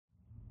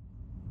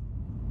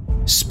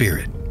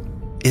Spirit.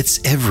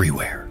 It's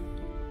everywhere.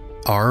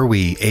 Are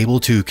we able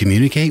to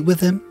communicate with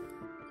them?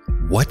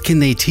 What can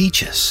they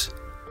teach us?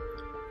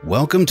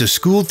 Welcome to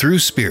School Through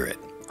Spirit.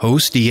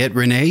 Host DeEtte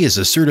Renee is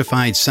a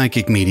certified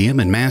psychic medium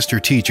and master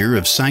teacher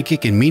of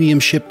psychic and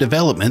mediumship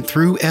development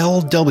through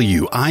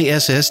LWISSD.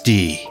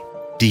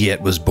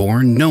 DeEtte was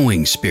born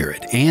knowing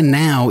spirit and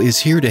now is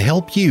here to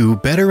help you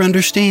better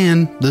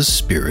understand the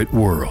spirit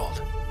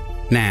world.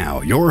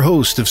 Now, your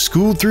host of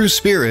School Through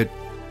Spirit,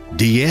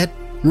 DeEtte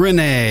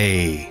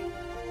Renee.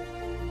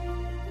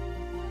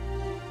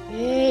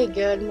 Hey,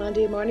 good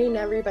Monday morning,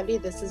 everybody.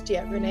 This is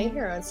DeEtte Renee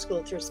here on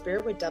School Through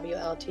Spirit with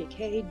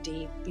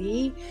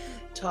WLTK-DB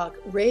Talk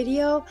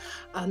Radio.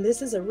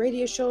 This is a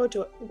radio show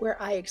where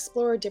I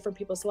explore different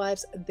people's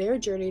lives, their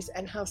journeys,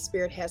 and how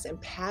spirit has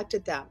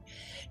impacted them.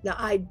 Now,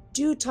 I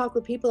do talk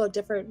with people of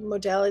different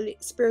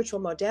spiritual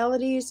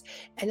modalities,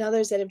 and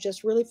others that have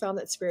just really found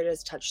that spirit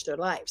has touched their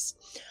lives.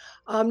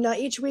 Now,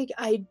 each week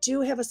I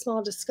do have a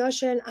small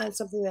discussion on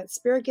something that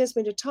spirit gives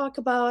me to talk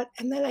about,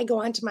 and then I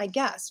go on to my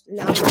guest.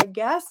 Now, my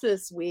guest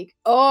this week,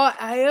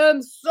 I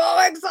am so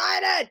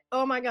excited.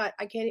 Oh my God,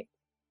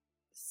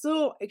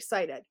 so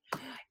excited,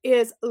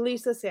 is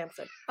Leslie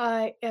Sampson.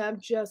 I am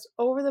just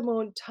over the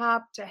moon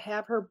top to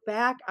have her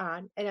back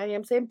on, and I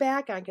am saying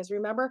back on because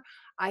remember,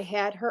 I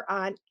had her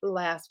on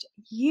last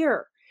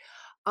year.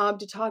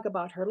 To talk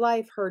about her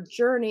life, her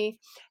journey.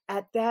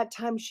 At that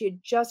time, she had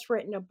just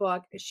written a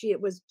book. It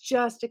was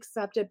just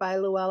accepted by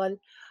Llewellyn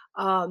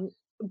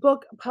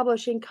book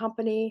publishing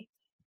company,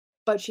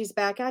 but she's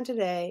back on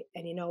today.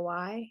 And you know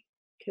why?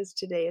 Because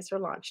today is her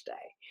launch day.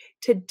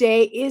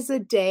 Today is a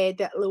day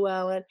that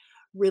Llewellyn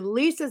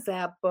releases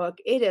that book.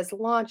 It is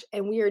launched,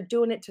 and we are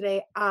doing it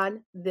today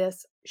on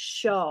this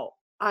show.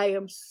 I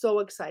am so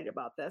excited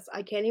about this.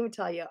 I can't even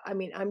tell you. I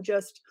mean, I'm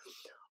just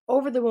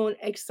over the moon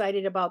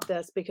excited about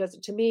this because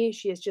to me,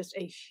 she is just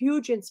a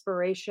huge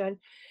inspiration.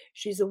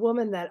 She's a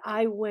woman that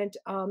I went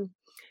and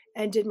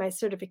did my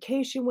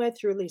certification with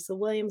through Lisa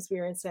Williams. We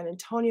were in San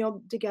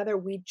Antonio together.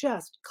 We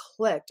just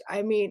clicked.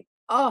 I mean,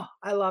 I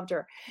loved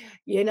her.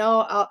 You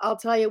know, I'll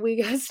tell you,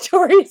 we got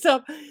stories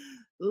of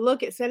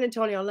look at San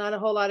Antonio, not a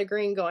whole lot of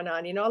green going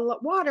on, you know,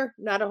 water,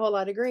 not a whole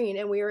lot of green.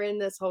 And we were in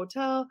this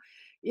hotel,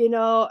 you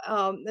know,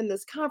 in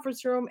this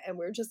conference room, and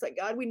we were just like,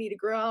 God, we need a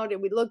ground. And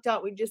we looked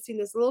out, we just seen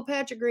this little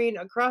patch of green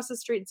across the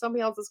street in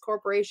somebody else's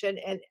corporation.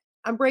 And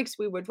on breaks,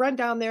 we would run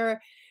down there,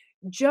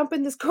 jump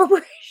in this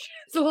corporation's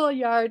little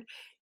yard,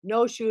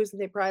 no shoes. And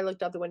they probably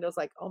looked out the windows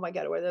like, oh my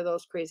God, what are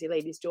those crazy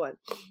ladies doing?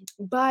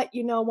 But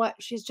you know what?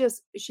 She's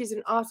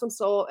an awesome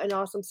soul, an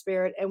awesome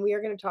spirit. And we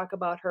are going to talk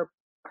about her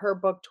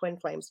book, Twin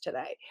Flames,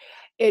 today.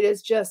 It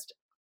is just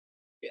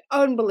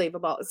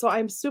unbelievable. So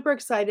I'm super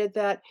excited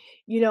that,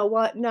 you know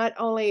what, not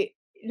only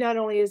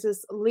is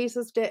this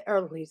Leslie's day,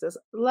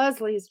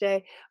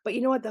 but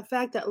you know what, the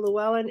fact that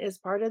Llewellyn is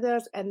part of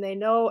this and they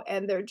know,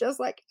 and they're just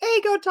like,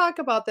 hey, go talk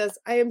about this.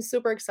 I am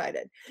super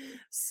excited.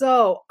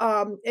 So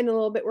in a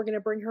little bit, we're going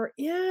to bring her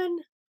in.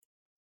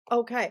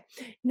 Okay.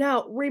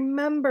 Now,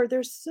 remember,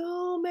 there's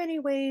so many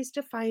ways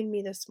to find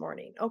me this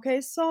morning.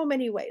 Okay. So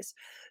many ways.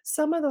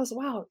 Some of those,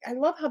 wow, I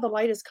love how the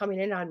light is coming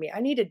in on me.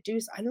 I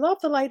love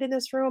the light in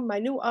this room. My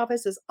new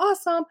office is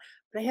awesome,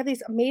 but I have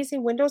these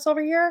amazing windows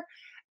over here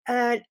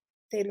and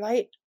the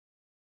light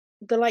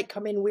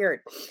come in weird.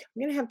 I'm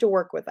going to have to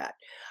work with that.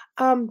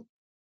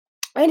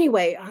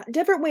 Anyway,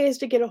 different ways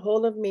to get a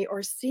hold of me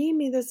or see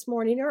me this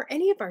morning or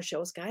any of our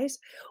shows, guys.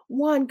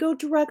 One, go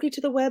directly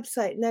to the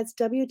website, and that's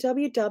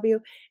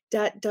www.wltkdb.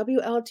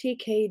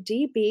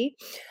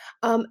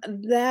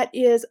 That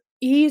is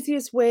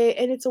easiest way,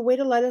 and it's a way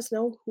to let us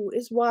know who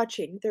is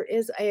watching. There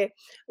is a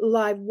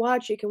live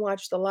watch. You can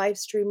watch the live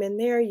stream in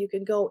there. You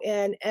can go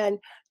in and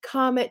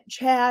comment,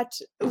 chat,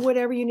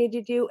 whatever you need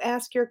to do,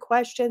 ask your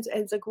questions,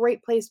 and it's a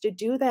great place to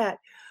do that.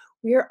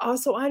 We are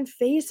also on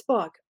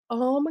Facebook.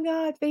 Oh my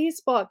God,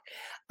 Facebook.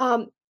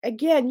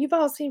 Again, you've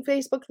all seen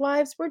Facebook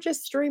Lives. We're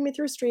just streaming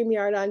through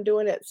StreamYard on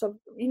doing it. So,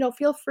 you know,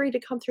 feel free to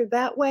come through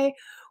that way.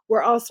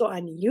 We're also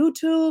on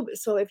YouTube.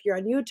 So if you're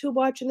on YouTube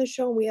watching the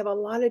show, and we have a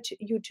lot of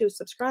YouTube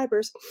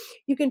subscribers,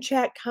 you can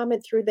chat,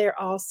 comment through there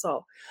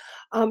also.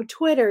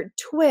 Twitter,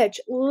 Twitch,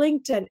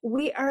 LinkedIn,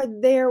 we are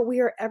there.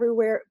 We are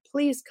everywhere.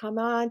 Please come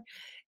on.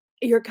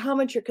 Your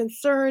comments, your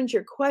concerns,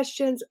 your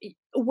questions,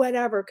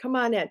 whatever, come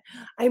on in.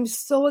 I'm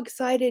so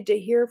excited to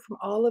hear from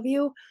all of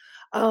you.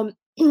 And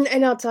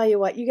I'll tell you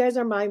what, you guys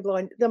are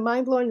mind-blowing. The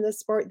mind-blowing in the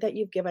sport that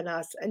you've given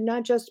us, and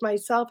not just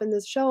myself in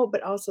this show,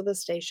 but also the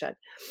station.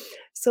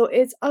 So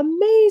it's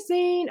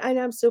amazing, and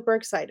I'm super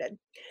excited.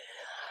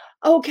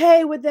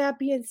 Okay, with that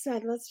being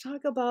said, let's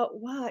talk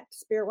about what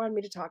Spirit wanted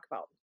me to talk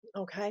about.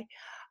 Okay.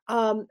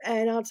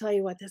 And I'll tell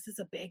you what, this is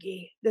a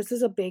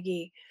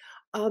biggie.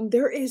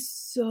 There is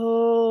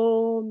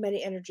so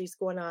many energies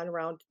going on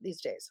around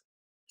these days.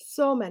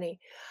 So many.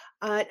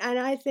 And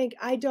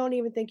I don't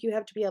even think you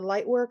have to be a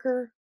light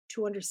worker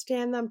to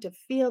understand them, to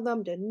feel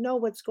them, to know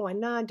what's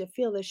going on, to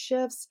feel the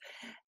shifts,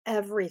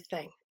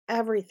 everything.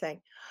 And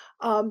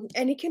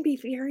it can be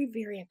very,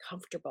 very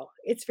uncomfortable.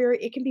 It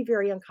can be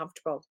very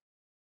uncomfortable.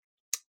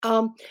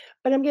 Um,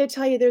 but I'm going to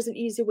tell you, there's an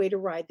easy way to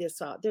ride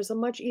this out. There's a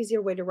much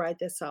easier way to ride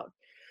this out.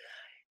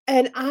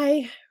 And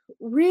I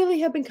really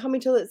have been coming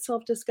to that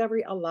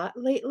self-discovery a lot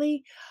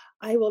lately.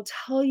 I will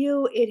tell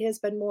you it has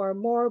been more and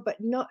more, but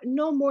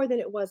no more than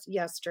it was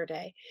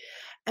yesterday.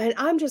 And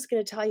I'm just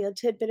going to tell you a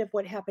tidbit of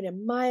what happened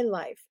in my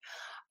life.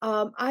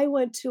 I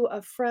went to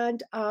a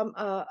friend from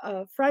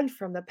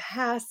the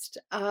past,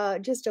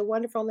 just a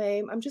wonderful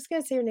name. I'm just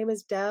going to say her name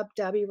is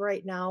Debbie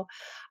right now,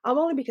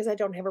 only because I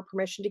don't have her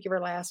permission to give her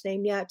last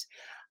name yet.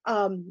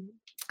 Um,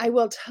 I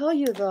will tell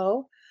you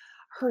though,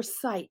 her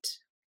site.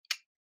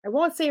 I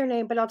won't say her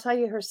name, but I'll tell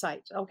you her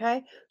site,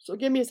 okay? So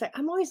give me a sec.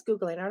 I'm always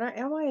Googling, aren't I?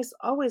 I'm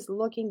always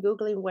looking,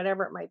 Googling,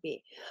 whatever it might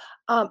be.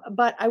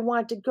 But I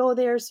want to go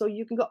there so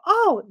you can go,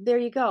 oh, there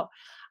you go.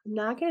 I'm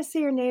not going to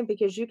say her name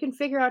because you can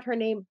figure out her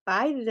name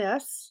by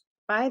this.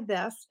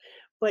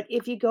 But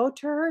if you go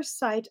to her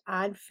site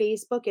on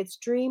Facebook, it's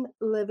Dream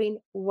Living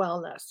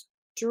Wellness.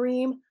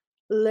 Dream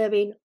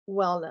Living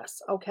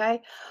Wellness,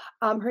 okay?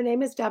 Her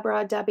name is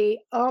Debbie.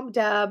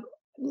 Deb,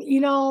 you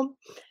know,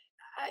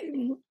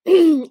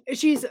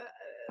 she's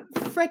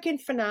freaking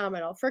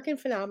phenomenal.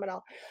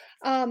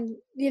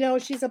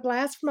 She's a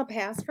blast from a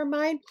past from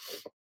mine.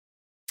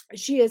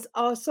 She is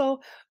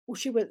also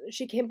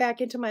she came back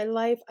into my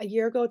life a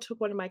year ago, took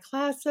one of my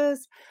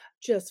classes,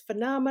 just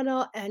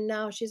phenomenal, and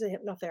now she's a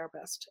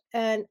hypnotherapist.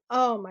 And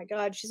oh my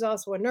God, she's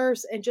also a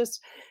nurse, and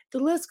just the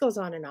list goes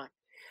on and on.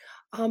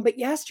 But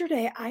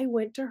yesterday I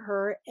went to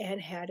her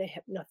and had a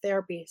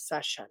hypnotherapy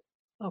session.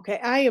 Okay,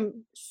 I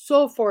am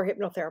so for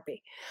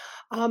hypnotherapy.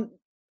 Um,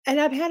 and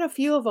I've had a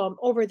few of them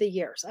over the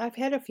years. I've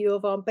had a few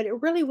of them, but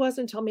it really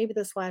wasn't until maybe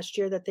this last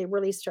year that they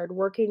really started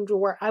working to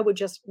where I would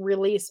just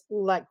release,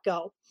 let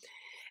go,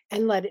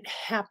 and let it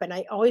happen.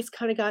 I always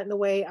kind of got in the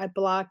way. I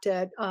blocked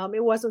it.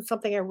 It wasn't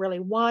something I really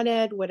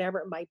wanted, whatever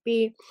it might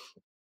be.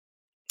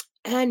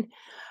 And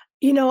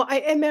a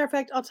matter of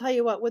fact, I'll tell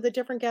you what, with a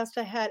different guest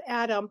I had,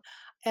 Adam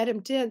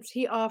Dintz,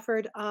 he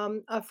offered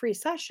a free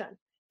session.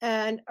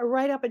 And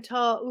right up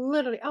until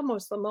literally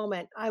almost the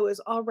moment I was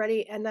all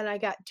ready, and then I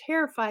got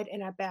terrified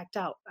and I backed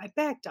out. I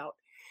backed out.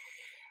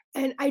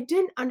 And I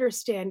didn't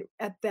understand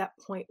at that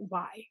point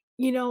why.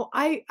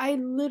 I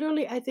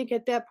literally, I think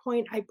at that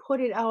point I put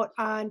it out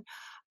on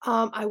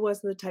I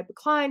wasn't the type of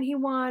client he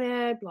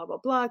wanted, blah, blah,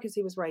 blah, because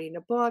he was writing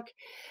a book.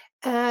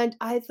 And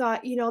I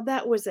thought,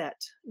 that was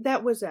it.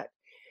 That was it.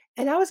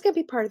 And I was gonna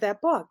be part of that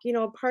book,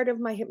 part of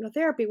my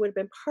hypnotherapy would have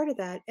been part of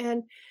that,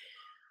 and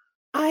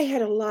I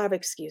had a lot of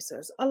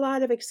excuses,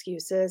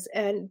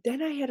 and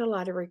then I had a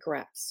lot of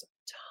regrets,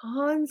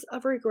 tons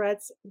of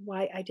regrets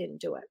why I didn't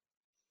do it.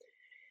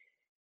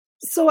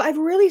 So I've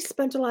really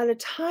spent a lot of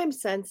time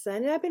since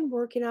then, and I've been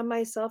working on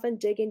myself and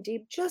digging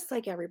deep just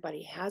like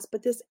everybody has,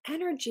 but this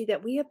energy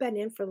that we have been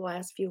in for the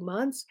last few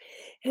months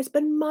has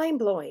been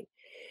mind-blowing.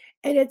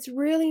 And it's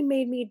really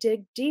made me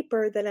dig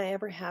deeper than I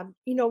ever have,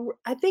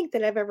 I think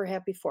that I've ever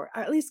had before,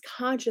 or at least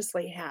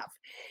consciously have.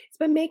 It's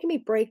been making me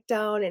break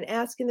down and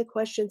asking the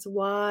questions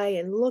why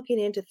and looking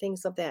into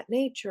things of that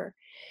nature.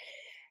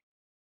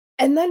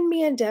 And then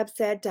me and Deb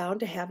sat down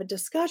to have a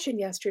discussion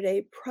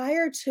yesterday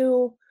prior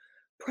to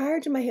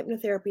my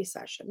hypnotherapy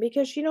session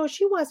because she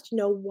wants to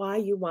know why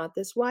you want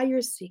this, why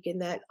you're seeking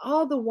that,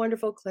 all the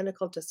wonderful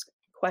clinical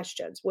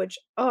questions, which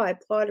I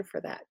applauded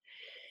for that.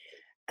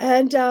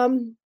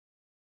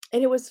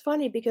 And it was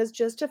funny because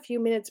just a few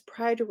minutes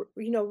prior to,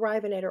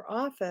 arriving at her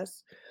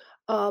office,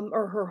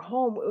 or her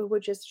home,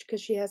 which is because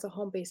she has a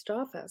home-based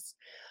office,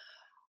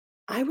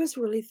 I was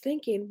really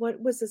thinking, what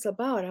was this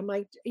about? I'm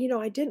like,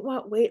 I didn't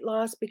want weight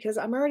loss because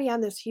I'm already on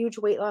this huge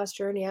weight loss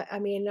journey. I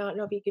mean, I don't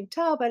know if you can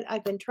tell, but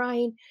I've been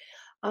trying,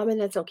 and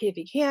that's okay if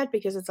you can't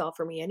because it's all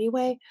for me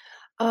anyway.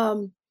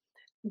 Um,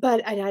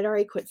 and I'd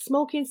already quit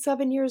smoking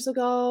 7 years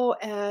ago,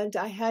 and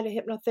I had a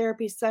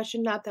hypnotherapy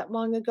session not that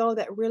long ago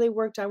that really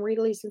worked on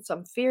releasing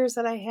some fears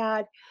that I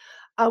had,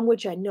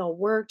 which I know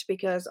worked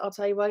because I'll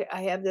tell you what,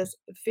 I have this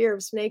fear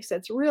of snakes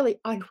that's really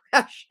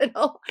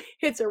unrational.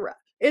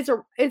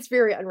 It's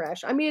very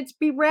unrational. I mean, it's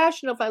be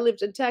rational if I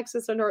lived in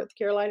Texas or North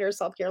Carolina or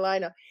South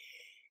Carolina,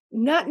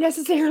 not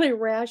necessarily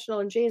rational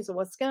in Janesville,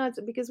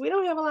 Wisconsin, because we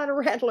don't have a lot of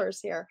rattlers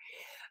here.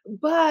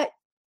 But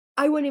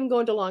I wouldn't even go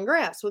into long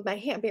grass with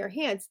my bare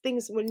hands.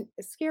 Things wouldn't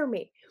scare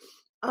me.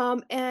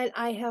 And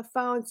I have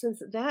found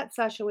since that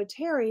session with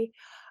Terry,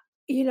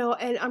 and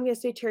I'm going to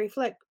say Terry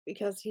Flick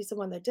because he's the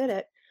one that did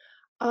it.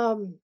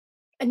 Um,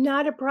 and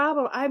not a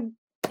problem. I'm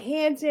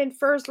hands in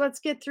first. Let's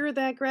get through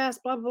that grass,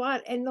 blah, blah, blah.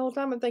 And the whole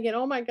time I'm thinking,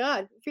 oh my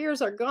God,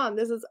 fears are gone.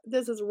 This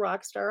is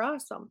rock star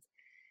awesome.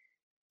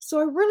 So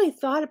I really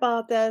thought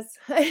about this.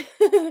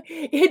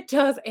 It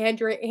does,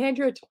 Andrea.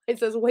 Andrea twice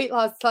says weight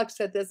loss sucks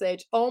at this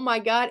age. Oh my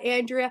God,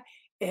 Andrea,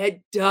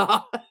 it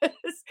does.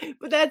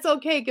 But that's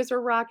okay because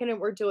we're rocking it,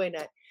 we're doing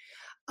it.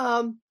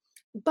 Um,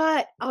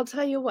 but I'll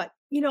tell you what,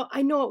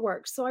 I know it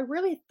works. So I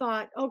really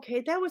thought,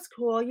 okay, that was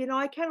cool.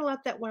 I kind of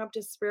left that one up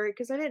to spirit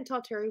because I didn't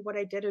tell Terry what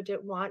I did or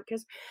didn't want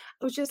because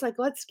I was just like,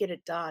 let's get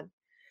it done.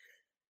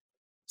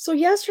 So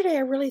yesterday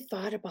I really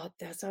thought about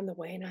this on the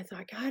way and I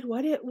thought, God,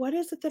 what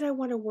is it that I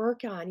want to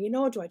work on?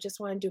 Do I just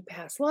want to do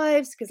past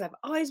lives? Because I've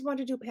always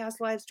wanted to do past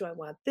lives. Do I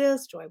want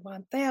this? Do I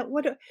want that?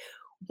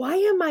 Why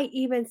am I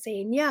even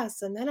saying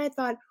yes? And then I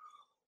thought,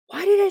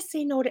 why did I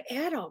say no to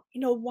Adam?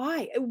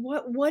 Why?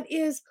 What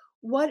is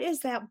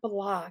that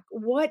block?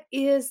 What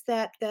is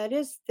that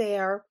is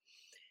there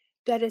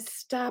that is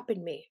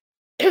stopping me?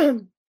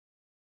 And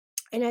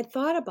I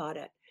thought about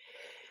it.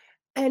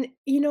 And,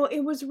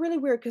 it was really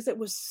weird because it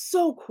was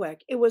so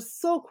quick. It was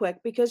so quick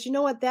because you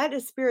know what? That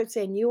is spirit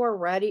saying you are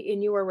ready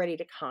and you are ready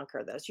to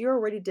conquer this. You are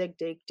ready to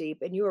dig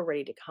deep and you are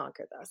ready to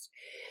conquer this.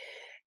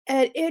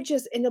 And it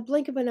just, in the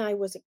blink of an eye,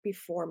 was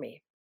before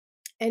me.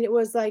 And it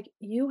was like,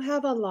 you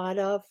have a lot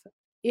of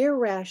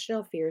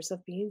irrational fears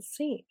of being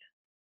seen,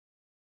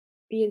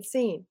 being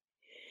seen.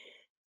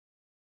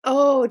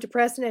 Oh,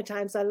 depressing at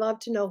times. I love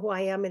to know who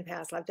I am in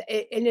past life.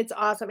 And it's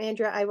awesome,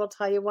 Andrea. I will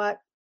tell you what.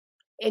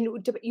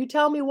 And you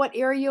tell me what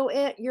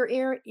area you're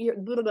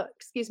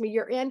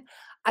in.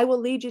 I will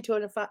lead you to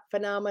a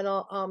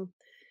phenomenal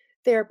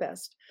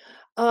therapist,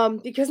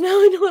 because now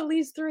I know at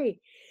least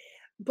three.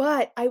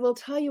 But I will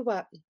tell you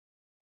what,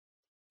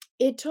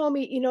 it told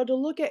me, to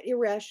look at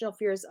irrational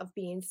fears of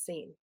being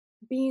seen,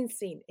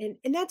 and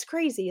that's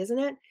crazy, isn't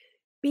it?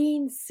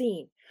 Being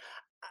seen.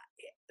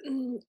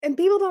 And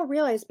people don't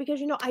realize because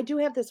I do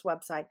have this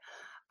website.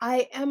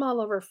 I am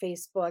all over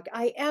Facebook.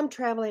 I am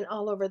traveling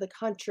all over the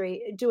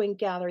country doing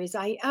galleries.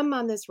 I am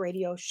on this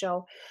radio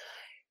show.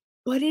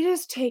 But it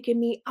has taken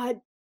me a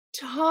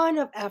ton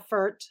of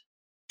effort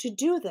to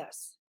do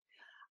this.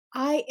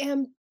 I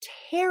am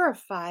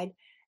terrified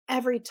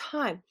every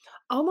time,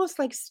 almost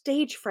like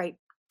stage fright,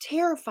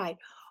 terrified.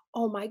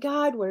 Oh my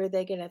God, what are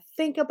they going to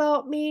think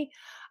about me?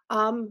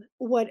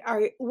 What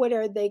are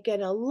they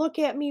going to look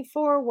at me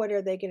for? What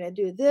are they going to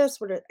do this?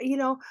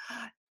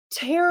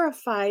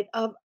 Terrified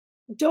of,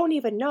 don't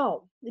even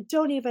know,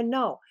 don't even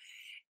know.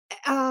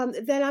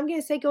 Then I'm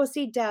gonna say go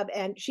see Deb,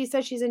 and she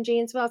says she's in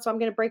Janesville, so I'm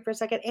gonna break for a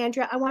second.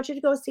 Andrea, I want you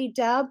to go see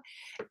Deb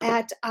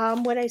at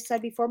what I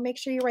said before. Make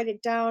sure you write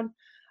it down.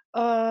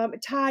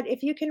 Todd,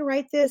 if you can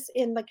write this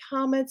in the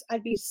comments,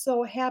 I'd be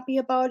so happy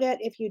about it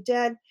if you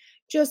did,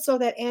 just so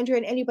that Andrea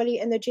and anybody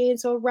in the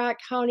Janesville, Rock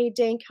County,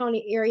 Dane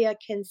County area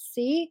can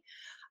see.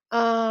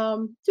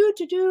 If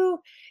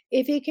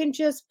you can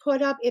just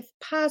put up, if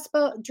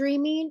possible,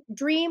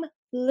 dream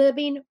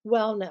living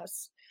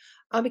wellness,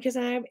 because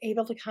I'm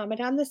able to comment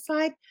on this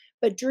side,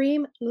 but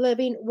dream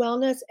living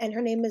wellness, and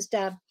her name is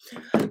Deb.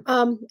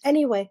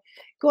 Anyway,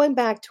 going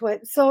back to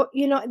it, so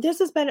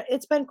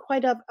it's been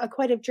quite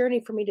a journey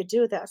for me to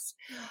do this.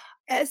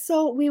 And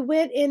so we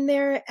went in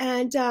there,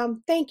 and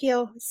thank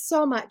you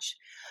so much.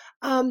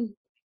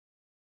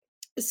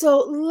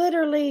 So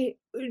literally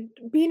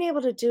being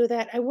able to do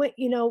that,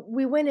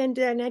 we went in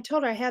there and I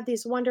told her I had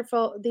these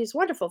wonderful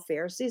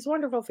fears,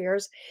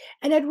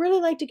 and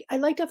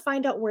I'd like to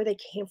find out where they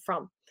came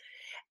from.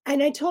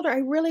 And I told her I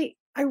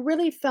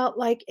really felt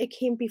like it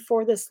came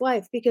before this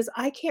life because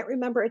I can't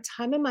remember a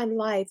time in my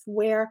life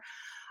where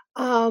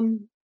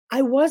um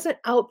I wasn't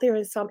out there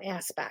in some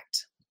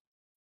aspect.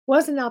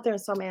 Wasn't out there in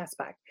some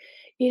aspect.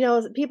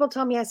 People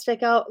tell me I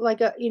stick out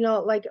like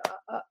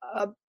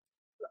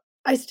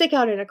I stick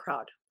out in a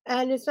crowd.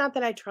 And it's not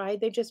that I try,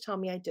 they just tell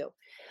me I do.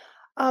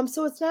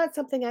 So it's not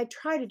something I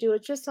try to do,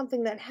 it's just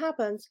something that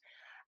happens.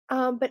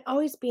 But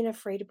always being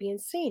afraid of being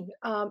seen,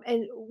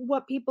 and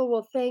what people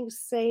will think,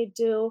 say,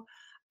 do,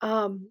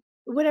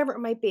 whatever it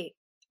might be.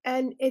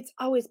 And it's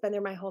always been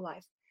there my whole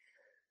life.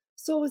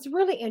 So it was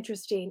really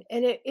interesting.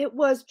 And it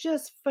was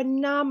just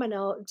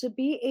phenomenal to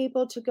be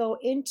able to go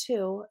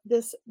into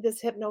this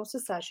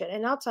hypnosis session.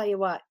 And I'll tell you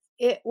what,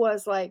 it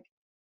was like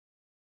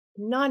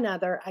none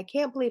other. I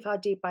can't believe how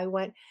deep I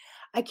went.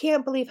 I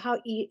can't believe how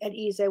at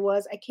ease I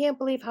was. I can't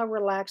believe how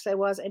relaxed I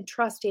was and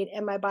trusting.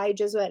 And my body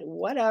just went,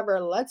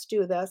 whatever, let's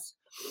do this.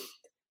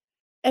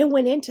 And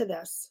went into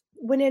this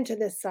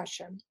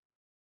session.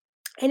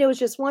 And it was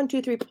just one,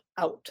 two, three,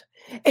 out.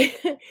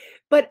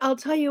 But I'll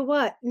tell you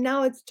what,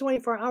 now it's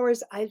 24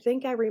 hours. I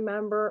think I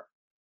remember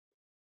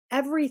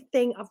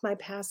everything of my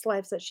past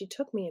lives that she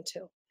took me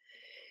into.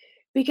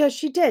 Because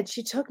she did.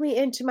 She took me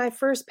into my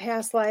first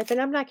past life.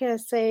 And I'm not going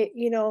to say,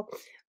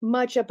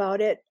 much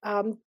about it.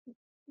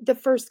 The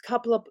first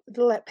couple of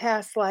the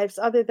past lives,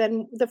 other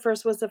than the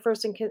first was the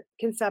first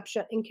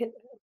conception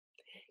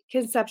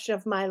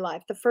of my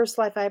life, the first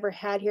life I ever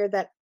had here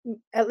that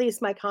at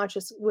least my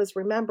conscious was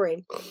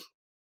remembering.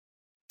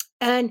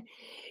 And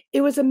it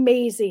was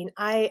amazing.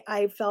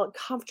 I felt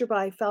comfortable.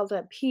 I felt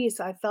at peace.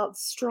 I felt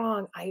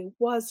strong. I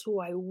was who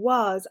I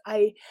was.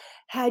 I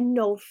had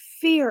no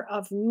fear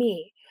of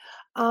me.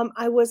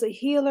 I was a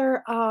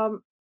healer.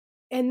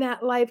 In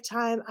that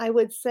lifetime, I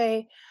would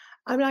say,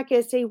 I'm not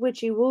going to say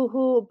witchy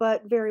woohoo,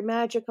 but very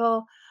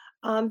magical.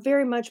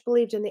 Very much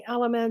believed in the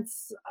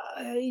elements.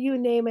 You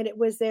name it, it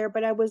was there.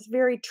 But I was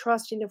very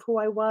trusting of who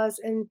I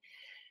was, and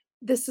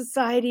the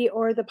society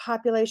or the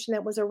population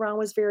that was around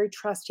was very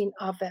trusting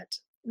of it.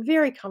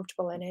 Very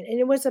comfortable in it, and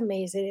it was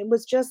amazing. It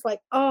was just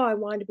like, oh, I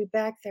wanted to be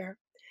back there.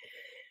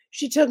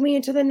 She took me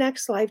into the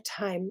next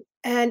lifetime.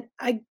 And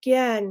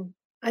again,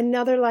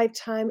 another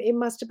lifetime. It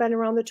must have been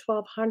around the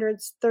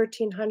 1200s,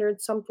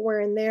 1300s, somewhere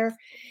in there.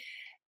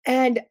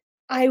 And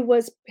I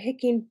was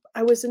in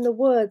the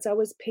woods. I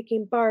was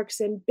picking barks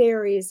and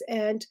berries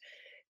and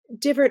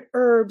different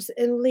herbs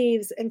and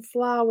leaves and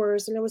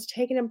flowers. And I was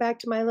taking them back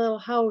to my little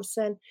house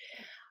and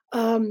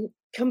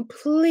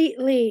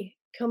completely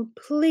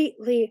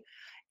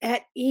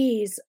at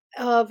ease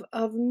of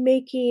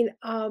making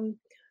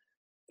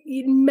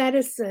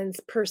medicines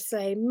per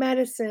se,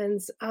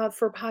 medicines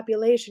for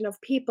population of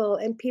people,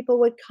 and people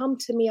would come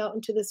to me out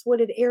into this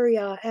wooded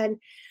area and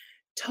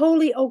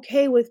totally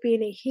okay with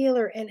being a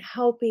healer and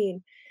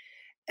helping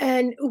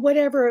and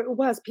whatever it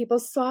was. People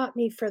sought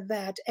me for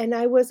that, and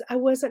I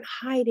wasn't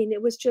hiding.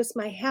 It was just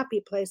my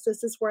happy place.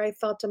 This is where I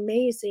felt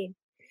amazing.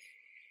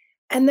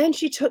 And then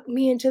she took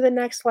me into the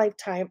next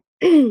lifetime.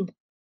 And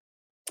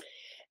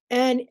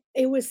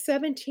it was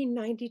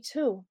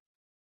 1792,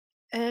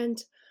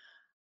 and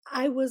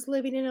I was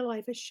living in a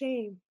life of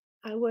shame.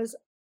 I was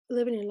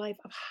living in a life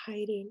of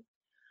hiding.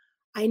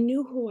 I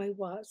knew who I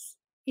was.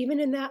 Even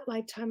in that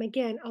lifetime,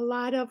 again, a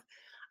lot of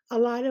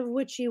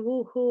witchy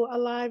woo-hoo, a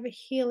lot of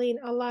healing,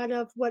 a lot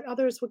of what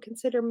others would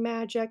consider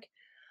magic.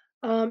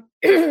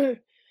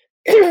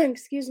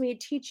 Excuse me,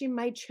 teaching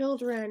my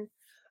children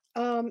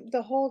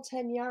the whole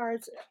 10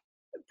 yards,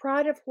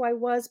 proud of who I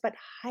was, but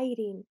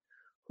hiding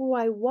who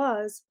I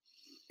was.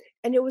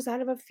 And it was out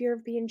of a fear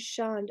of being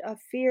shunned, a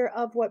fear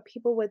of what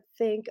people would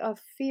think, a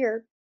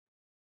fear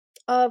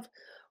of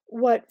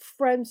what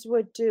friends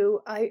would do.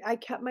 I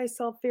kept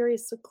myself very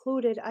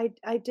secluded.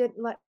 I didn't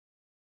let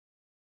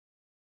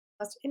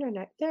lost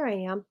internet. There I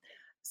am.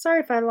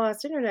 Sorry if I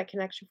lost internet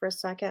connection for a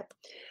second,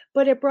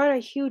 but it brought a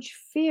huge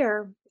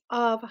fear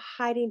of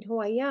hiding who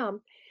I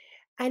am.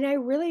 And I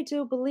really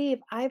do believe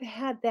I've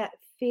had that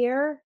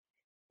fear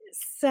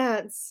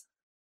since,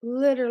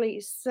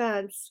 literally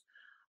since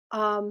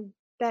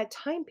that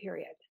time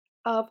period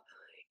of,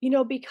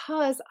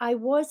 because I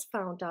was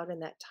found out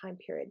in that time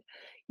period.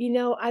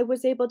 I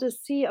was able to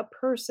see a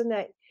person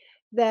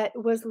that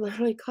was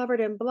literally covered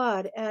in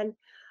blood, and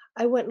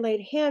I went and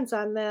laid hands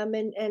on them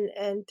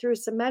and threw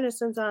some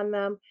medicines on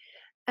them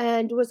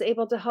and was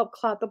able to help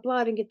clot the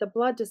blood and get the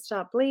blood to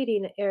stop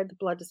bleeding, or the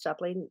blood to stop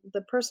bleeding,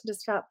 the person to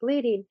stop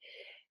bleeding.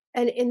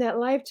 And in that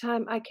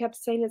lifetime, I kept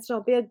saying, "It's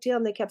no big deal."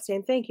 And they kept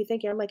saying, "Thank you,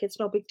 thank you." I'm like, "It's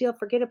no big deal.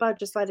 Forget about it.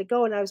 Just let it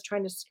go." And I was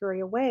trying to scurry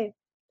away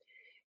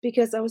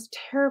because I was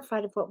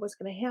terrified of what was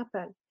going to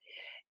happen.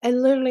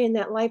 And literally in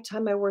that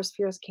lifetime, my worst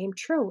fears came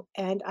true.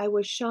 And I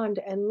was shunned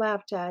and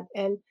laughed at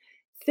and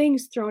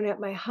things thrown at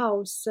my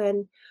house.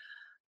 And,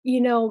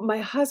 my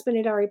husband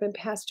had already been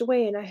passed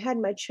away, and I had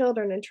my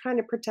children and trying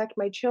to protect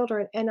my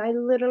children. And I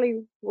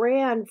literally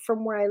ran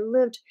from where I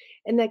lived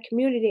in that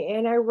community,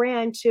 and I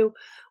ran to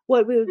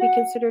what we would be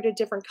considered a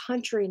different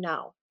country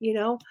now,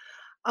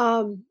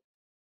 um,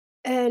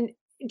 and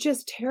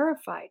just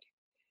terrified.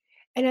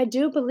 And I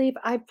do believe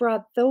I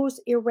brought those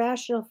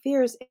irrational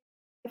fears in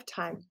my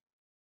lifetime.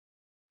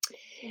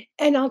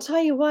 And I'll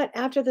tell you what,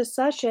 after the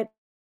session,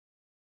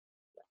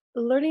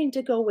 learning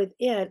to go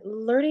within,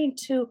 learning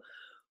to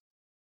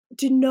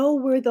know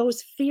where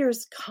those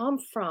fears come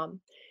from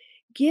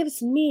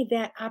gives me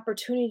that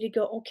opportunity to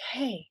go,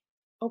 okay,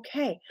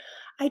 okay.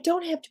 I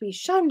don't have to be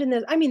shunned in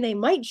this. I mean, they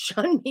might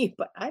shun me,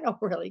 but I don't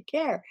really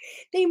care.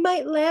 They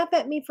might laugh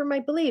at me for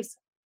my beliefs.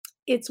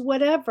 It's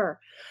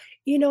whatever.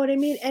 You know what I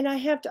mean? And I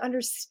have to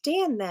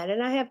understand that,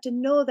 and I have to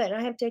know that,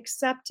 and I have to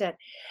accept it.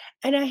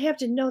 And I have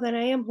to know that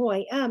I am who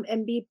I am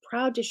and be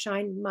proud to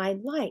shine my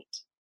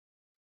light.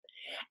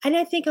 And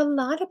I think a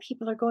lot of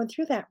people are going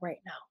through that right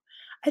now.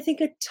 I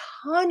think a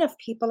ton of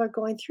people are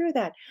going through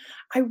that.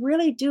 I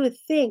really do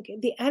think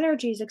the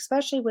energies,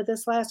 especially with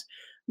this last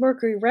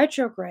Mercury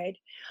retrograde,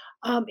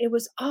 it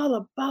was all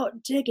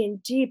about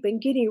digging deep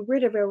and getting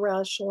rid of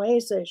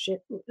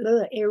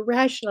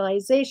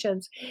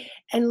irrationalizations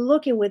and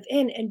looking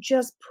within and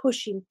just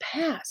pushing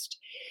past.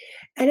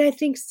 And I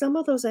think some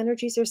of those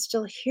energies are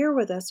still here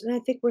with us. And I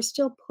think we're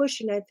still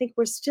pushing. I think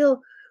we're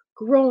still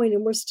growing,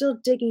 and we're still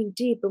digging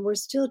deep, and we're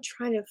still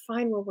trying to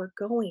find where we're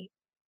going.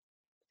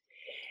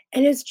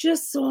 And it's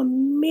just so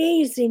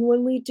amazing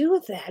when we do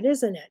that,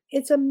 isn't it?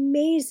 It's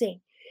amazing.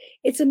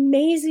 It's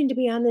amazing to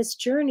be on this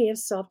journey of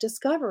self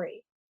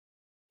discovery,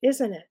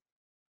 isn't it?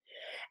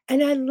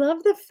 And I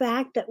love the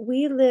fact that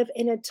we live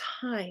in a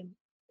time,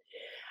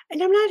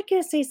 and I'm not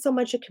going to say so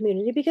much a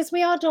community, because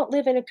we all don't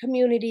live in a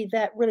community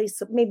that really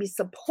maybe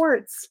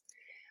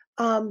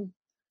um,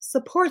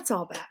 supports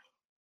all that.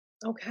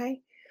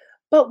 Okay.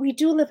 But we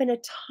do live in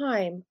a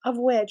time of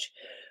which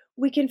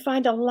we can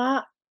find a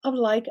lot of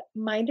like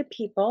minded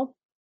people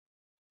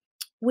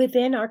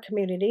within our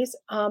communities,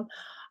 on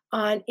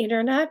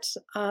internet,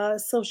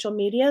 social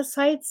media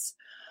sites,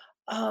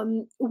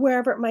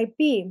 wherever it might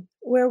be,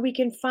 where we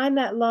can find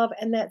that love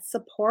and that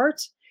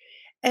support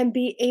and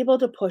be able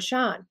to push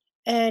on.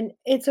 And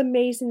it's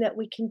amazing that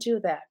we can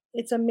do that.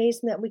 It's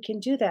amazing that we can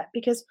do that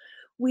because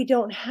we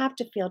don't have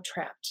to feel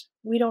trapped.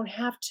 We don't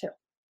have to.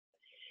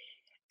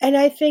 And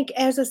I think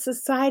as a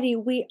society,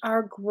 we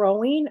are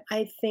growing.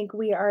 I think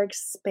we are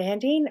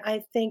expanding.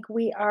 I think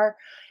we are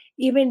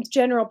even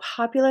general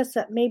populace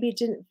that maybe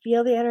didn't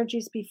feel the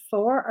energies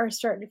before are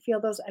starting to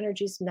feel those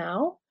energies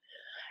now.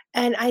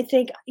 And I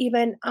think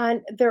even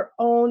on their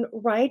own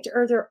right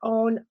or their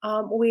own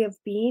way of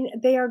being,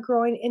 they are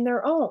growing in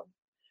their own.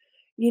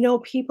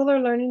 People are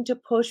learning to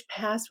push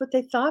past what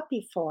they thought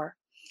before.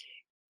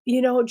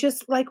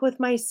 Just like with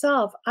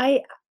myself,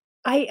 I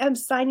am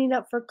signing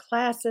up for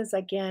classes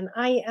again.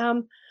 I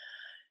am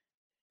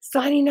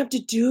signing up to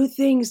do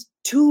things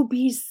to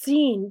be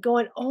seen,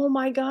 going, "Oh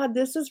my god,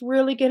 this is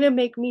really going to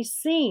make me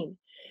seen."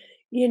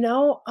 You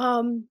know,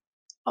 um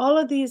all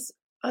of these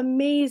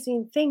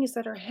amazing things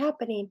that are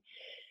happening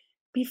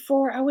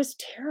before I was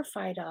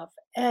terrified of.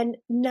 And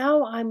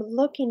now I'm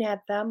looking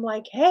at them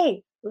like,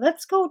 "Hey,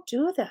 let's go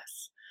do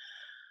this."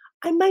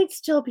 I might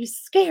still be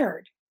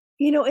scared.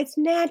 It's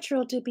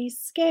natural to be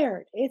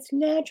scared. It's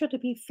natural to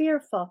be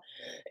fearful.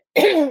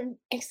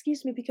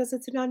 Excuse me, because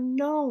it's an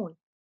unknown.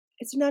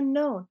 It's an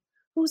unknown.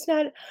 Who's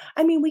not?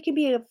 I mean, we can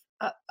be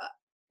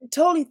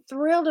totally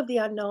thrilled of the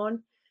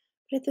unknown,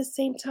 but at the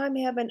same time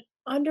have an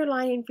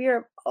underlying fear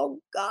of, oh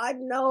God,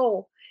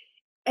 no.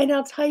 And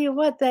I'll tell you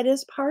what, that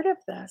is part of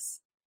this.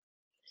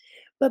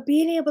 But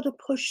being able to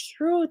push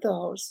through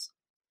those,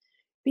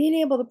 being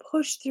able to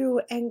push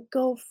through and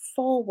go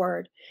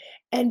forward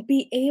and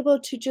be able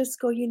to just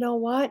go, you know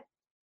what?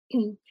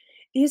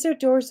 These are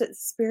doors that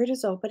Spirit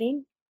is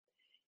opening.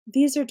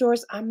 These are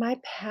doors on my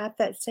path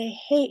that say,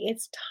 hey,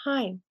 it's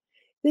time.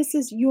 This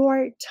is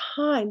your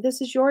time.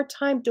 This is your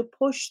time to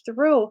push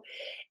through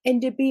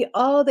and to be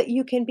all that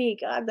you can be.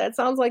 God, that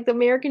sounds like the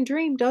American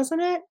dream, doesn't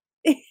it?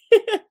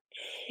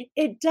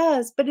 It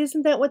does. But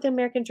isn't that what the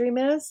American dream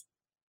is?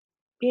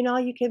 Being all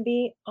you can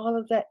be, all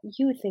of that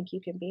you think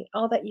you can be,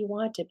 all that you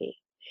want to be.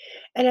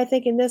 And I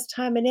think in this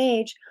time and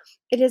age,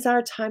 it is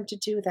our time to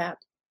do that.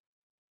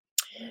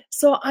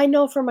 So I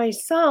know for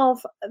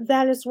myself,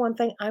 that is one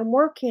thing I'm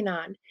working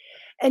on.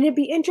 And it'd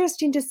be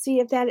interesting to see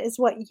if that is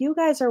what you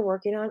guys are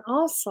working on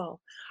also.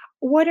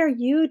 What are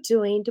you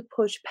doing to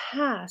push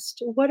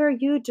past? What are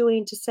you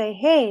doing to say,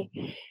 hey,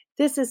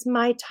 this is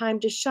my time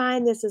to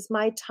shine. This is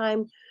my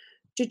time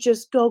to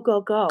just go,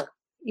 go, go,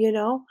 you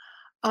know?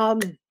 Um,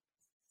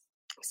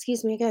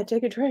 excuse me, I gotta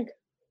take a drink.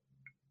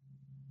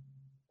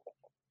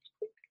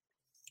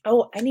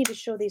 Oh, I need to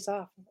show these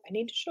off. I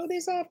need to show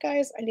these off,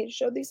 guys. I need to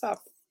show these off.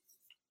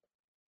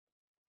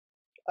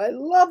 I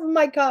love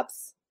my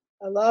cups.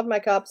 I love my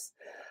cups.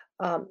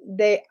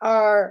 They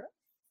are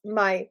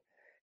my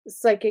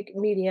psychic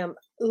medium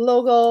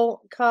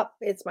logo cup.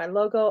 It's my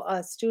logo.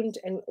 A student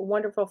and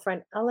wonderful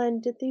friend Ellen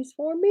did these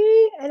for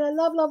me, and I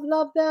love, love,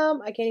 love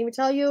them. I can't even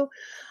tell you.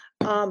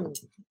 Um,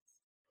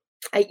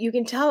 you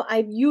can tell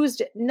I've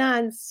used it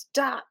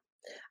nonstop.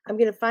 I'm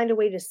gonna find a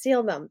way to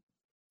seal them.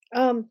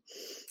 Um,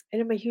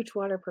 and I'm a huge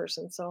water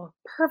person, so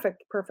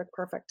perfect, perfect,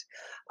 perfect.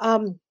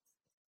 Um,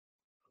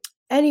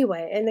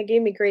 Anyway, and they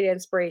gave me great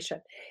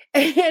inspiration.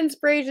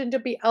 Inspiration to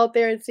be out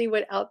there and see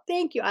what else.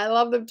 Thank you. I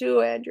love them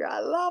too, Andrea. I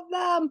love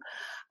them.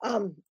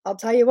 I'll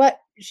tell you what,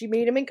 she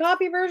made them in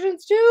coffee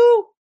versions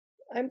too.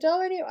 I'm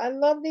telling you, I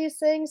love these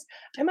things.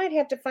 I might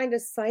have to find a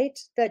site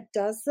that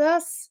does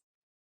this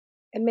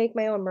and make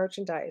my own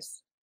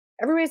merchandise.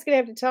 Everybody's gonna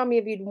have to tell me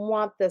if you'd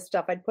want this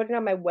stuff. I'd put it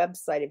on my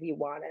website if you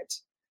want it.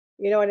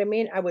 You know what I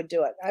mean? I would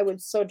do it. I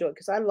would so do it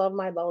because I love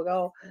my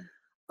logo.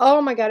 Oh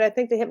my god, I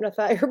think the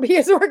hypnotherapy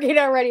is working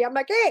already. I'm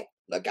like, "Hey,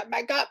 look at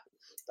my cup.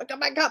 Look at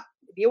my cup.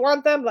 If you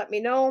want them, let me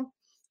know.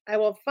 I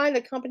will find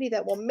a company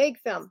that will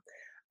make them."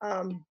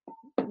 Um,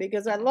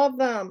 because I love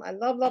them. I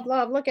love, love,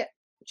 love. Look at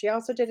she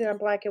also did it on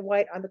black and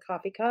white on the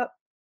coffee cup.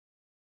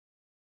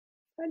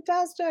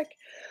 Fantastic.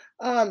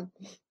 Um,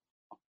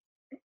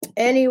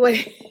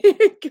 anyway,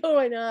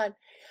 going on.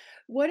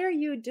 What are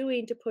you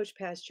doing to push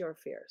past your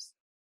fears?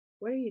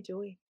 What are you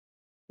doing?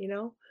 You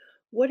know?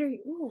 What are you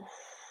ooh,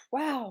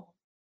 wow.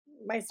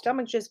 My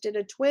stomach just did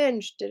a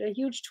twinge, did a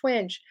huge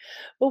twinge.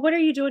 Well, what are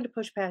you doing to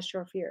push past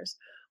your fears?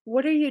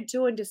 What are you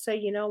doing to say,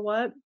 you know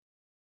what?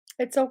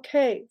 It's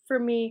okay for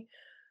me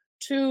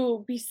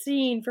to be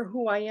seen for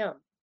who I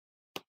am.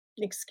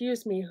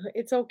 Excuse me.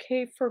 It's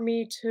okay for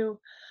me to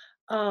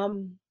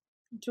um,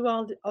 do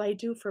all I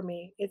do for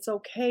me. It's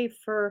okay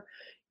for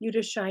you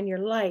to shine your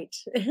light.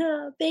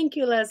 Thank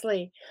you,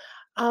 Leslie.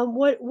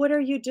 What are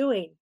you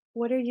doing?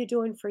 What are you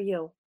doing for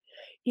you?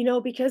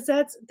 Because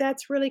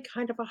that's really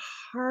kind of a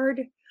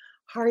hard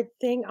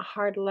thing, a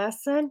hard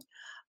lesson.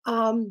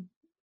 Um,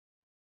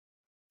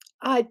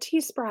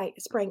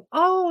 Teespring.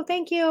 Oh,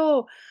 thank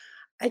you.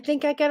 I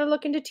think I gotta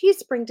look into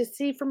Teespring to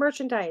see for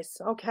merchandise.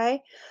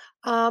 Okay.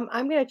 I'm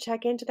gonna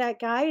check into that,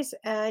 guys.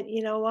 And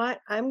you know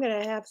what? I'm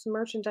gonna have some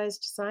merchandise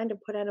designed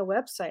and put on a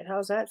website.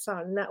 How's that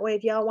sound? And that way,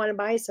 if y'all want to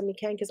buy some, you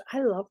can, because I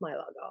love my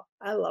logo.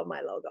 I love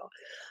my logo.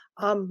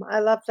 I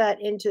left that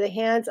into the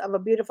hands of a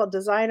beautiful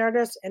design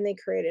artist, and they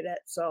created it.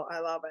 So I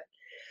love it.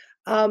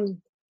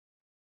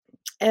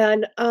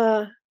 And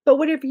but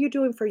what are you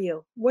doing for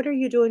you? What are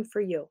you doing for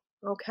you?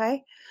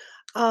 Okay.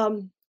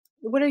 Um,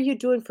 What are you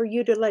doing for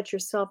you to let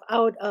yourself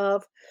out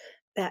of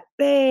that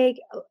bag,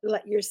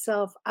 let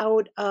yourself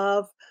out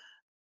of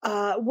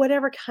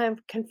whatever kind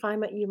of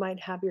confinement you might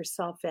have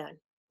yourself in?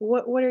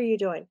 What are you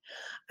doing?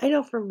 I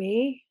know for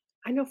me,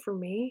 I know for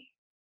me,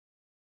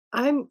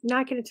 I'm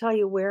not going to tell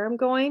you where I'm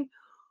going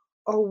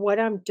or what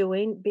I'm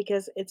doing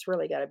because it's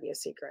really got to be a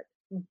secret.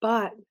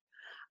 But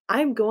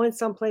I'm going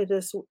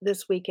someplace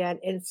this weekend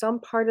in some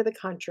part of the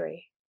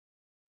country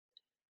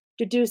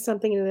to do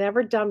something I've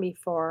never done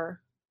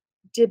before,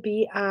 to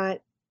be on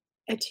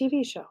a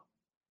TV show.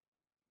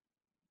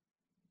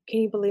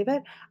 Can you believe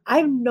it?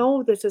 I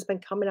know this has been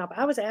coming up.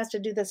 I was asked to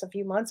do this a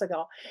few months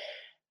ago,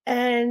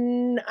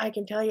 and I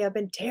can tell you I've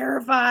been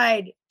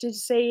terrified to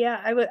say,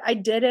 yeah, I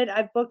did it.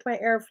 I booked my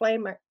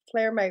airplane, my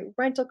flare, my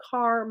rental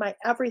car, my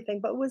everything,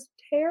 but was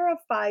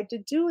terrified to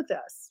do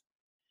this.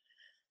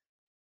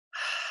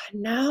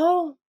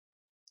 Now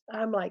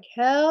I'm like,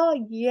 hell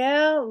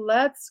yeah,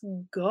 let's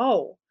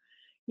go.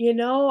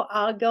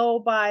 I'll go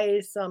buy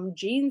some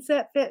jeans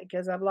that fit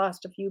because I've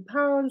lost a few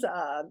pounds.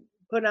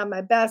 Put on my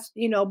best,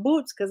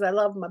 boots because I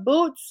love my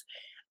boots.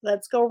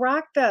 Let's go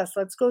rock this.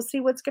 Let's go see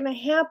what's going to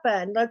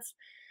happen.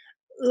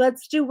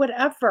 Let's do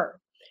whatever.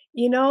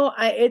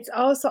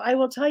 I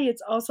will tell you,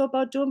 it's also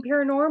about doing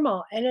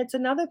paranormal, and it's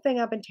another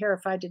thing I've been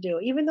terrified to do.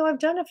 Even though I've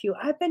done a few,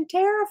 I've been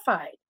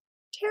terrified.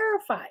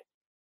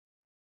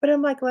 But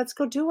I'm like, let's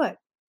go do it.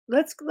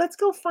 Let's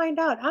go find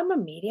out. I'm a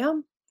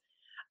medium.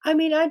 I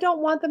mean, I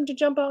don't want them to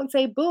jump out and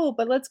say boo,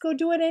 but let's go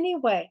do it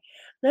anyway.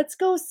 Let's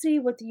go see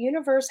what the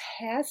universe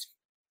has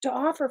to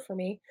offer for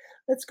me.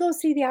 Let's go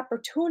see the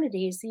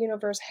opportunities the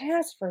universe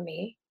has for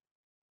me.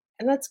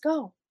 And let's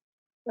go.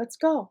 Let's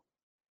go.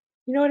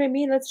 You know what I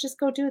mean? Let's just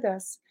go do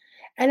this.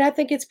 And I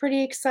think it's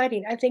pretty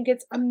exciting. I think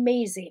it's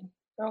amazing.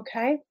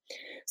 Okay.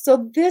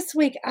 So this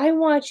week, I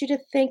want you to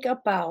think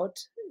about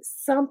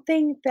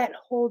something that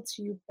holds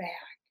you back,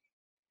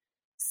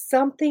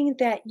 something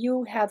that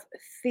you have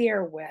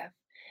fear with,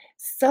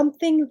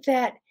 something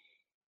that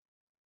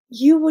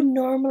you would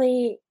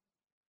normally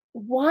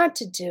want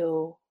to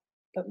do,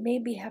 but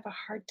maybe have a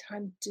hard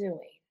time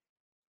doing.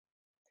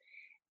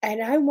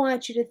 And I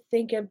want you to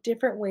think of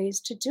different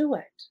ways to do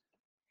it.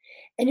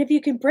 And if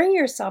you can bring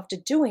yourself to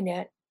doing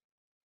it,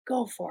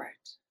 go for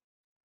it.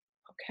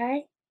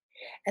 Okay?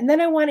 And then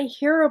I want to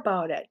hear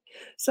about it.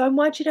 So I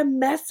want you to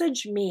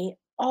message me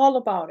all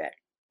about it.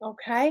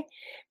 Okay?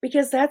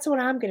 Because that's what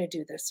I'm going to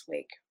do this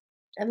week.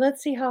 And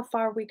let's see how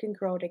far we can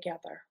grow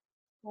together.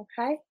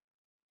 Okay?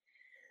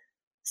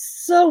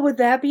 So with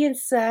that being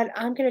said,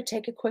 I'm going to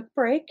take a quick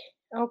break.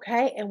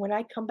 Okay? And when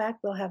I come back,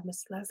 we'll have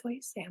Miss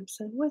Leslie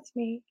Sampson with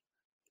me.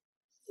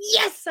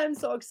 Yes, I'm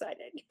so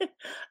excited.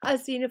 I'll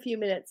see you in a few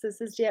minutes.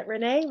 This is DeEtte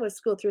Renee with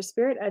School Through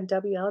Spirit on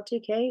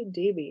WLTK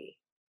DB.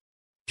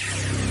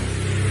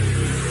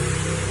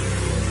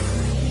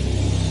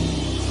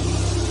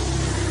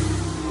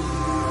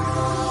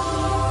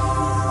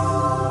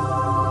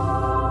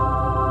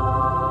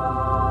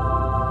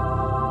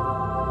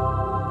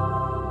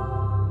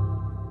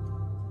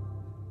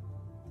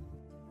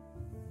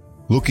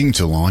 Looking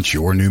to launch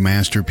your new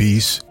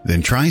masterpiece?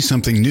 Then try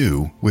something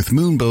new with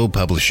Moonbow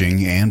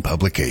Publishing and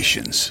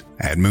Publications.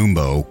 At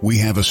Moonbow, we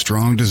have a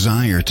strong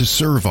desire to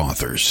serve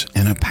authors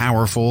in a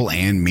powerful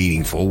and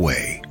meaningful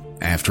way.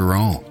 After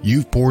all,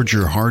 you've poured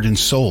your heart and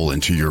soul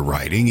into your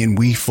writing, and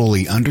we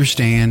fully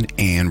understand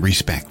and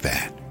respect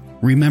that.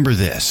 Remember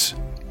this: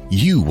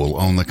 you will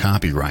own the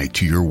copyright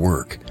to your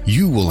work.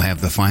 You will have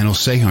the final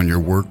say on your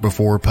work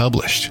before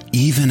published.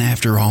 Even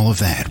after all of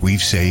that,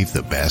 we've saved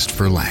the best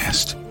for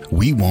last.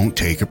 We won't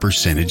take a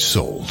percentage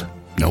sold.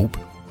 Nope,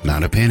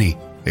 not a penny.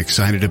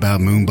 Excited about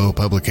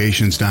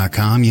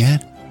MoonbowPublications.com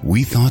yet?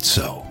 We thought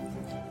so.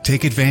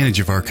 Take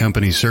advantage of our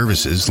company's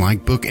services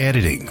like book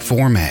editing,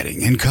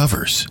 formatting, and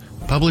covers,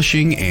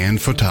 publishing,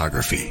 and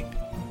photography.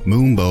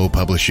 Moonbow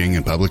Publishing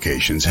and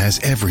Publications has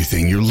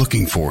everything you're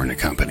looking for in a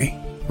company.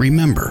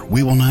 Remember,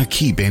 we will not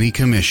keep any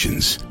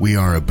commissions. We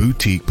are a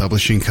boutique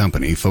publishing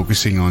company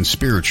focusing on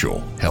spiritual,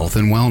 health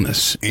and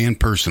wellness, and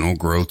personal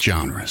growth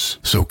genres.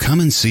 So come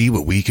and see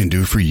what we can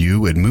do for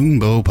you at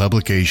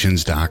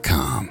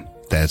MoonbowPublications.com.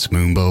 That's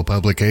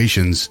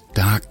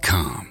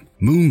MoonbowPublications.com.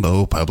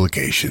 Moonbow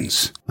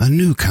Publications, a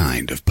new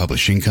kind of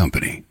publishing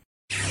company.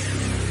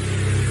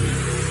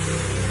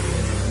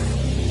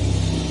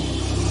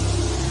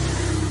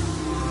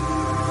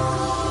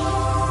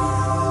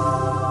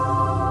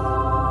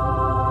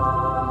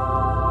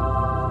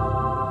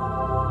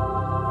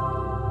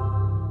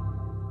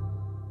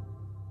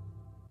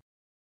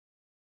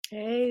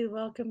 Hey,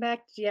 welcome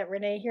back to DeEtte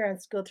Renee here on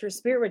School Through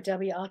Spirit with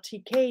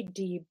WLTK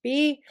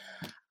DB.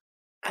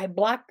 I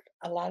blocked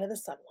a lot of the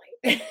sunlight.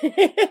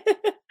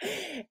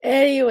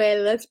 Anyway,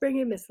 let's bring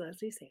in Miss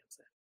Leslie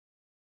Sampson.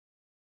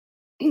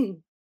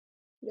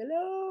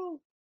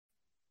 Hello.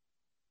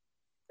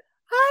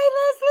 Hi,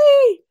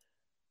 Leslie.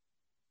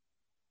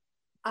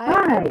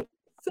 Hi. I'm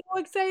so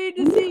excited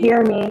to see you.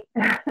 Hear me?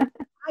 I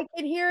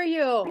can hear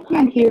you. I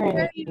can't hear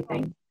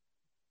anything.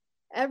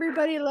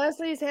 Everybody,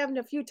 Leslie's having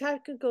a few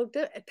technical.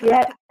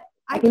 Yeah,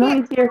 I can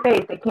only see your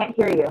face. I can't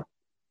hear you.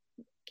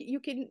 You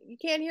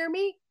can't hear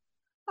me?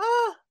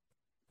 Oh,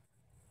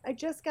 I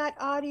just got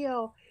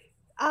audio.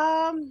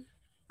 Can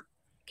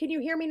you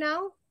hear me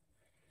now?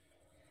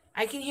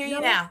 I can hear you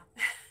now.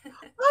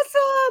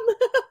 Awesome.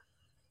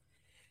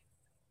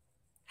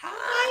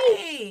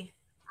 Hi.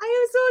 I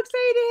am so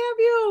excited to have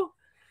you.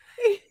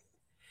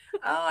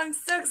 Oh, I'm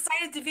so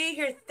excited to be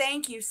here.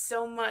 Thank you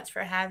so much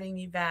for having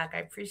me back. I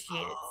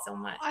appreciate it so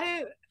much.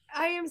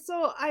 I'm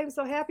so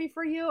happy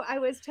for you. I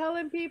was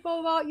telling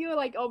people about you,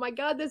 like, oh my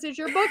God, this is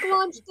your book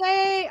launch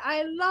day.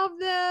 I love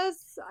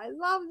this.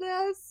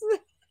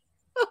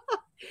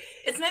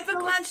 It's my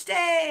book launch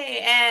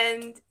day,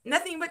 and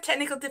nothing but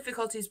technical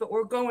difficulties, but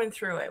we're going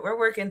through it. We're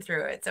working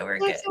through it, so we're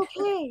good. That's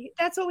okay.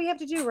 That's what we have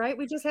to do, right?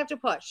 We just have to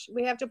push.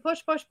 We have to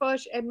push,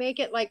 and make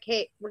it like,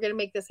 hey, we're going to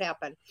make this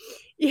happen.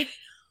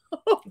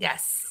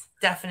 Yes,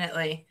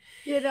 definitely.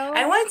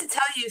 I wanted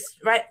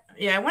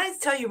to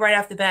tell you right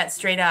off the bat,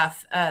 straight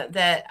off,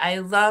 that I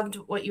loved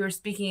what you were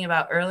speaking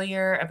about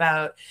earlier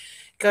about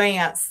going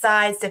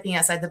outside, stepping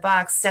outside the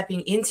box,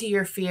 stepping into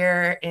your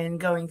fear and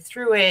going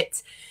through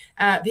it.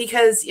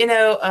 Because,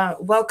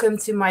 welcome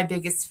to my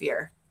biggest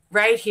fear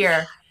right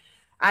here.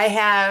 I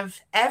have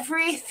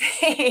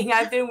everything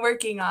I've been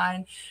working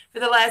on for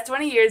the last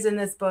 20 years in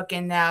this book,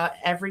 and now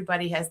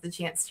everybody has the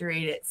chance to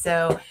read it.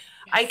 So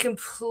I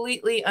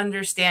completely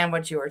understand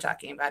what you were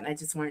talking about, and I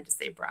just wanted to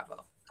say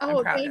bravo.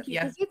 Oh, thank you.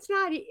 Because it's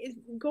not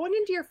going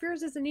into your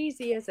fears isn't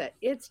easy, is it?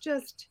 It's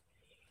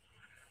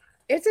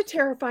a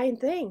terrifying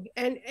thing,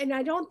 and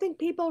I don't think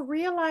people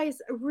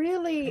realize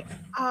really.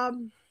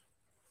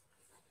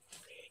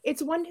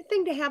 It's one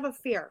thing to have a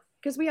fear,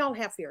 because we all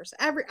have fears.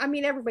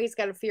 Everybody's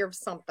got a fear of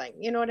something.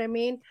 You know what I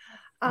mean?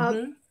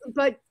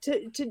 But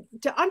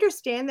to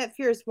understand that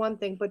fear is one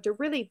thing, but to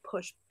really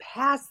push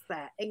past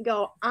that and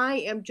go, I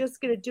am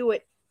just going to do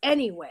it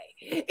anyway.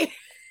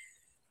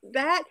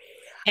 That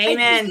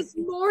Amen. is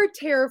more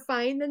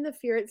terrifying than the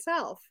fear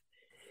itself.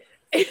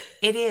 It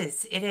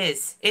is.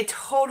 It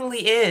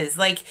totally is.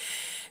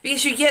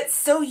 Because you get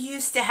so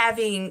used to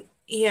having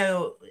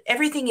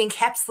everything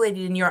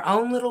encapsulated in your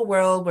own little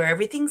world where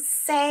everything's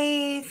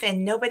safe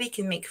and nobody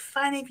can make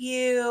fun of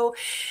you.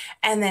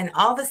 And then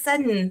all of a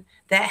sudden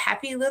that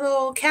happy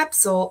little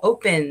capsule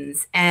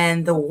opens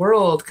and the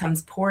world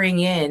comes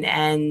pouring in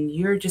and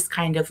you're just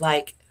kind of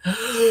like,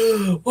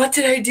 what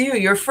did I do?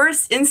 Your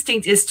first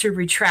instinct is to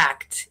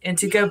retract and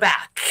to go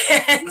back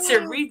and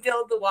to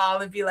rebuild the wall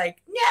and be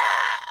like,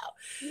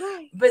 no.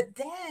 Right. But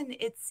then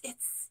it's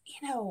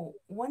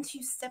once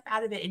you step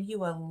out of it and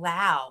you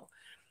allow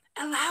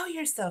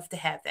yourself to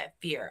have that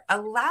fear,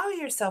 allow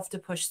yourself to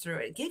push through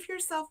it, give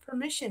yourself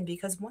permission,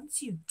 because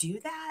once you do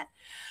that,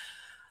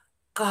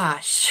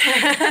 gosh,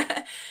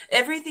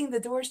 the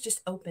doors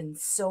just open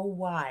so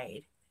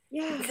wide.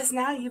 Yeah. Because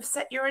now you've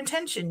set your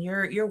intention.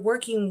 You're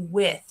working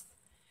with,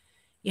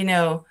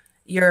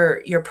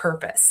 your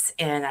purpose.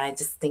 And I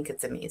just think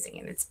it's amazing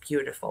and it's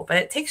beautiful. But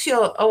it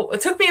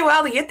took me a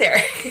while to get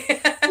there.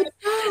 It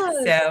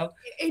does. So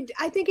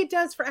I think it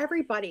does for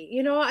everybody.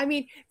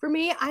 For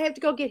me, I have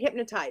to go get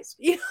hypnotized.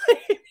 I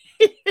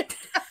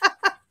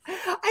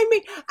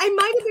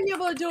might have been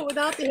able to do it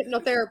without the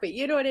hypnotherapy.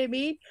 You know what I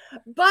mean?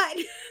 But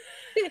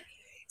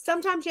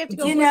sometimes you have to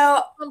go, where does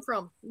it come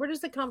from? Where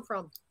does it come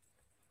from?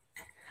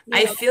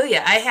 I feel you.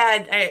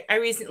 I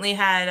recently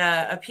had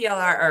a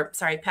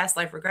past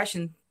life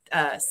regression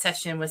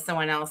session with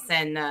someone else,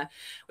 and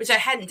which I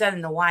hadn't done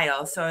in a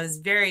while. So I was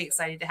very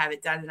excited to have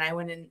it done. And I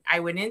went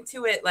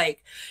into it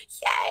like,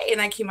 yay.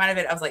 And I came out of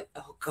it. I was like,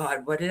 oh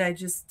God, what did I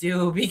just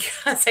do?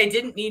 Because I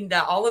didn't need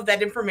all of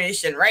that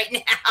information right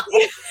now.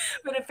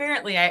 But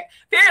apparently I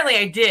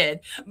did,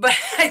 but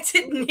I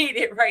didn't need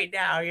it right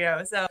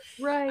now, so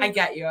right. I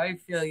got you. I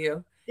feel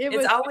you.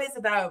 It's always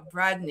about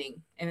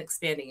broadening and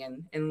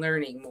expanding and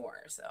learning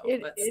more. So,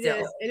 but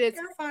still, it is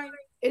terrifying.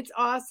 It's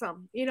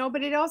awesome,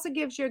 but it also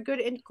gives you a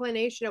good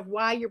inclination of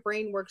why your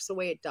brain works the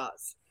way it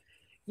does.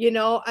 I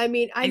know, I'm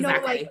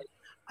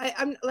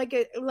like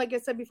I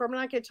said before, I'm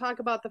not going to talk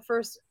about the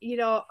first,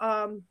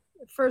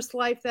 first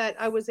life that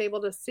I was able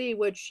to see,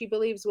 which she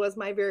believes was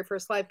my very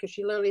first life, because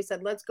she literally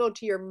said, let's go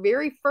to your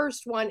very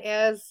first one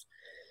as,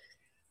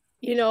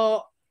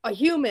 a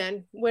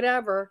human,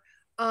 whatever,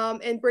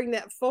 and bring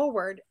that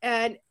forward.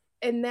 And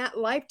in that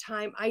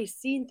lifetime, I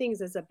seen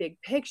things as a big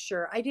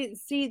picture. I didn't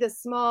see the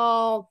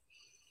small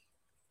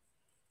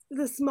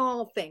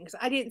things.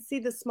 I didn't see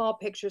the small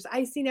pictures.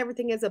 I seen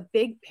everything as a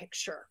big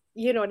picture.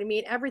 You know what I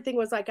mean? Everything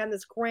was like on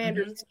this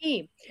grander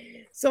scheme.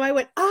 So I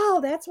went, oh,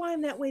 that's why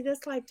I'm that way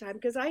this lifetime.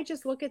 Because I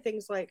just look at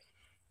things like,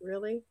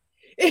 really?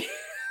 I've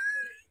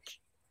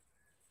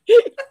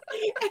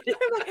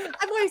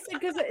always said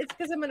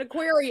because I'm an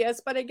Aquarius,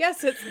 but I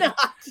guess it's not.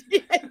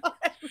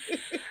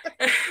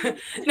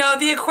 No,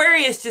 the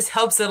Aquarius just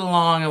helps it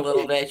along a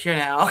little bit,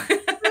 Right.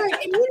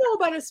 And you know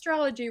about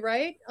astrology,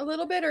 right? A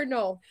little bit or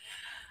no?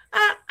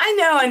 I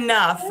know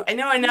enough. I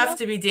know enough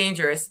to be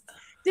dangerous.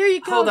 There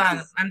you go. Hold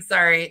on. I'm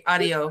sorry.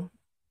 Audio.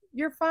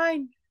 You're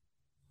fine.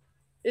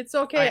 It's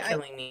okay. You're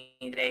killing me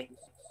today.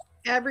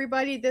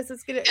 Everybody, we're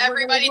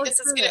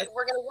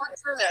gonna work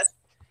through this.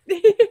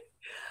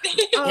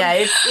 Yeah,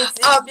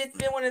 it's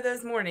been one of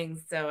those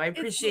mornings, so I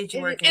appreciate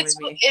you working with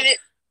me.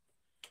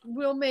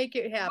 We'll make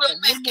it happen.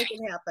 We'll make it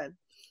happen.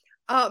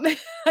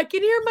 I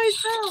can hear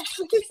myself.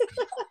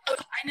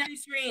 I know,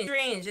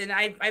 strange, and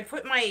I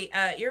put my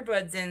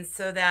earbuds in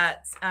so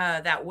that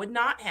that would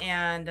not,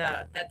 and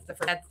that's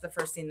the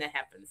first thing that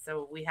happens.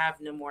 So we have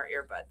no more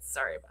earbuds.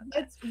 Sorry about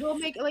that. We'll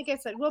make it, like I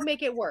said, we'll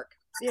make it work.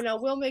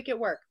 We'll make it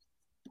work.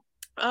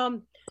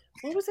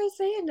 What was I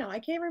saying now? I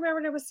can't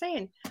remember what I was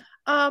saying.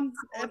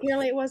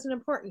 Apparently it wasn't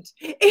important.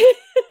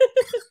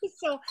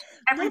 So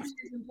everything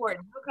is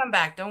important. We'll come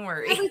back. Don't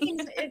worry.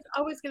 It's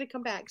always going to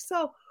come back.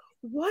 So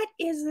what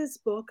is this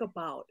book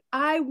about?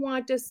 I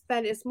want to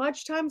spend as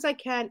much time as I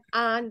can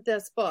on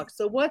this book.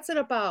 So what's it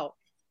about?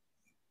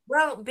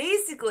 Well,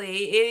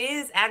 basically, it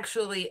is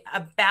actually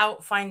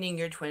about finding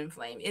your twin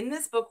flame. In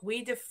this book,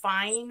 we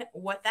define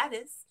what that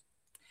is,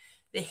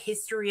 the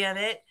history of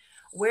it,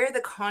 where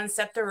the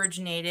concept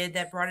originated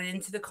that brought it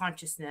into the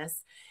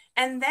consciousness.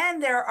 And then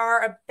there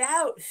are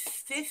about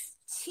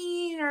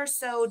 15 or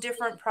so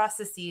different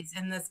processes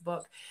in this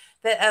book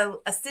that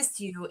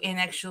assist you in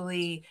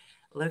actually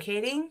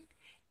locating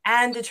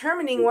and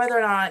determining whether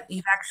or not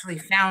you've actually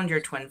found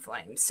your twin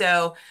flame.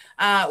 So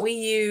we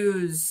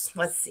use,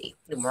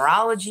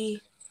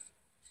 numerology.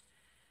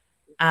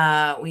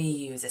 We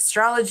use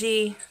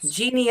astrology,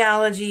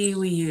 genealogy.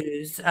 We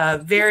use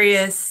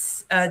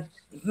various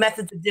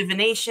methods of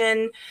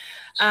divination.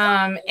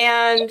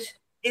 And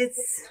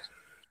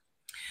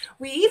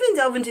we even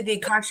delve into the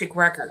Akashic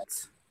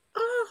records.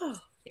 Oh.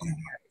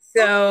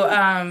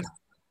 So,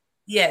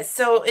 yes.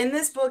 So in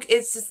this book,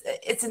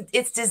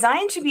 it's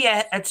designed to be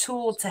a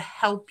tool to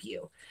help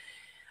you.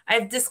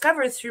 I've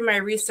discovered through my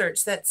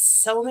research that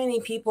so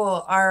many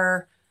people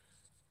are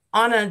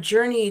on a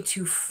journey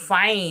to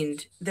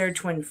find their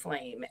twin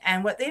flame.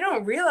 And what they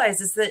don't realize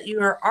is that you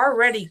are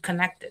already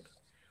connected.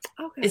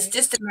 Okay. It's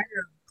just a matter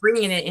of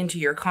bringing it into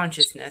your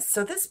consciousness.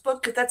 So this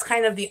book, that's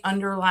kind of the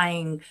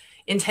underlying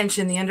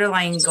intention, the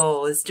underlying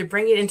goal is to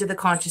bring it into the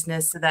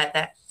consciousness so that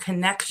that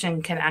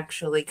connection can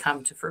actually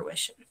come to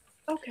fruition.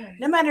 Okay.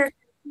 No matter if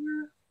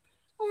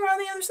we're on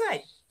the other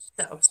side.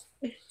 So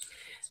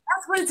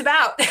that's what it's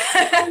about.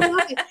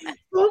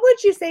 What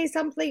would you say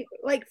something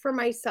like for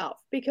myself?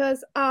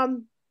 Because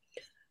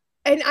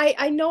and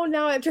I know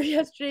now after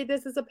yesterday,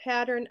 this is a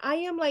pattern. I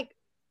am like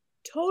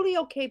totally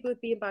okay with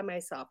being by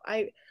myself.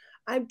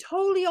 I'm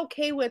totally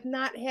okay with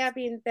not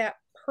having that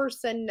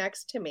person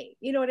next to me.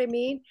 You know what I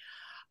mean?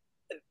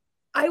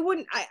 I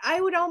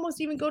would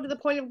almost even go to the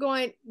point of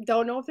going,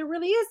 don't know if there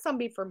really is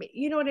somebody for me.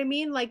 You know what I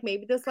mean? Like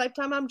maybe this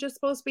lifetime I'm just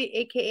supposed to be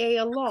AKA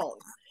alone.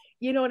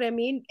 You know what I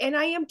mean? And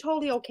I am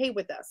totally okay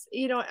with this.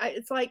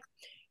 It's like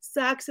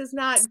sex is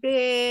not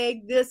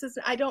big.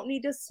 I don't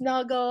need to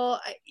snuggle.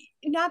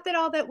 Not that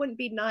all that wouldn't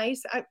be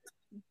nice.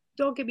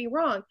 Don't get me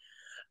wrong.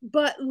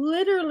 But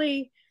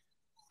literally,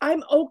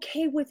 I'm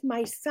okay with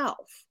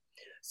myself.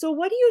 So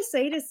what do you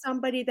say to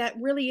somebody that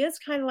really is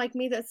kind of like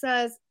me that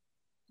says,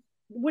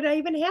 would I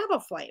even have a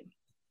flame?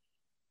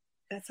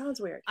 That sounds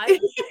weird. I would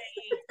say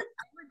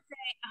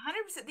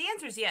 100%. The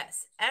answer is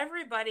yes.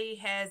 Everybody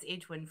has a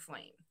twin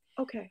flame.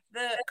 Okay.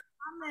 The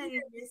common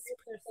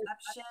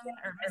misperception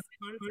or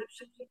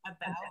misconception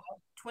about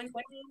twin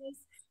flames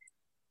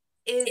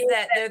is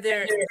that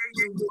they're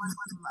your one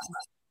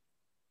love.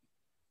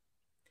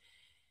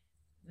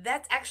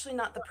 That's actually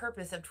not the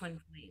purpose of twin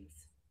flames.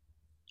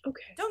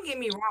 Okay. Don't get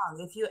me wrong.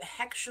 If you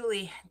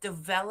actually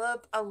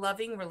develop a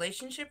loving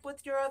relationship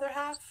with your other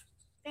half,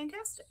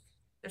 fantastic.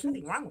 There's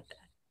nothing wrong with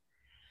that.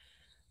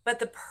 But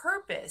the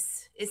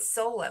purpose is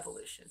soul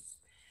evolution.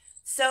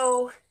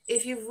 So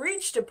if you've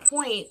reached a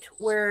point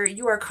where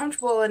you are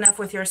comfortable enough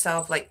with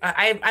yourself, like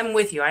I'm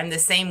with you, I'm the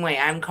same way.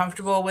 I'm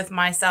comfortable with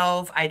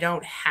myself. I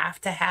don't have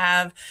to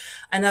have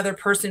another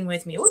person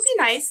with me. It would be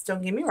nice.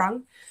 Don't get me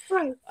wrong.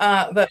 Right.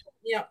 But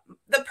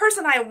the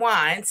person I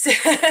want,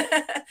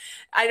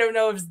 I don't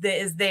know if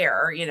is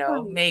there,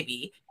 Right.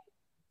 maybe.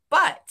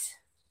 But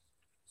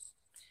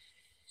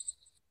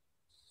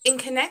in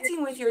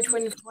connecting with your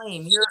twin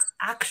flame, you're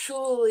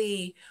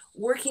actually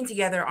working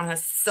together on a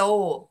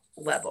soul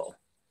level.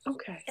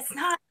 Okay. It's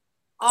not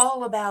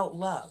all about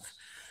love.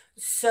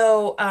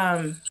 So,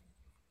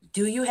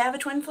 do you have a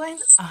twin flame?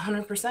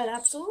 100%,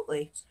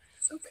 absolutely.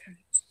 Okay.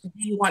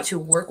 Do you want to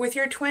work with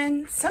your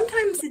twin?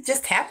 Sometimes it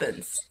just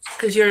happens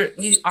because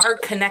you are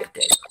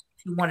connected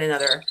to one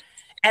another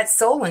at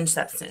soul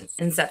inception.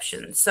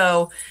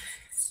 So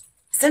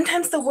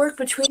sometimes the work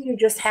between you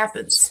just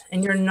happens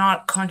and you're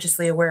not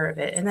consciously aware of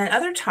it. And then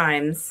other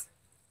times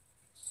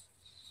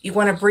you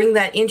want to bring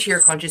that into your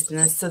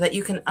consciousness so that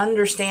you can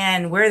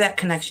understand where that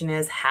connection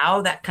is,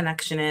 how that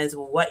connection is,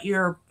 what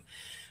your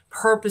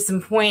purpose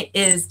and point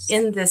is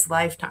in this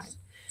lifetime.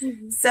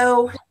 Mm-hmm.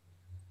 So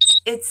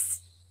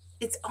it's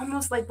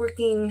almost like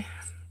working,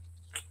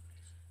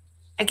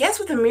 I guess,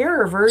 with a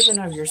mirror version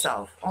of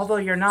yourself. Although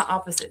you're not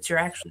opposites, you're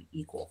actually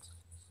equal.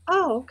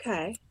 Oh,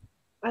 okay.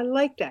 I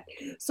like that.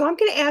 So I'm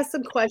going to ask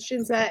some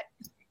questions that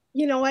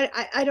you know what?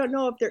 I don't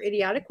know if they're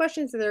idiotic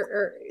questions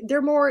or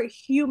they're more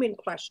human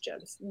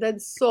questions than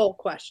soul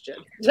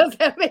questions. Does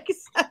that make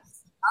sense?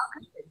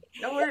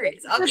 No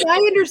worries. Because I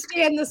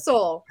understand the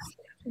soul,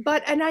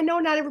 and I know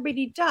not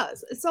everybody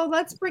does. So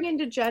let's bring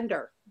into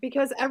gender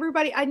because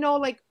everybody, I know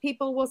like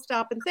people will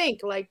stop and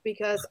think like,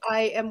 because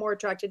I am more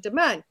attracted to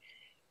men,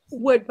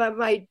 would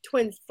my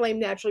twin flame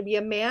naturally be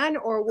a man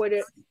or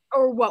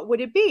what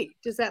would it be?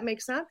 Does that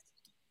make sense?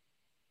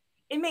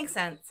 It makes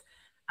sense.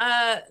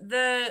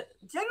 The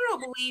general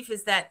belief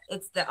is that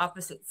it's the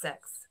opposite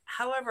sex.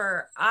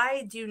 However,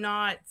 I do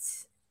not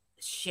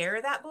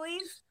share that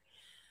belief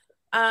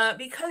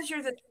because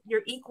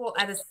you're equal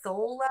at a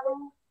soul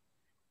level.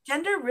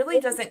 Gender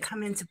really doesn't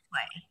come into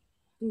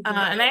play.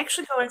 And I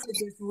actually go into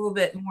this a little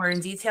bit more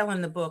in detail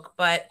in the book,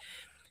 but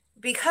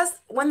because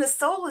when the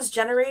soul is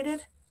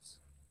generated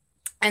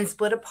and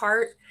split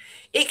apart,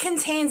 it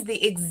contains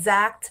the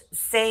exact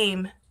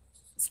same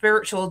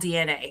spiritual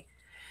DNA.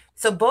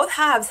 So both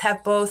halves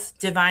have both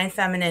divine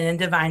feminine and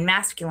divine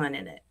masculine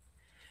in it,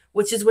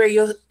 which is where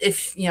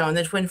if you know, in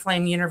the twin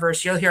flame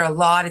universe, you'll hear a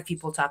lot of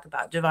people talk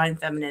about divine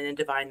feminine and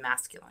divine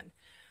masculine.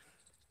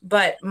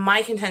 But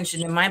my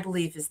contention and my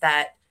belief is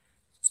that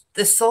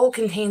the soul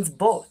contains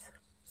both.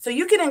 So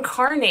you can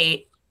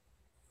incarnate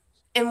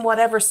in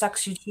whatever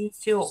sex you choose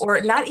to,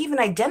 or not even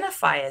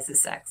identify as a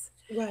sex.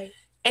 Right.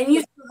 And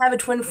you still have a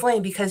twin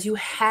flame because you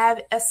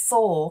have a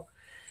soul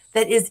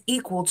that is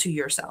equal to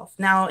yourself.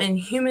 Now, in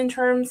human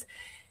terms,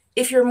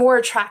 if you're more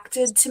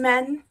attracted to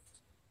men,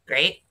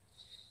 great.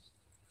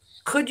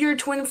 Could your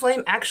twin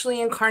flame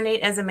actually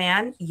incarnate as a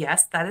man?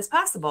 Yes, that is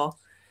possible.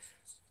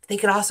 They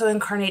could also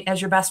incarnate as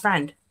your best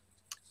friend.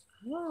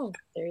 Oh,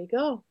 there you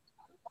go.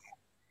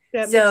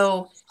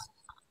 So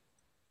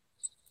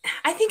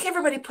I think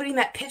everybody putting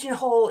that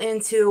pigeonhole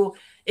into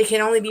it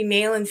can only be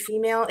male and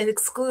female, it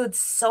excludes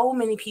so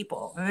many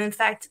people. And in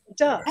fact,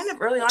 kind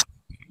of early on,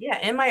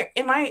 in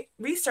my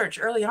research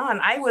early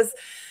on, I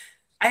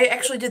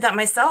actually did that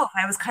myself.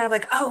 I was kind of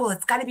like, oh, well,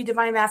 it's got to be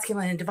divine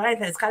masculine and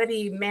divine, it's got to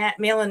be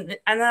male. And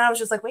then I was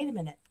just like, wait a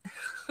minute.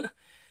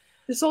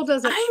 The soul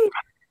doesn't.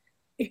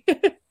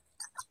 The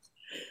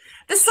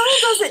soul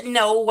doesn't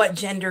know what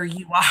gender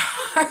you are.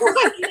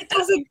 It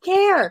doesn't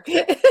care.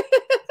 You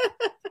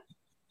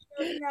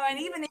know, and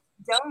even if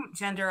you don't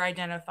gender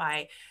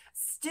identify,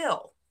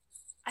 still,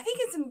 I think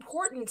it's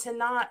important to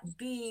not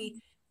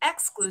be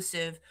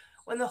exclusive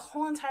when the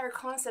whole entire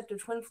concept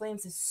of twin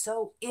flames is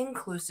so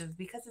inclusive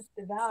because it's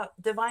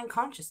divine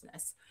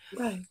consciousness.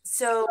 Right.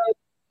 So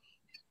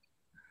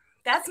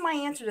that's my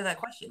answer to that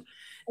question.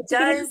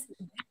 Do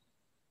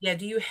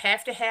you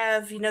have to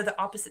have, you know, the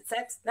opposite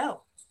sex?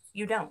 No,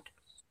 you don't.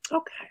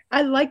 Okay.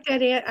 I like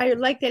that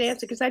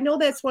answer because I know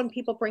that's one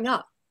people bring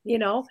up, you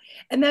know,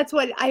 and that's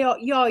what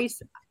you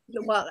always,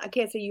 well, I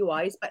can't say you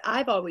always, but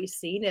I've always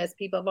seen as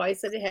people have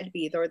always said it had to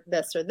be either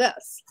this or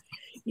this,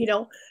 you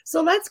know.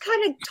 So let's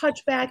kind of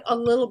touch back a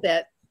little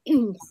bit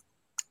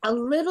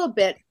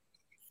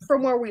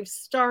from where we've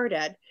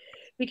started,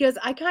 because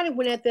I kind of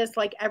went at this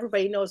like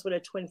everybody knows what a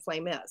twin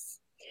flame is.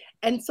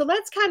 And so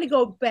let's kind of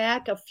go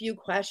back a few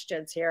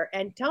questions here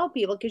and tell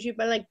people, because you've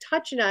been like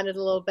touching on it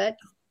a little bit.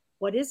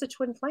 What is a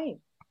twin flame?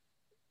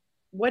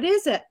 What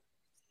is it?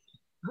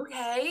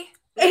 Okay.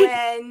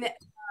 When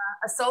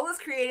a soul is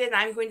created,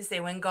 I'm going to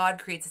say when God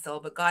creates a soul,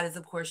 but God is,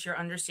 of course, your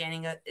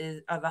understanding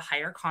of a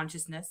higher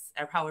consciousness,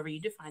 or however you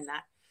define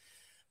that.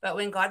 But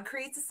when God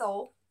creates a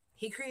soul,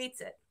 he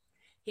creates it.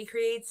 He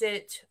creates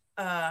it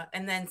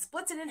and then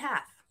splits it in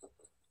half.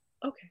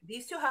 Okay.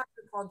 These two halves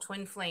are called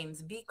twin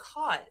flames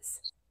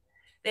because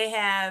they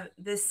have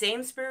the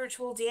same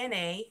spiritual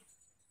DNA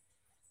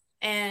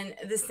and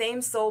the same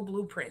soul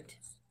blueprint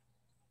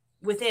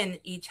within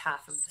each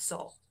half of the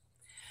soul.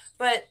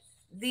 But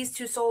these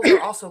two souls are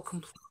also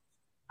complete.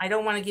 I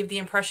don't want to give the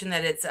impression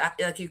that it's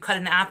like you cut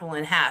an apple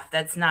in half.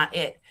 That's not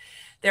it.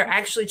 They're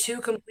actually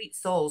two complete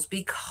souls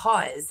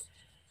because,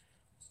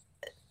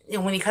 you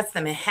know, when he cuts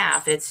them in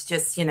half, it's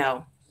just, you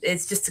know,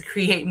 it's just to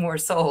create more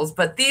souls.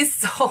 But these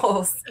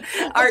souls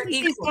are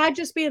equal. Is God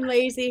just being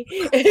lazy?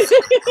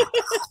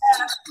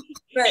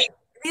 Right.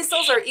 These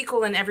souls are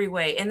equal in every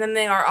way. And then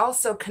they are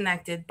also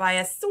connected by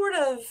a sort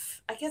of,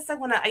 I guess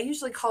I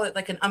usually call it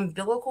like an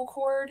umbilical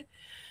cord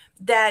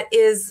that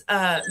is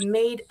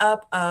made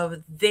up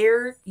of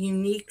their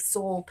unique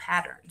soul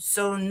pattern.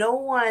 So no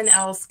one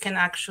else can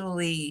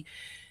actually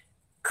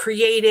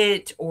create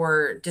it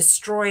or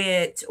destroy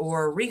it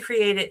or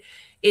recreate it.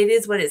 It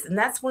is what it is. And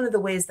that's one of the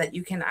ways that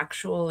you can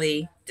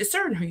actually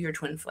discern who your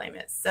twin flame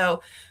is.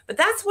 So, but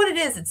that's what it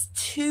is. It's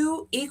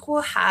two equal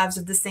halves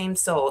of the same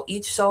soul.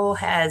 Each soul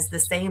has the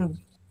same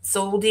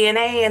soul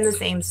DNA and the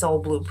same soul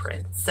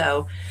blueprint.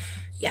 So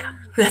yeah,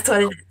 that's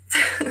what it is.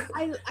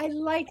 I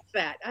like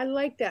that. I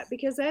like that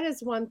because that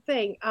is one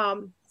thing.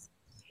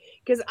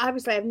 Because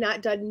obviously I've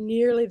not done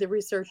nearly the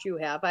research you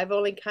have. I've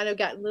only kind of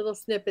got little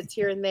snippets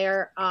here and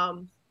there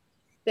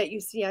that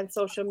you see on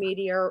social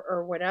media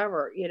or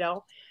whatever, you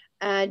know.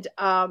 And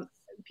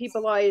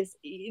people always,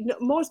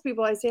 most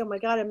people I say, oh my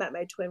God, I met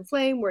my twin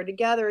flame. We're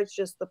together. It's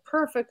just the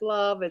perfect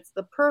love. It's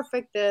the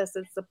perfect this.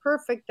 It's the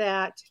perfect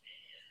that.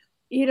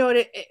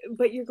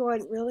 But you're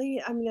going,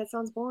 really? I mean, that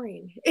sounds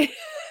boring.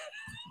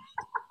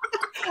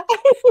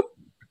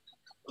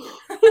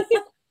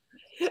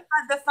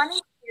 The funny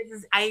thing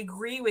is I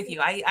agree with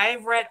you.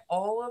 I've read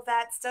all of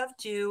that stuff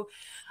too.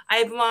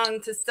 I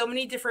belong to so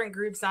many different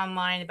groups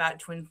online about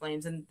twin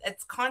flames, and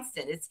it's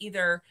constant. It's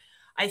either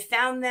I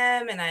found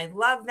them and I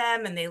love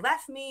them and they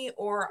left me,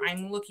 or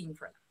I'm looking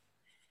for them.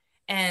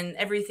 And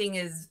everything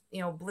is,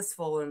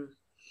 blissful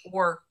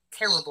or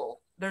terrible.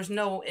 There's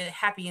no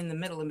happy in the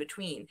middle in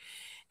between.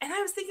 And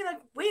I was thinking, like,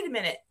 wait a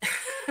minute.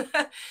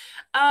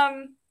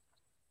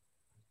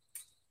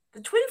 The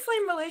twin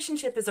flame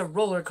relationship is a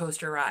roller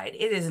coaster ride.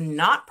 It is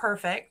not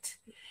perfect.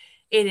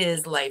 It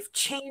is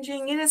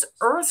life-changing. It is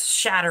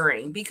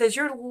earth-shattering because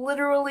you're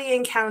literally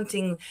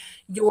encountering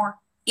your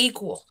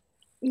equal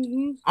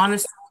on a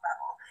soul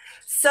level.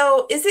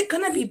 So is it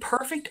going to be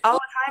perfect all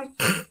the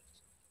time?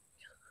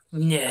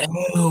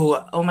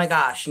 No. Oh my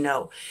gosh,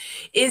 no.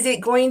 Is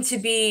it going to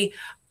be,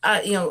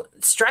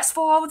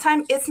 stressful all the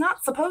time? It's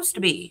not supposed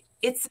to be.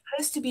 It's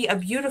supposed to be a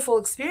beautiful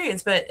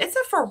experience, but it's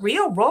a for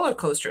real roller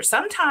coaster.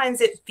 Sometimes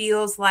it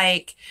feels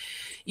like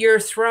you're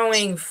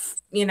throwing,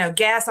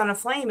 gas on a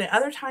flame, and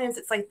other times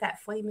it's like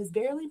that flame is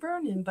barely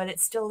burning, but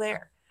it's still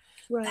there.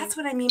 Right. That's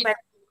what I mean by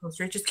roller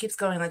coaster. It just keeps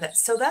going like that.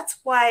 So that's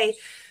why,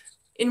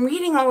 in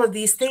reading all of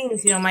these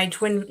things, my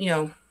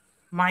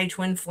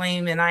twin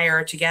flame and I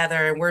are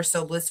together, and we're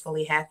so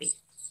blissfully happy.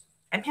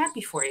 I'm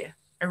happy for you.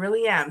 I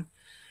really am.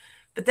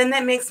 But then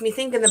that makes me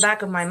think in the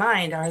back of my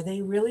mind, are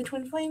they really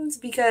twin flames?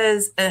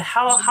 Because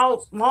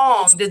how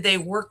long did they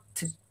work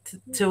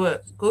to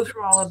go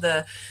through all of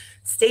the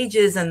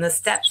stages and the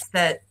steps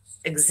that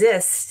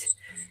exist?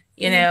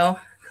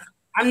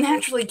 I'm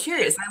naturally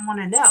curious. I want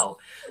to know.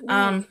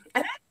 And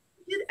I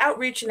did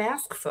outreach and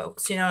ask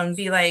folks, and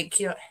be like,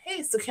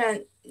 hey, so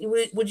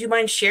would you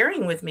mind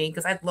sharing with me?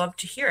 Because I'd love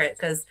to hear it.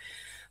 Because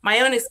my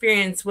own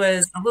experience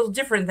was a little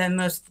different than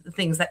most of the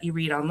things that you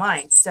read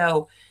online.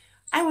 So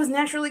I was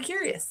naturally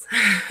curious.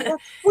 Well,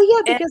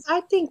 yeah, because I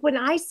think when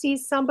I see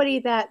somebody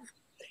that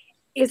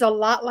is a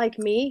lot like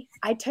me,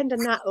 I tend to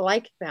not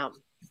like them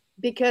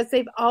because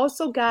they've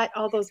also got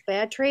all those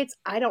bad traits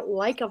I don't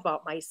like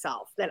about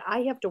myself that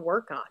I have to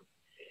work on.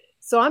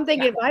 So I'm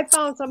thinking if I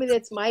found somebody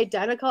that's my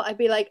identical, I'd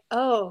be like,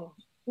 oh,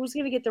 who's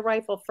going to get the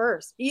rifle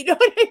first? You know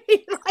what I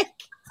mean?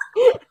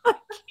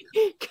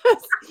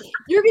 Because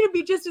you're going to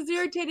be just as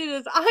irritated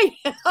as I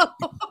am.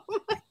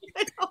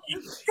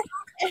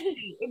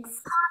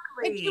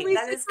 Exactly. Can we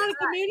sit down and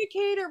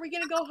communicate, or are we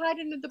going to go hide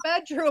into the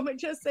bedroom and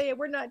just say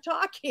we're not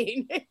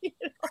talking?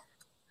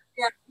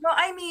 Yeah. Well,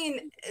 I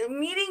mean,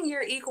 meeting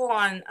your equal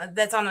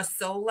that's on a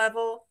soul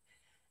level,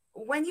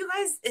 when you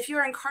guys, if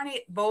you're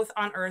incarnate both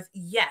on Earth,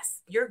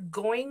 yes, you're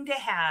going to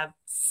have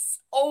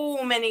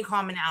so many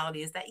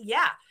commonalities that,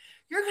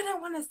 you're going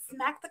to want to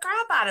smack the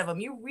crap out of them.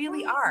 You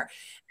really are.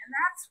 And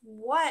that's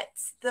what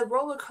the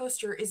roller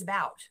coaster is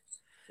about.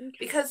 Okay.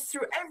 Because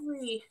through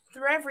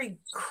every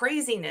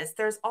craziness,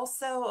 there's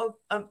also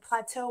a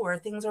plateau where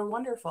things are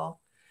wonderful.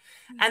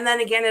 And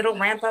then again, it'll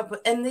ramp up.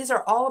 And these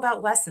are all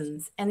about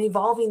lessons and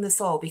evolving the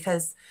soul.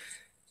 Because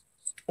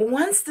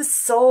once the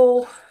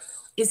soul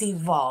is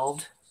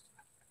evolved,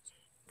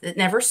 it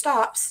never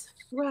stops.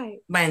 Right.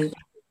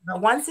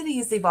 But once it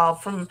is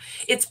evolved from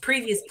its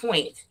previous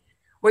point,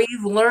 where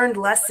you've learned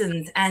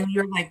lessons and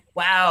you're like,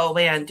 wow,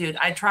 man, dude,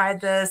 I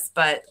tried this,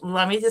 but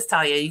let me just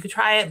tell you, you could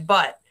try it,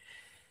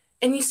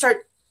 and you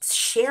start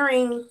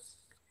sharing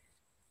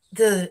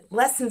the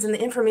lessons and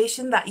the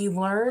information that you've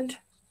learned.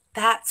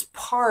 That's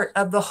part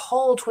of the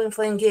whole twin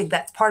flame gig.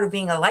 That's part of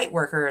being a light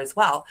worker as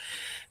well,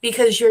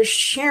 because you're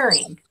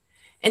sharing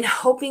and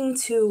hoping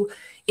to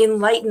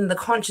enlighten the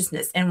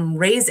consciousness and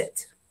raise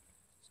it.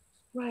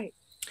 Right.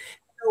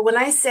 So when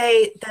I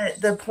say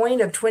that the point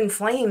of twin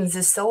flames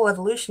is soul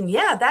evolution,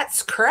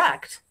 that's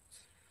correct.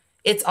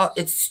 It's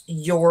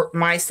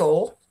my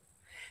soul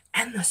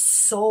and the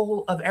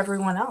soul of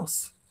everyone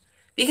else.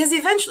 Because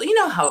eventually, you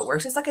know how it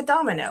works. It's like a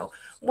domino.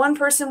 One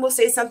person will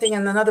say something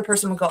and another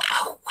person will go,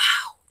 oh,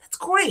 wow, that's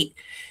great.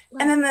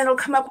 Right. And then it'll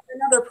come up with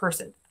another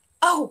person.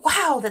 Oh,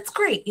 wow, that's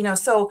great.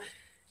 So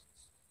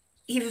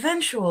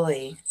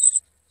eventually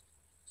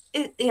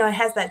it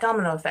has that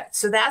domino effect.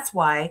 So that's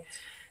why,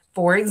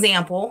 for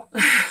example,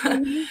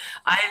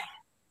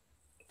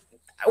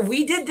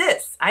 we did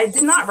this. I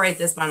did not write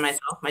this by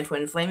myself. My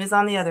twin flame is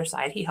on the other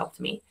side. He helped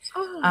me.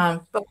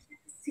 But we did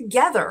this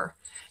together.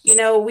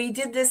 We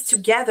did this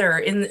together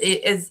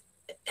is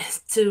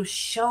to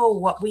show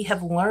what we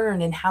have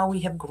learned and how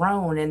we have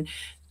grown, and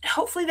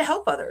hopefully to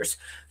help others.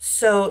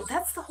 So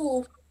that's the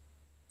whole.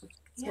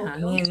 Yeah, I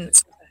mean,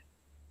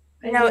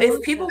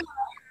 if people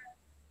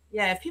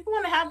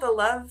want to have the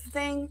love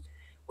thing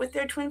with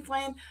their twin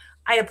flame,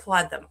 I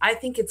applaud them. I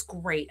think it's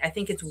great. I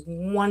think it's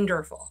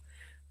wonderful.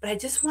 But I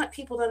just want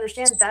people to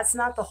understand that's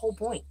not the whole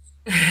point.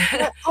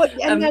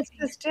 And that's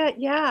just it.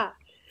 Yeah.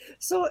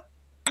 So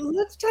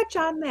let's touch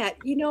on that.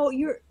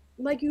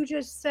 like you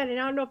just said, and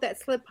I don't know if that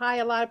slipped by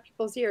a lot of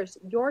people's ears,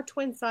 your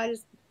twin side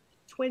is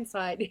twin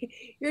side.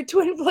 Your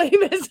twin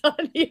flame is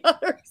on the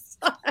other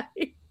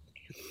side.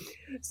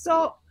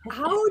 So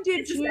how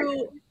did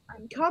you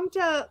come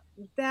to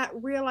that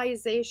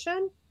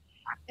realization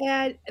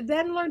and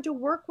then learn to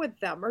work with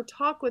them or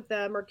talk with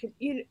them or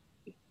I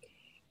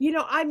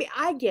mean,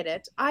 I get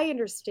it. I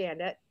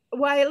understand it.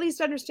 Well, I at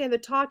least understand the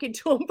talking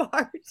to them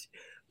part,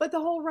 but the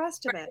whole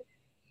rest of it.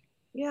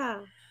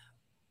 Yeah.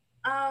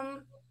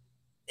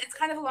 It's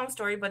kind of a long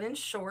story, but in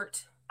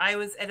short, I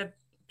was at a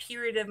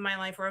period of my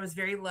life where I was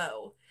very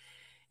low,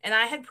 and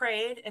I had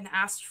prayed and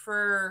asked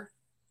for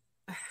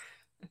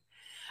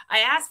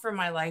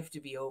my life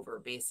to be over,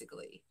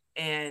 basically.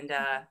 And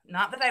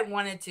not that I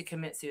wanted to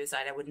commit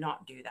suicide. I would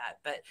not do that.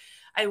 But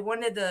I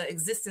wanted the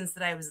existence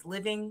that I was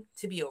living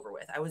to be over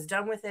with. I was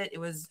done with it.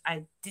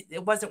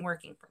 It wasn't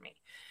working for me.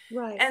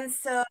 Right. And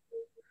so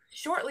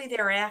shortly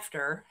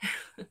thereafter,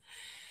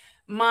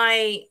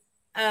 my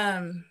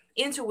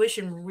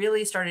intuition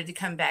really started to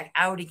come back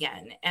out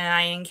again. And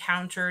I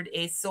encountered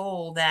a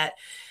soul that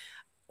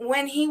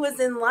when he was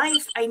in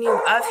life, I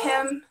knew of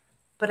him,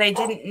 but I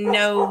didn't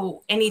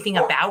know anything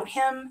about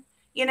him,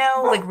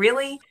 like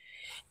really.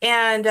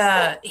 And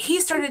he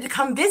started to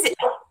come visit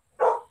me,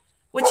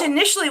 which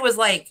initially was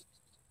like,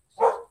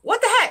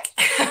 what the heck?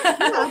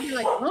 Yeah, I'd be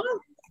like, huh?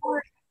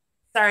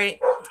 Sorry,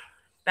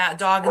 that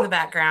dog in the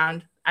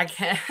background. I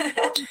can't.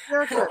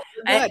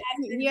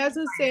 He has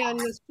a say on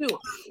this too.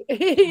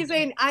 He's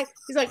saying,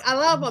 he's like, I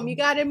love him. You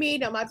got to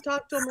meet him. I've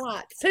talked to him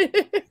lots.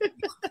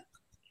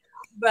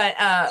 But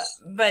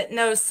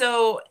no,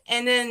 so,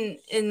 and then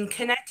in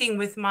connecting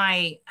with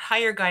my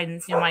higher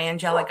guidance, my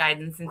angelic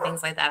guidance and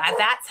things like that,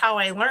 that's how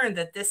I learned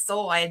that this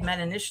soul I had met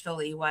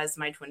initially was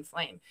my twin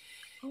flame.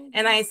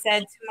 And I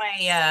said to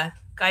my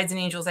guides and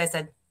angels, I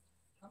said,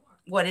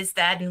 what is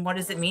that? And what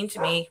does it mean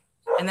to me?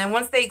 And then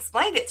once they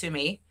explained it to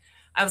me,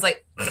 I was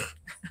like,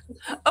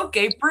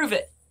 okay, prove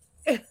it.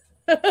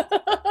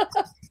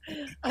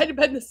 I'd have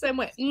been the same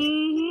way.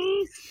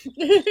 Yeah.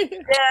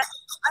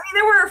 I mean,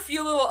 there were a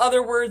few little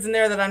other words in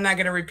there that I'm not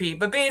going to repeat,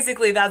 but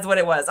basically that's what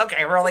it was.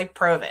 Okay, really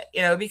prove it,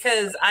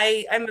 because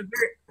I'm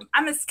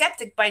a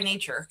skeptic by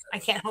nature. I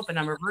can't help it.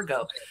 I'm a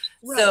Virgo.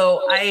 Right.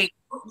 So I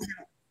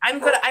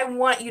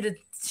want you to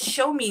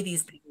show me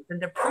these things and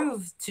to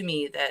prove to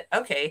me that,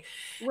 okay.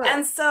 Right.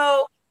 And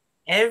so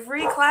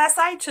every class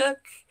I took,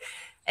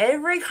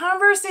 every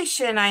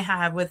conversation I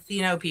had with,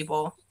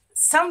 people,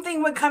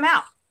 something would come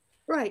out.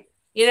 Right.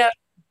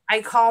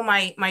 I call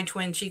my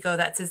twin Chico,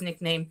 that's his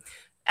nickname.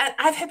 And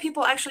I've had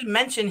people actually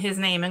mention his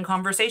name in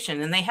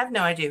conversation and they have no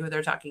idea who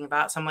they're talking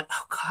about. So I'm like,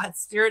 oh God,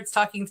 Spirit's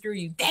talking through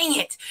you. Dang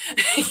it.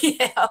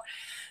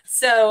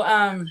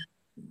 So,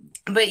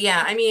 but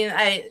yeah, I mean,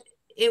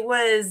 it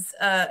was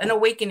an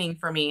awakening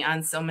for me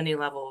on so many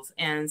levels.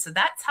 And so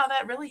that's how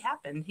that really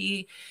happened.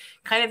 He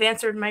kind of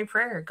answered my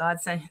prayer. God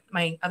sent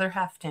my other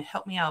half to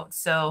help me out.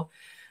 So,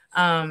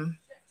 but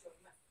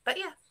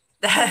yeah,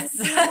 that's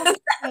the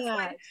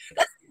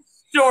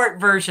short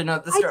version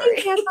of the story. I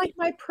think that's like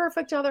my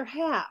perfect other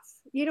half.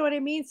 You know what I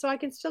mean? So I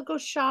can still go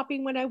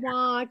shopping when I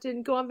want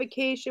and go on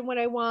vacation when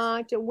I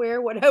want and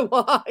wear what I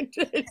want.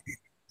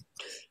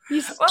 Be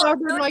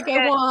stubborn like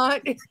I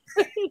want.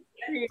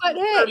 But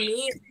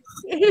hey.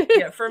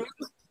 For me,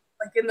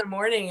 like in the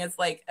morning, it's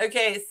like,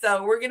 okay,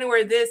 so we're going to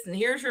wear this and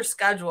here's your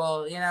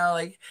schedule,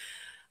 like,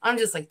 I'm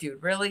just like,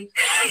 dude, really?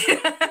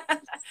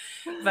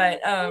 But,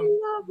 I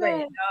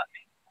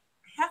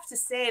have to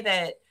say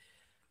that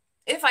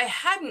if I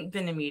hadn't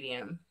been a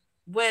medium,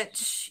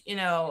 which,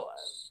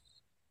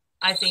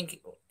 I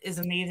think is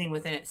amazing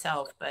within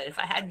itself, but if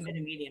I hadn't been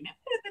a medium, it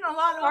would have been a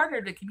lot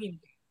harder to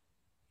communicate.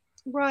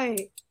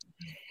 Right.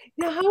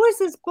 Now, how has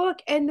this book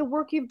and the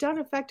work you've done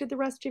affected the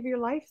rest of your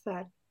life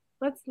then?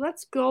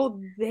 Let's go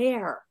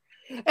there.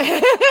 You're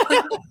like,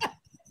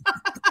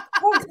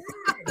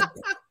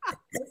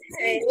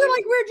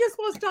 we're just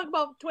supposed to talk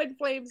about twin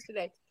flames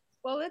today.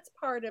 Well, it's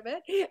part of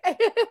it.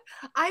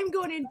 I'm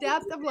going in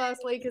depth of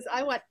Leslie because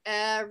I want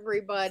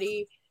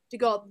everybody to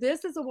go,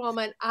 this is a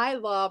woman I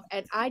love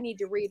and I need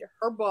to read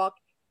her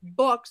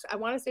books. I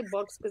want to say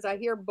books because I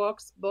hear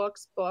books,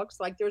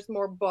 like there's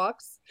more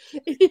books.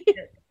 Thank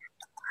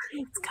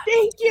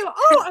you.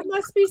 Oh, I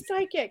must be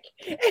psychic.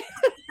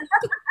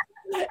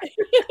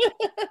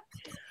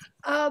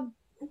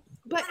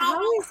 But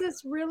how is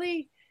this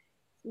really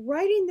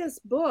writing this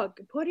book,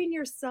 putting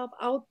yourself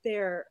out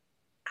there?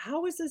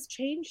 How has this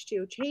changed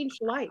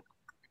life?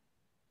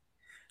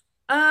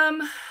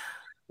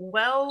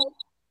 Well,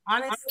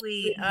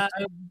 honestly,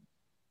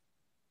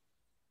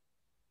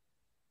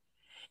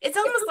 it's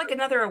almost like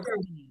another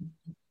awakening,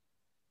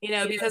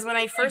 because when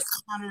I first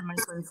encountered my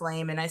twin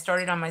flame and I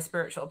started on my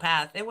spiritual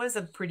path, it was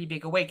a pretty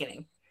big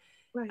awakening.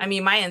 Right. I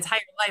mean, my entire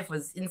life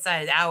was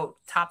inside out,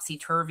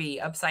 topsy-turvy,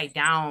 upside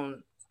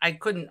down. I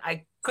couldn't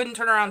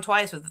turn around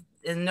twice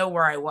and know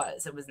where I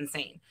was. It was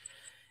insane.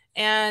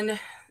 And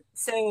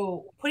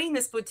so putting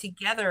this book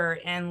together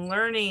and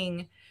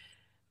learning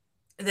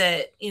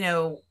that,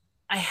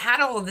 I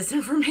had all of this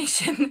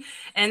information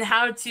and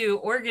how to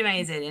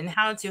organize it and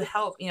how to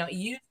help,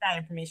 use that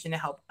information to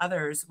help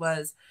others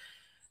was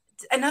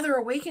another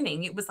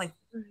awakening. It was like,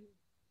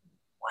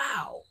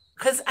 wow,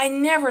 because I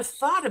never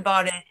thought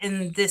about it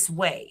in this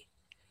way.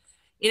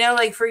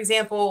 Like, for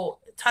example,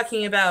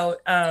 talking about,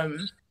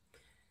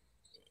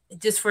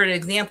 just for an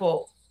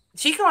example,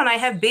 Chico and I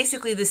have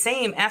basically the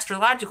same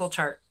astrological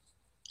chart.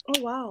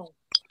 Oh, wow.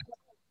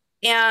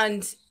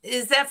 And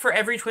is that for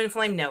every twin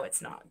flame? No,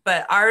 it's not.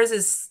 But ours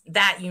is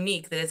that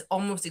unique that it's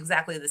almost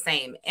exactly the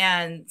same.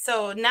 And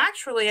so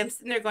naturally, I'm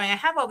sitting there going, I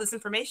have all this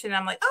information. And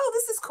I'm like, oh,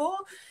 this is cool.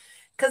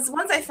 Because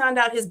once I found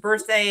out his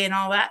birthday and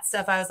all that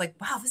stuff, I was like,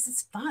 wow, this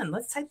is fun.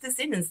 Let's type this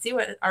in and see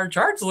what our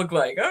charts look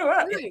like. Oh,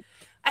 wow. Right.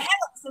 I had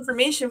all this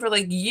information for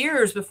like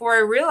years before I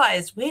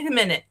realized, wait a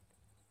minute.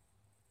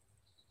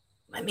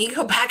 Let me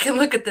go back and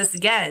look at this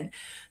again.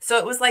 So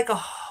it was like a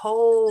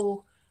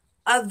whole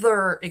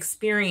other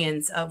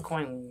experience of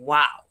going,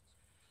 wow.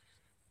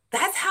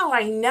 That's how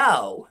I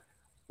know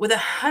with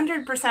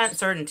 100%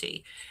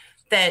 certainty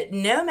that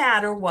no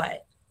matter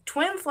what,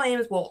 twin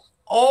flames will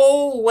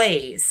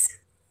always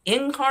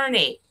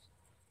incarnate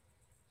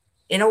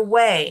in a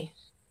way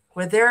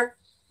where they're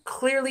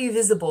clearly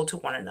visible to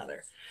one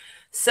another.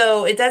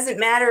 So it doesn't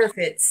matter if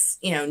it's,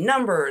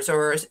 numbers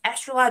or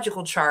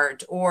astrological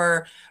chart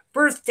or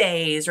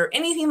birthdays or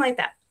anything like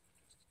that.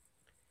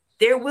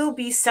 There will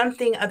be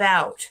something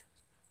about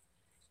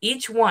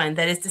each one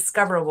that is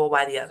discoverable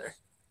by the other,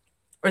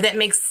 or that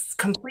makes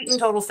complete and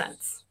total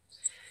sense.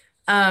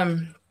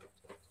 Common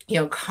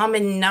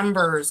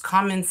numbers,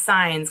 common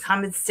signs,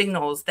 common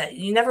signals that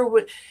you never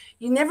would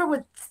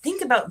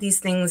think about these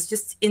things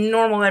just in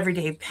normal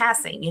everyday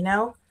passing,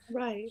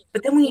 Right.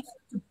 But then when you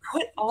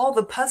put all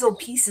the puzzle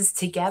pieces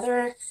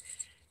together,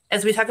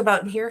 as we talk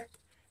about in here,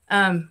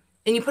 and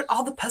you put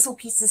all the puzzle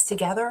pieces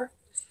together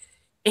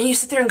and you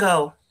sit there and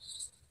go,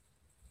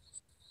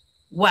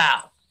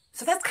 wow.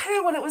 So that's kind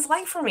of what it was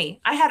like for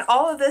me. I had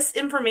all of this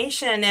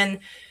information, and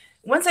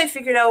once I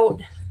figured out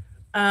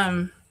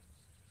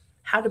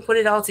how to put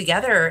it all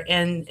together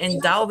and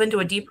delve into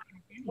a deeper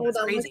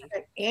understanding, it's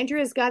crazy.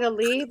 Andrea's got to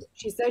leave.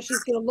 She says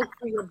she's going to look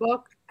for your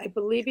book. I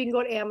believe you can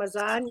go to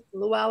Amazon,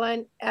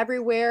 Llewellyn,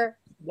 everywhere,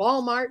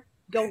 Walmart.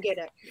 Go get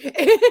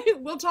it.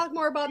 We'll talk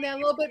more about that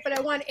in a little bit, but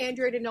I want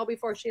Andrea to know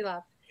before she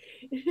left.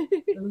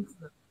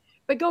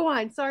 But go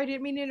on. Sorry,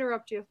 didn't mean to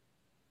interrupt you.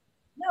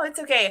 No, it's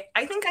okay.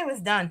 I think I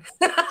was done.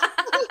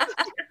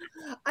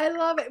 I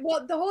love it.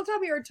 Well, the whole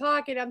time you were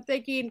talking, I'm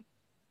thinking,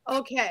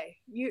 okay,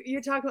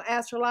 you're talking about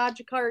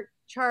astrological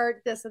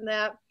chart, this and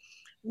that.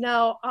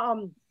 Now,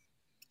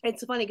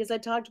 it's funny because I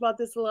talked about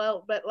this a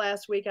little bit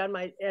last week on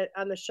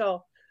the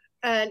show,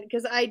 and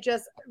because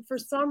for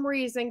some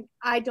reason,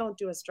 I don't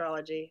do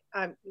astrology.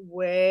 I'm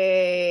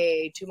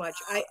way too much.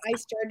 I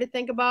started to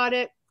think about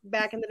it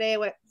back in the day.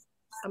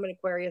 I'm an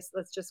Aquarius.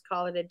 Let's just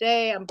call it a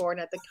day. I'm born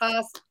at the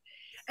cusp.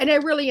 And I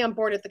really am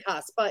born at the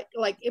cusp, but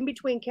like in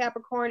between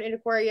Capricorn and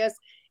Aquarius,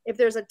 if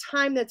there's a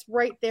time that's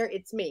right there,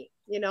 it's me,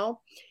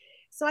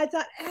 So I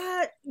thought,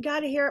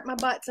 got a hair at my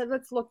butt. Said,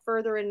 let's look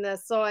further in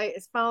this. So I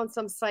found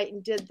some site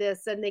and did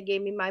this, and they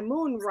gave me my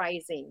moon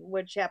rising,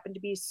 which happened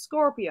to be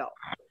Scorpio.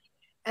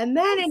 And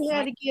then it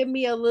had to give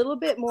me a little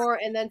bit more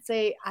and then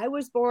say, I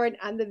was born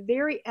on the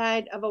very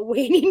end of a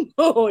waning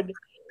moon.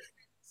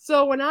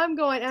 So when I'm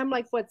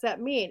like, what's that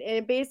mean? And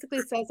it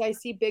basically says I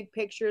see big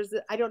pictures.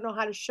 I don't know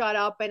how to shut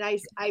up. And I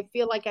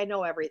feel like I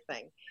know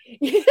everything.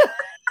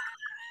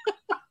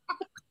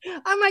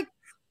 I'm like,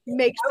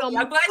 makes so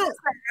much sense.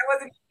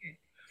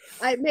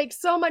 It makes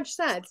so much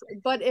sense.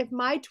 But if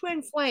my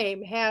twin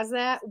flame has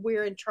that,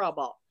 we're in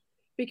trouble.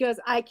 Because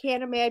I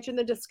can't imagine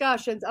the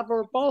discussions of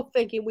we're both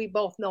thinking we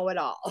both know it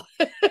all.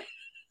 Yeah,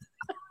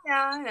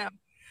 I know.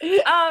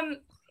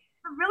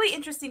 The really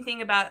interesting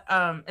thing about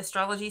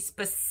astrology,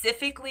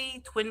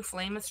 specifically twin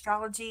flame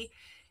astrology,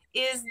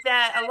 is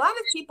that a lot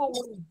of people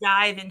will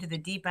dive into the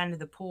deep end of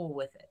the pool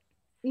with it.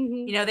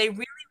 Mm-hmm. They really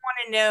want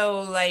to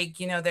know, like,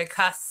 their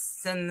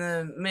cusps and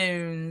the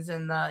moons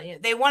and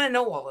they want to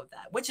know all of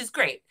that, which is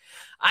great.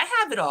 I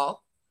have it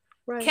all.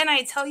 Right. Can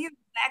I tell you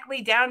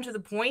exactly down to the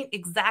point,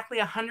 exactly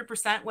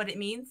 100% what it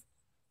means?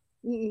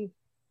 Mm-mm.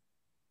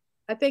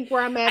 I think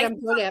where I'm at, I'm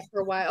good at for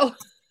a while.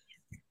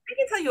 I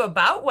can tell you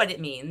about what it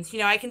means.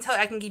 I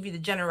can give you the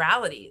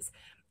generalities.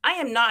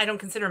 I don't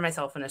consider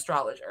myself an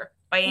astrologer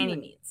by any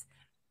means.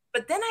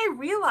 But then I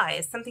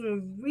realized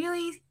something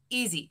really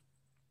easy.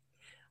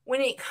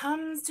 When it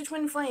comes to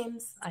twin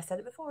flames, I said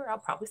it before, I'll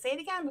probably say it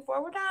again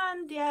before we're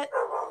done yet.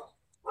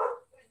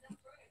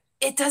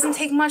 It doesn't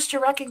take much to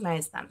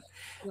recognize them.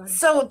 Right.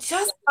 So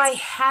just by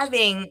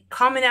having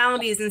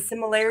commonalities and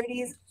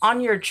similarities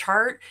on your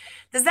chart,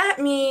 does that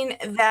mean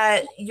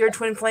that your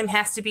twin flame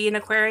has to be an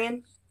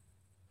Aquarian?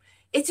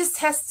 It just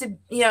has to,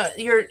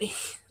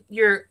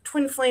 your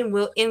twin flame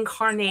will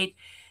incarnate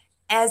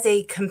as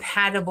a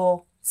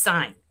compatible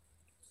sign.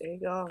 There you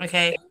go.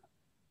 Okay.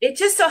 It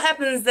just so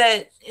happens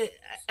that,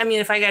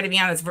 if I got to be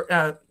honest,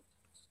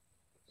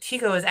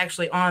 Chico is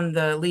actually on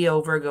the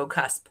Leo Virgo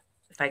cusp,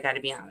 if I got to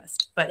be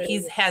honest, but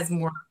he has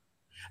more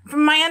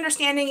from my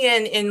understanding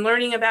in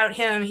learning about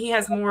him, he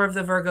has more of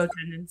the Virgo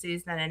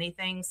tendencies than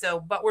anything. So,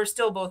 but we're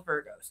still both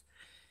Virgos.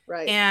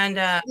 Right. And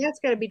that's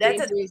got to be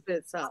dangerous in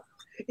itself.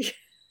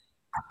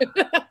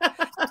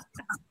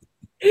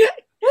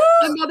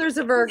 My mother's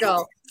a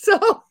Virgo,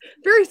 so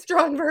very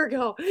strong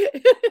Virgo.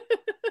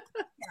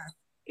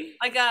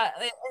 Like, and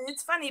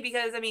it's funny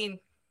because, I mean,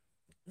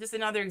 just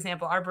another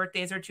example, our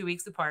birthdays are 2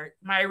 weeks apart.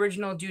 My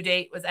original due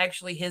date was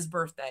actually his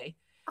birthday.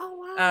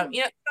 Oh, wow.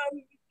 You know, so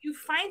you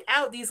find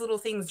out these little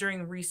things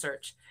during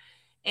research.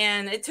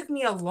 And it took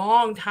me a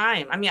long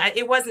time. I mean,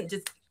 it wasn't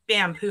just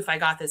bam, poof, I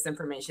got this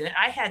information.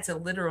 I had to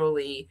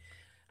literally,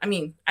 I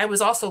mean, I was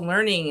also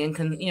learning and,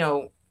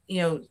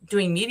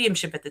 doing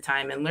mediumship at the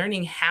time and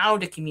learning how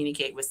to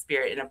communicate with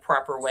spirit in a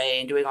proper way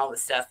and doing all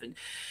this stuff. And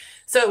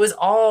so it was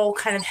all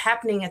kind of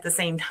happening at the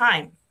same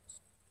time.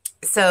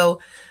 So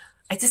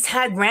I just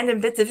had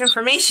random bits of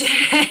information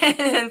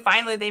and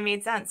finally they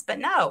made sense. But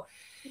no.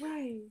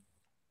 Right.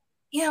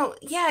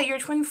 Your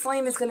twin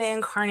flame is going to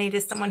incarnate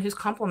as someone who's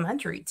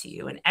complementary to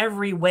you in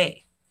every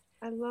way.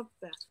 I love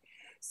that.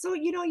 So,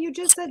 you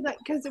just said that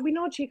because we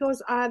know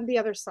Chico's on the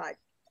other side.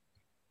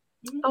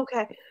 Mm-hmm.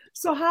 Okay.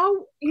 So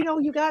how,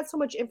 you got so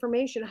much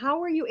information. How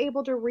were you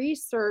able to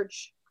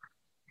research?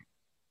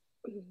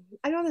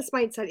 I know this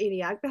might sound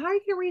idiotic, but how are you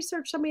going to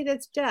research somebody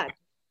that's dead?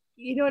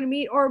 You know what I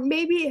mean? Or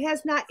maybe it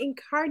has not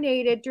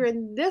incarnated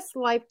during this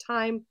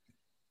lifetime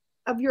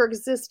of your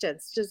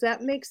existence. Does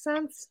that make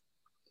sense?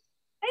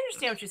 I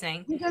understand what you're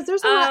saying. Because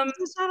there's not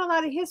a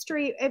lot of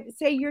history.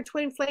 Say your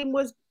twin flame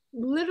was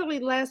literally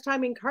last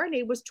time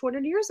incarnated was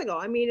 200 years ago.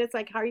 I mean, it's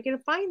like, how are you going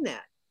to find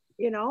that?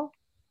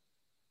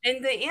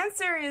 And the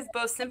answer is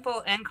both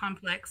simple and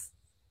complex,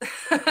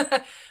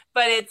 but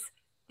it's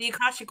the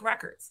Akashic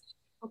Records.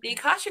 Okay. The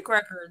Akashic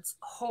Records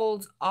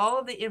holds all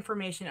of the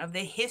information of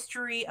the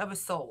history of a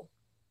soul.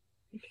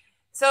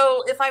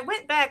 So if I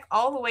went back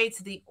all the way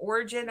to the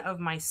origin of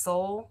my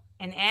soul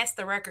and asked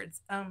the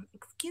records,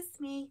 excuse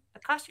me,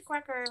 Akashic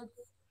Records,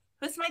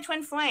 who's my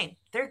twin flame?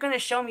 They're going to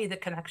show me the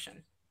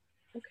connection.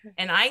 Okay.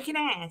 And I can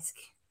ask,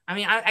 I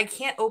mean, I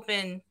can't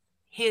open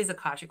his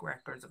Akashic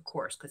Records, of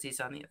course, because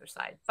he's on the other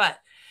side, but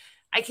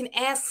I can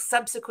ask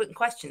subsequent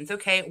questions.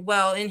 Okay,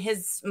 well, in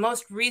his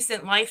most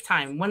recent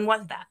lifetime, when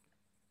was that?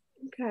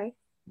 Okay.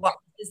 What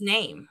was his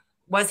name?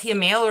 Was he a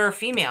male or a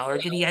female, or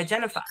did he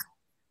identify?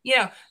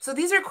 So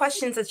these are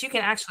questions that you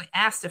can actually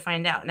ask to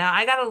find out. Now,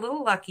 I got a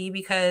little lucky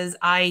because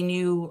I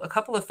knew a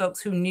couple of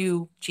folks who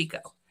knew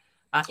Chico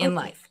in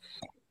life.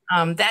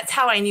 That's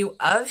how I knew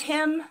of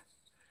him.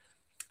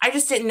 I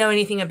just didn't know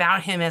anything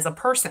about him as a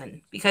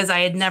person because we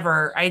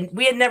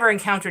had never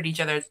encountered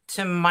each other,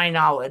 to my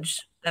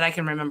knowledge, that I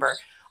can remember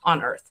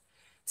on Earth.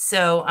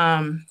 So,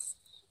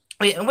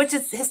 which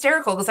is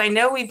hysterical because I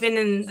know we've been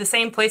in the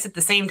same place at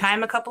the same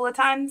time a couple of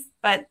times,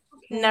 but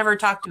never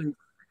talked to him.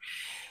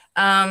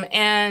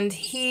 And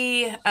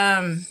he,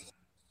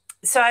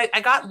 so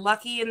I got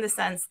lucky in the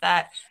sense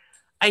that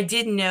I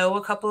did know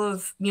a couple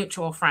of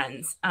mutual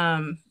friends.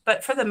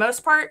 But for the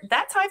most part,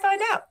 that's how I found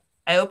out.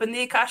 I opened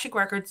the Akashic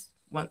Records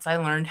once I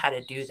learned how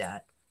to do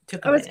that.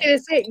 I was going to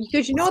say,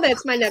 because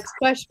that's my next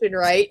question,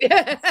 right?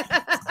 I'll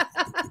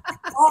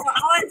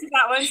answer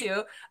that one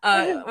too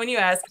when you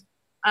ask.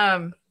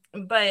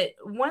 But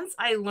once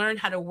I learned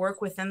how to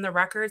work within the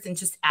records and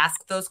just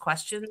ask those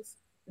questions,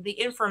 the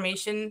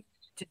information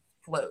just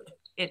flowed.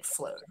 It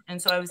flowed.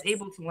 And so I was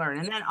able to learn.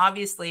 And then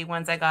obviously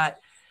once I got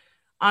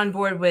on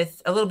board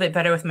with a little bit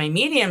better with my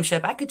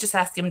mediumship, I could just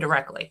ask him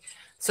directly.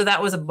 So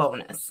that was a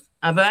bonus.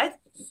 But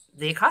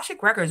the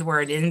Akashic Records were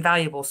an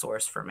invaluable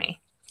source for me.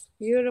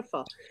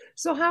 Beautiful.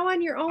 So how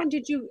on your own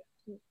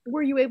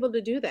were you able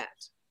to do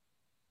that?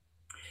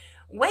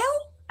 Well,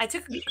 I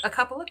took a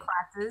couple of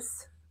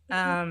classes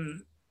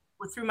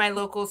through my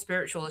local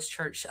spiritualist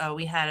church.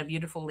 We had a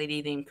beautiful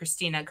lady named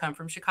Christina come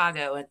from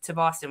Chicago to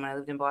Boston when I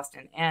lived in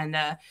Boston, and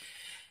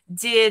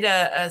did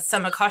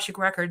some Akashic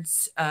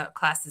Records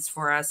classes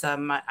for us.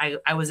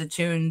 I was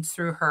attuned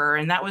through her,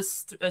 and that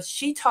was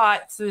she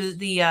taught through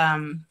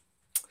the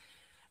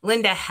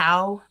Linda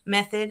Howe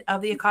method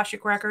of the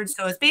Akashic Records.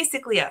 So it's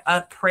basically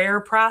a prayer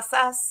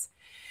process.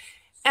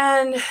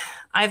 And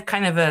I've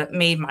kind of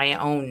made my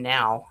own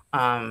now.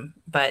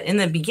 But in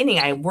the beginning,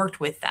 I worked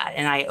with that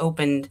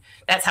and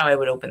that's how I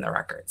would open the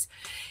records.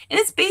 And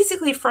it's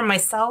basically for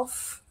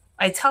myself.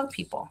 I tell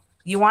people,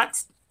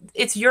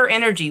 it's your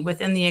energy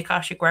within the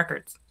Akashic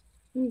Records.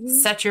 Mm-hmm.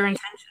 Set your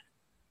intention.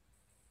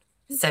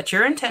 Set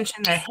your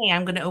intention that, hey,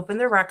 I'm going to open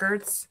the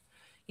records,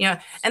 and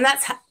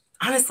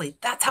honestly,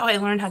 that's how I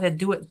learned how to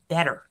do it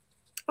better.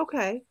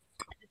 Okay.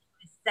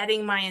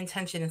 Setting my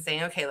intention and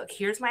saying, okay, look,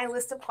 here's my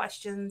list of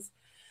questions.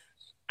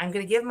 I'm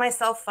going to give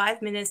myself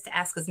 5 minutes to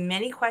ask as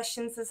many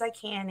questions as I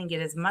can and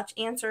get as much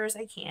answer as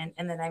I can.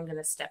 And then I'm going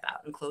to step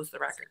out and close the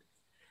record.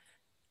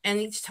 And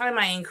each time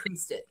I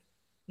increased it,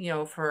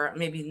 for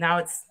maybe now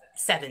it's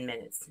 7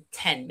 minutes,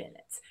 10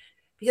 minutes,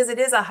 because it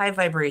is a high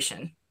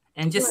vibration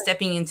and just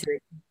stepping into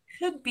it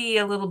could be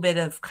a little bit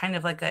of kind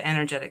of like an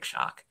energetic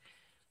shock.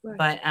 Right.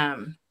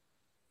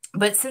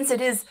 But since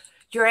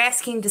you're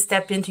asking to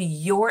step into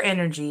your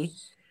energy,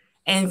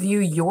 and view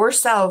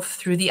yourself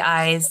through the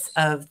eyes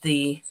of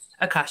the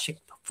Akashic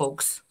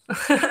folks.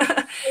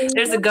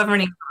 There's a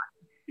governing.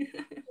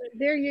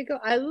 There you go.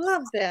 I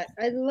love that.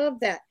 I love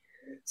that.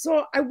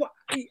 So I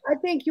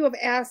think you have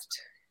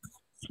asked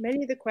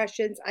many of the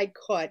questions I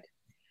could.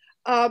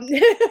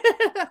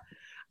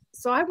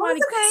 So I want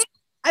to.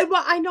 Okay.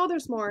 I know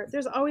there's more.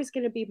 There's always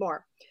going to be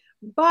more,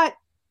 but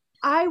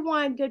I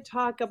wanted to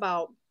talk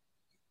about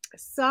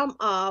some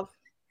of,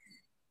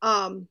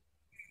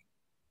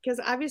 because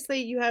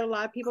obviously you had a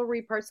lot of people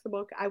read parts of the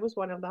book. I was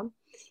one of them,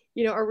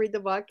 or read the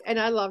book, and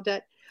I loved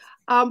it.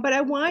 But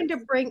I wanted to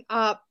bring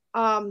up,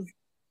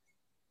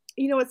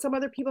 what some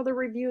other people, the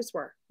reviews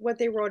were, what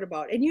they wrote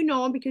about, and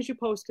them because you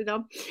posted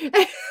them.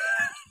 A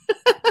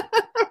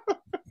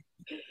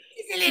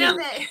little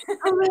bit.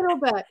 A little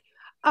bit.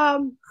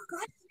 God,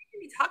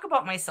 me talk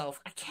about myself.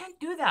 I can't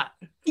do that.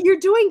 You're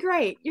doing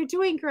great. You're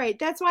doing great.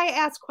 That's why I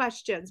ask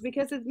questions,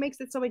 because it makes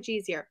it so much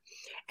easier.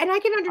 And I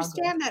can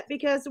understand that,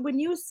 because when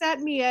you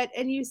sent me it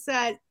and you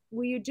said,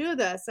 will you do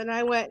this? And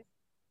I went,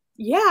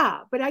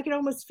 yeah, but I can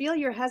almost feel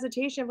your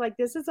hesitation of like,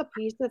 this is a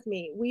piece of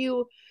me. Will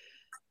you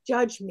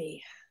judge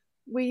me?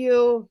 Will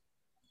you,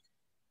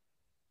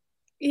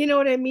 you know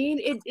what I mean?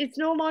 It's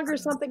no longer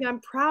something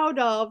I'm proud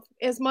of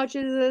as much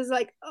as it is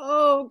like,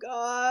 oh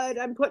God,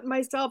 I'm putting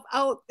myself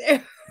out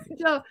there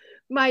to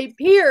my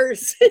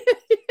peers. That's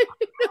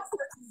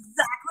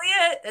exactly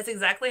it. That's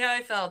exactly how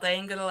I felt. I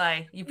ain't gonna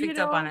lie. You picked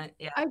up on it.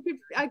 Yeah. I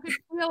could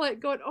feel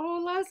it going,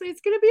 oh, Leslie, it's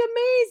gonna be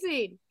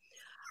amazing.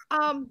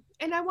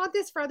 And I want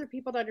this for other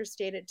people to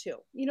understand it too,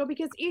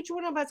 because each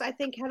one of us, I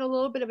think, had a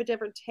little bit of a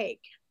different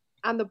take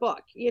on the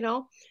book,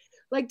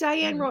 Like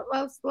Diane wrote,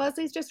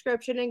 Leslie's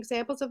description and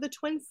examples of the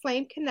twin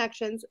flame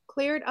connections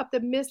cleared up the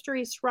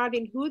mystery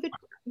surrounding who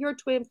your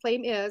twin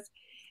flame is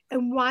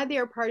and why they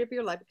are part of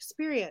your life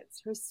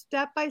experience. Her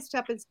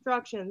step-by-step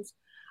instructions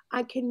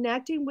on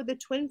connecting with the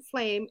twin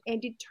flame and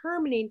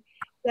determining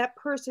that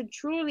person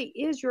truly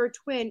is your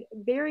twin,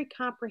 very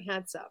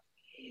comprehensive.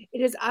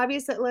 It is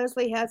obvious that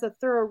Leslie has a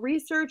thorough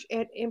research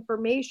and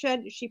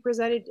information she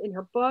presented in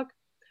her book.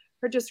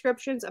 Her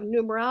descriptions of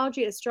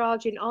numerology,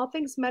 astrology, and all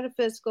things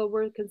metaphysical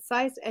were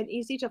concise and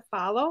easy to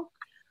follow.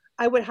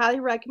 I would highly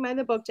recommend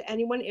the book to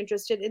anyone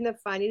interested in the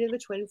finding of the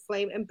twin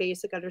flame and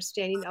basic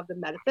understanding of the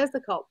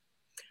metaphysical.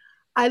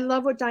 I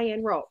love what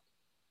Diane wrote.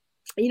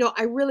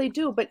 I really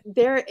do, but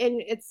there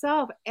in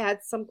itself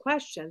adds some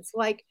questions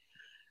like,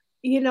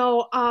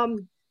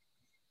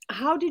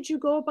 how did you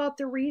go about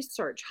the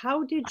research?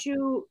 How did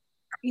you,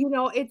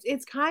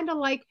 it's kind of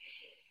like,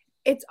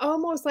 it's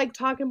almost like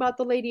talking about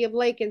the Lady of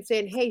Lake and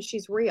saying, hey,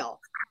 she's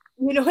real.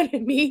 You know what I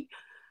mean?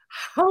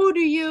 How do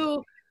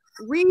you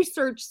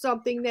research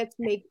something that's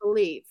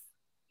make-believe,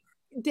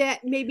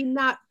 that maybe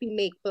not be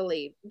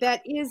make-believe,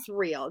 that is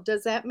real?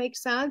 Does that make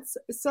sense?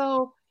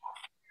 So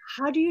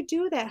how do you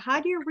do that? How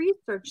do you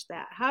research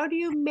that? How do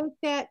you make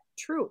that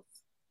truth?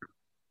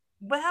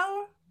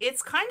 Well,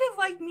 it's kind of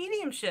like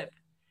mediumship.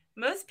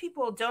 Most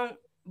people don't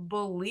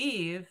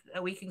believe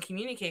that we can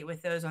communicate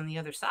with those on the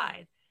other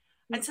side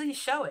until you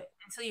show it,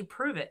 until you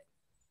prove it.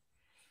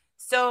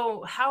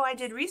 So how I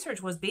did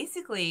research was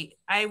basically,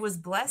 I was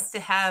blessed to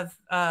have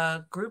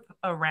a group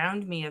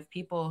around me of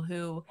people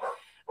who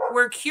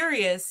were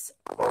curious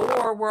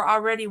or were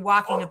already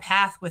walking a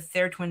path with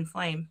their twin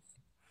flame.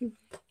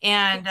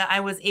 And I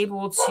was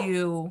able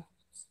to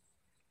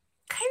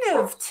kind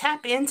of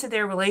tap into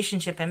their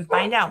relationship and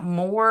find out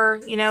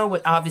more,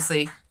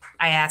 obviously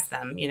I asked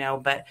them,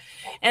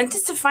 and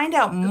just to find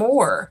out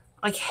more.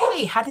 Like,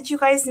 hey, how did you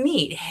guys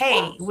meet?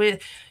 Hey, what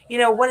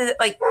is it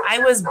like? I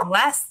was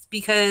blessed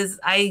because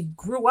I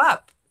grew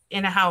up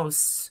in a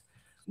house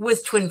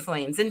with twin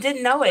flames and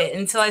didn't know it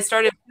until I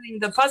started putting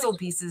the puzzle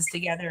pieces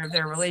together of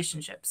their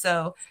relationship.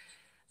 So,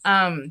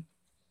 it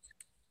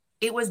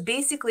was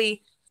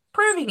basically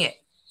proving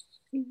it.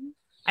 Mm-hmm.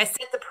 I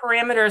set the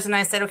parameters and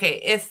I said, okay,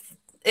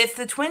 if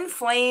the twin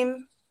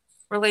flame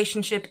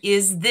relationship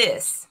is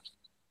this,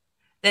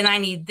 then I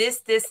need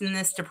this, and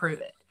this to prove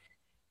it.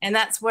 And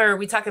that's where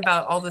we talk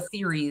about all the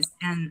theories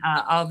and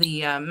all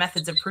the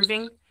methods of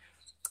proving,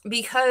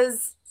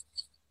 because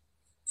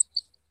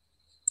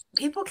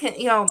people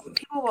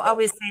will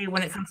always say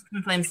when it comes to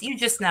twin flames, you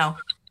just know.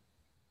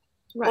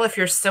 Right. Well, if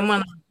you're someone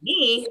like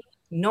me,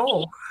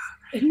 no.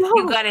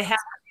 You got to have.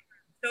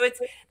 So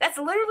that's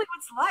literally what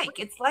it's like.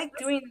 It's like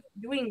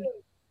doing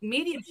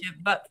mediumship,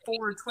 but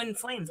for twin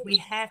flames. We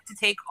have to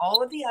take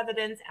all of the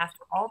evidence, ask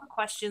all the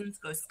questions,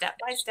 go step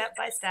by step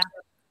by step.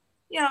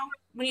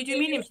 When you do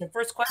mediumship,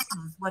 first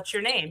question is, what's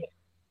your name?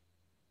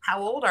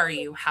 How old are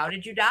you? How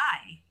did you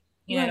die?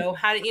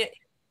 How did you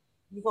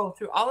go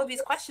through all of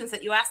these questions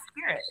that you ask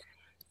spirit?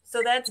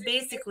 So that's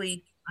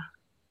basically,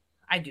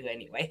 I do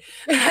anyway.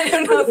 I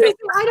don't know if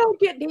I don't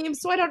get names,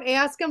 so I don't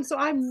ask him. So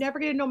I'm never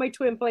going to know my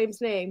twin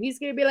flame's name. He's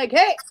going to be like,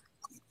 hey,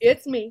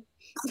 it's me.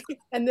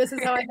 And this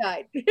is how I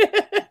died. But,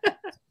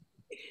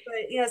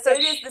 so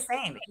it is the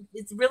same.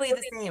 It's really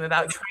the same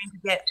about trying to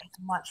get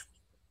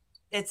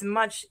as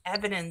much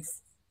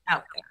evidence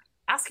out there,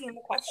 asking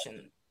the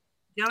question,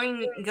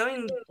 going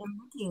and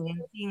looking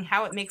and seeing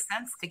how it makes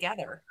sense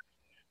together.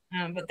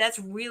 But that's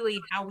really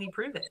how we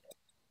prove it,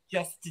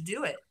 just to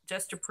do it,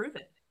 just to prove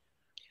it.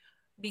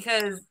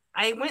 Because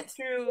I went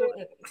through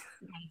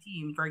my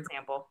team, for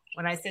example,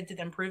 when I said to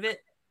them, prove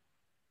it,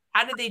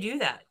 how did they do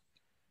that?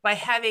 By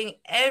having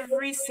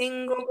every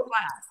single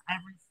class,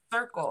 every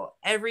circle,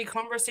 every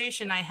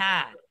conversation I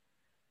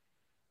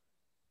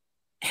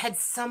had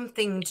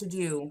something to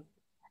do,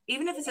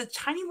 even if it's a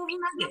tiny little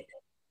nugget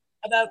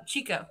about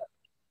Chico.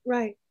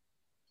 Right.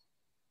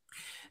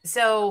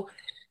 So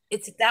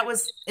that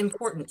was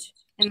important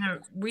in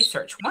the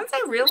research. Once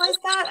I realized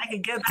that, I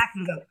could go back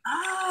and go,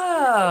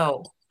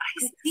 oh,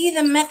 I see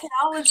the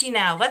methodology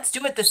now. Let's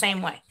do it the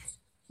same way.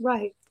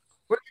 Right.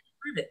 We're going to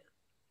prove it.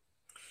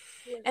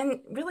 And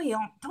really, you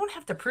don't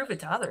have to prove it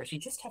to others. You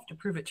just have to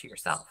prove it to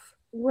yourself.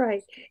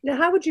 Right. Now,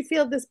 how would you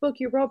feel this book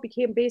you wrote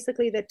became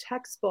basically the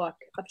textbook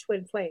of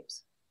twin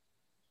flames?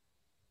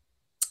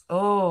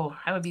 Oh,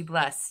 I would be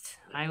blessed.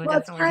 I would Well,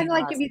 it's definitely kind be of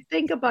like blessed. if you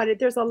think about it,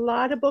 there's a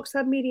lot of books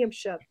on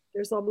mediumship.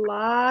 There's a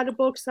lot of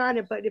books on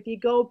it. But if you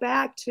go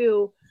back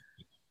to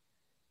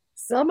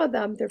some of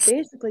them, they're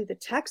basically the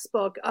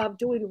textbook of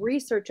doing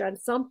research on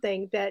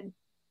something that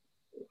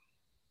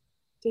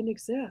didn't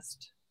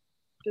exist.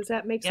 Does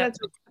that make sense?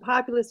 The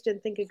populace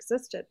didn't think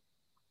existed.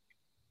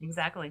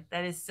 Exactly.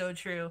 That is so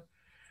true.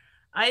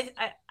 I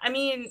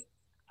mean,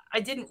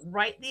 I didn't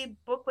write the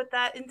book with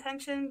that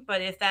intention,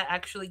 but if that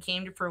actually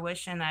came to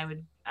fruition,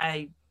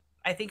 I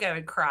think I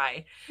would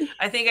cry.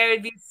 I think I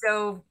would be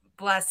so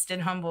blessed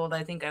and humbled.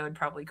 I think I would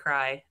probably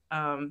cry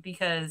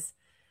because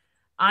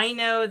I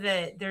know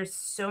that there's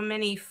so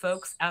many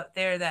folks out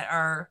there that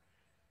are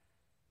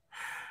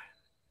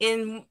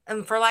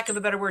for lack of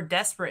a better word,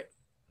 desperate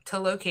to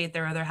locate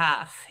their other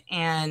half.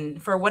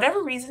 And for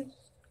whatever reason,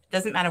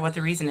 doesn't matter what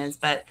the reason is,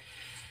 but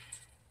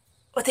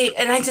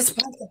I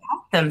just want to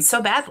help them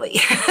so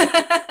badly.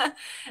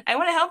 I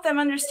want to help them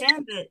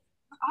understand that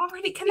we're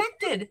already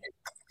connected.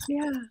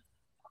 Yeah.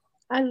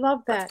 I love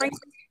that.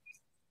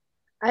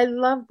 I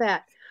love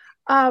that.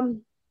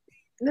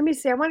 Let me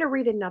see. I want to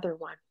read another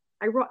one.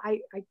 I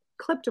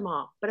clipped them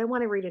all, but I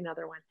want to read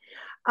another one.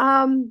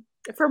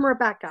 From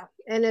Rebecca,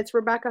 and it's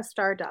Rebecca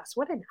Stardust.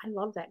 I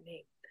love that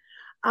name.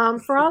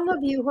 For all of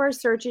you who are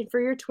searching for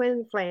your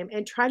twin flame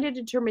and trying to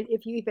determine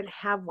if you even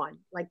have one,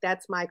 like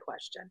that's my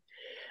question,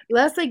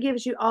 Leslie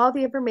gives you all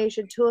the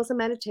information, tools, and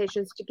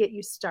meditations to get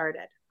you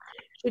started.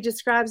 She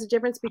describes the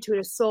difference between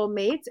a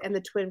soulmate and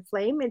the twin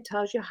flame and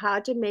tells you how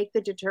to make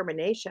the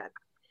determination.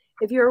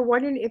 If you're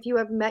wondering if you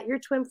have met your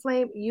twin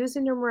flame,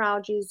 using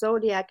numerology,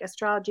 zodiac,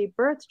 astrology,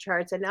 birth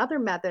charts, and other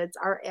methods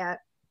are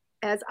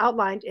as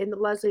outlined in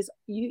Leslie's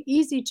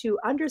easy to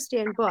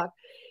understand book,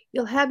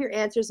 you'll have your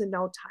answers in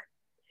no time.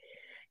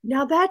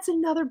 Now that's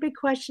another big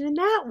question in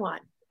that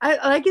one. I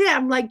like that.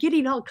 I'm like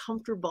getting all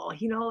comfortable,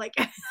 like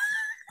I'm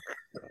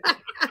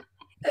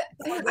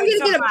gonna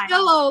get a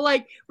pillow.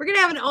 Like we're gonna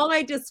have an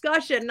all-night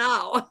discussion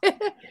now.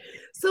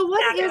 So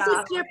what is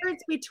the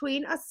difference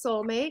between a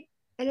soulmate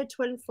and a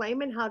twin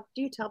flame, and how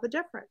do you tell the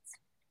difference?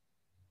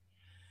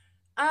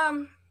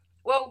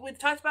 Well, we've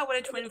talked about what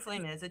a twin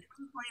flame is. A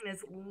twin flame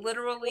is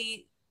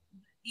literally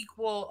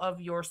equal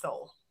of your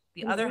soul,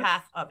 the other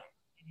half of it.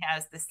 It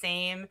has the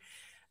same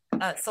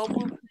soul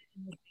blueprint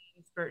and the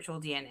same spiritual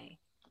DNA.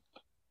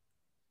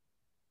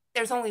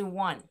 There's only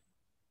one.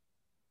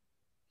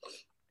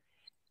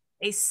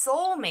 A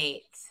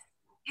soulmate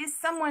is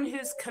someone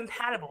who's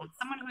compatible. It's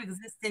someone who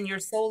exists in your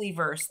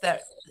soul-verse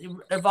that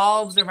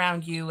evolves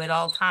around you at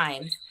all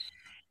times.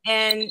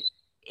 And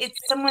it's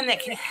someone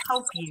that can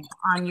help you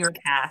on your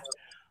path,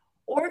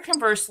 or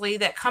conversely,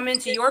 that come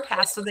into your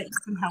path so that you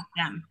can help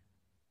them.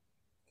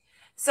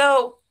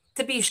 So,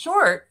 to be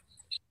short,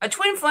 a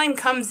twin flame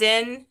comes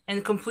in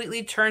and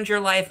completely turns your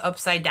life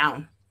upside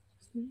down.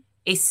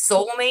 A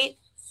soulmate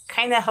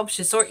kind of helps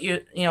you sort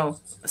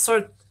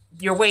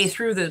your way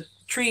through the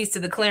trees to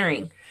the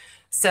clearing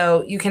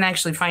so you can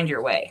actually find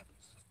your way.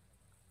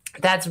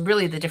 That's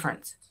really the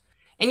difference.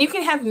 And you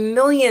can have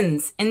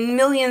millions and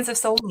millions of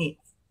soulmates.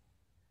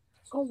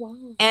 Oh,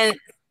 wow. And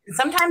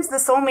sometimes the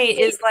soulmate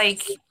is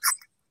like,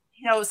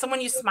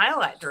 someone you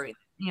smile at during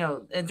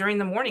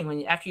the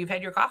morning after you've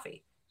had your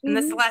coffee. And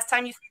that's the last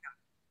time you see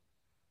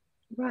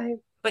them. Right.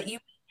 But you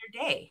end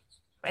your day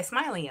by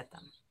smiling at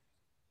them.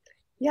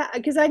 Yeah,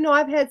 because I know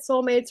I've had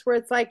soulmates where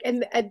it's like,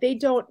 and they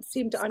don't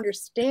seem to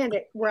understand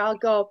it, where I'll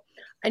go,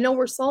 I know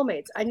we're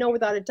soulmates. I know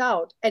without a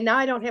doubt. And now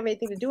I don't have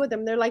anything to do with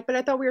them. They're like, but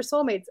I thought we were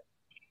soulmates.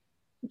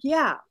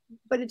 Yeah,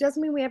 but it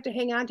doesn't mean we have to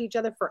hang on to each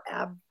other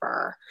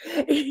forever.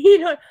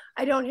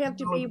 I don't have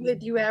to be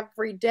with you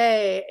every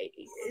day.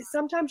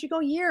 Sometimes you go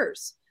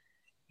years.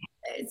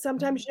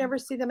 Sometimes you never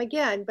see them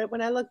again. But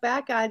when I look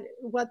back on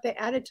what they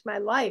added to my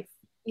life,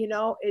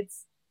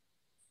 it's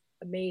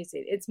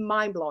amazing. It's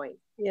mind-blowing,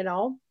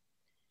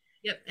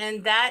 Yep.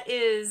 And that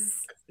is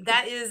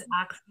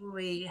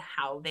actually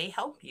how they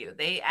help you.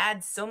 They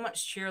add so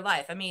much to your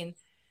life. I mean,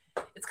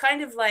 it's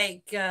kind of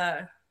like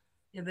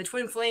the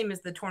twin flame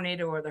is the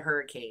tornado or the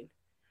hurricane.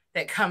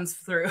 that comes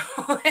through.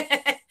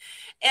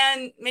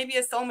 And maybe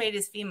a soulmate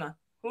is FEMA.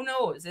 Who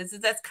knows?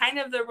 That's kind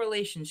of the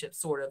relationship,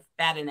 sort of,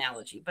 bad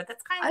analogy, but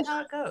that's kind of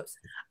how it goes.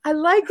 I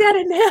like that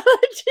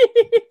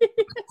analogy.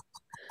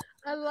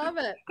 I love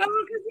it.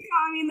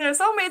 I mean, their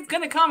soulmate's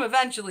going to come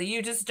eventually.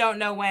 You just don't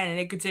know when, and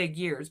it could take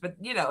years, but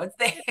it's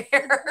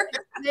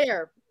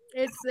there.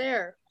 It's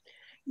there.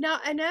 Now,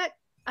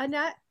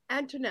 Antoinette.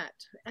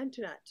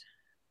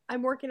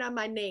 I'm working on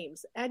my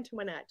names,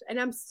 Antoinette. And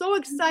I'm so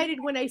excited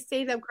when I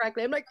say them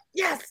correctly. I'm like,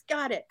 yes,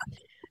 got it.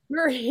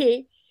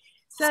 Marie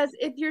says,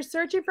 if you're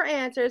searching for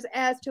answers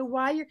as to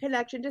why your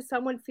connection to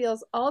someone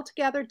feels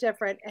altogether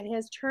different and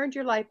has turned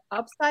your life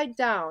upside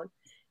down,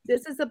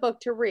 this is a book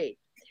to read.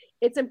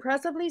 Its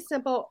impressively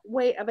simple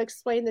way of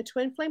explaining the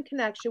twin flame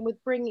connection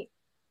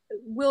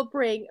will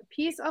bring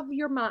peace of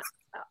your mind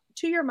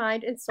to your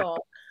mind and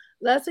soul.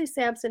 Leslie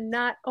Sampson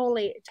not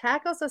only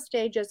tackles the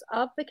stages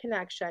of the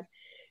connection,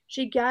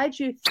 she guides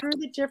you through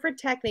the different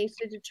techniques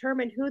to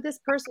determine who this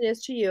person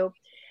is to you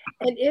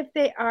and if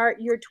they are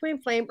your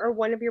twin flame or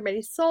one of your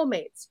many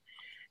soulmates.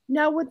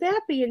 Now, with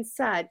that being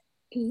said,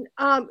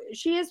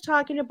 she is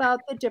talking about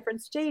the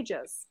different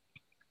stages.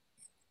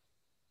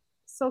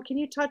 So can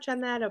you touch on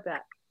that a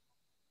bit?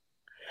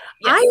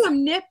 Yes. I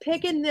am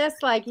nitpicking this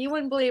like you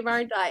wouldn't believe,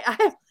 aren't I?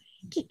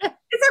 It's okay.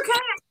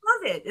 I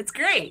love it. It's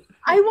great.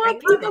 I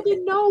want people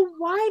to know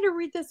why to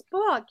read this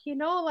book,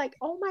 like,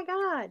 oh my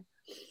God.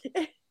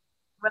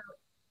 Well,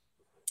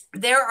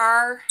 there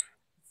are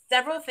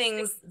several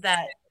things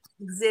that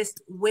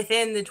exist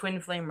within the twin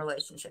flame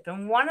relationship.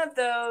 And one of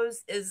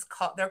those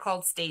they're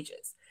called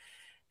stages.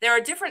 There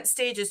are different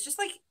stages, just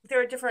like there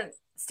are different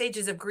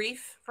stages of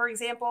grief, for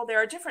example.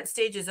 There are different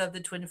stages of the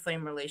twin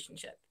flame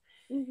relationship.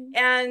 Mm-hmm.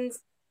 And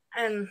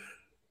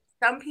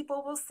some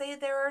people will say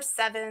there are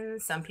 7.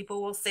 Some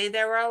people will say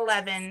there are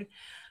 11.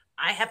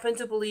 I happen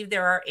to believe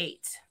there are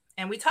 8.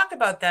 And we talk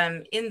about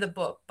them in the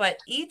book, but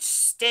each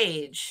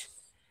stage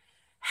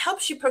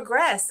helps you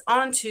progress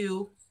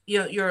onto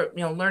your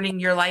learning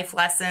your life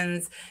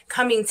lessons,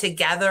 coming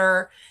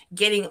together,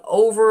 getting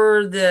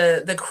over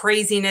the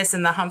craziness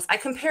and the humps. I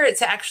compare it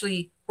to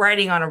actually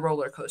riding on a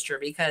roller coaster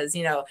because,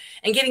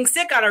 and getting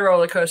sick on a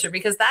roller coaster,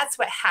 because that's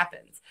what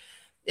happens.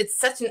 It's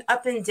such an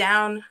up and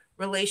down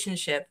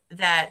relationship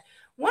that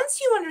once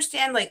you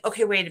understand, like,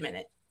 okay, wait a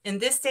minute. In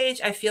this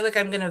stage, I feel like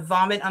I'm going to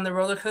vomit on the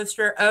roller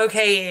coaster.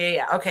 Okay,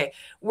 yeah. Okay,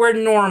 we're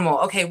normal.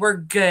 Okay, we're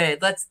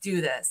good. Let's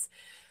do this.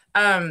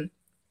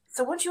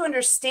 So once you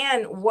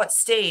understand what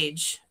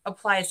stage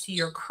applies to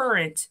your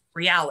current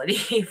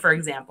reality, for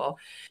example,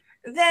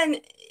 then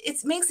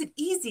it makes it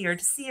easier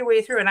to see your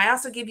way through. And I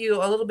also give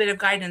you a little bit of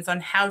guidance on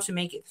how to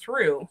make it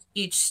through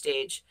each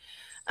stage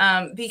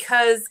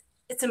because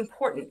it's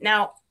important.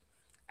 Now,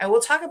 I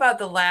will talk about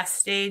the last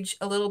stage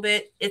a little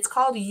bit. It's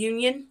called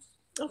union.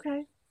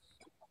 Okay.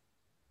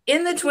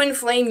 In the twin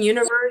flame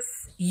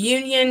universe,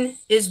 union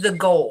is the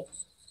goal.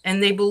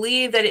 And they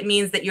believe that it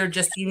means that you're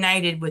just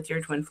united with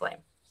your twin flame.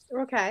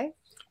 Okay.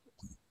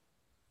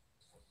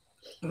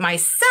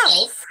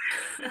 Myself,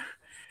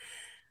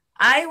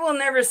 I will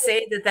never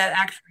say that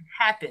actually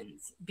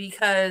happens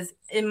because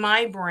in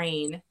my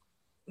brain,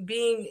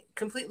 being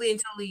completely and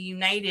totally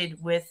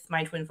united with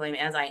my twin flame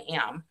as I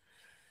am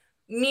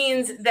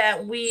means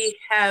that we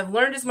have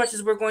learned as much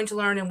as we're going to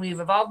learn and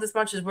we've evolved as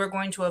much as we're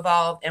going to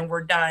evolve and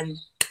we're done.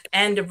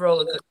 End of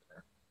roller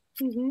coaster.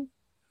 Mm-hmm.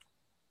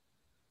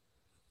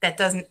 That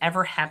doesn't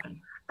ever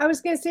happen. I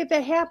was going to say, if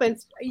that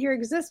happens, your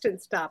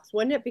existence stops,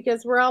 wouldn't it?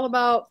 Because we're all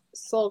about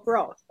soul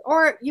growth.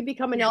 Or you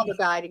become an elder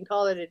guide and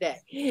call it a day.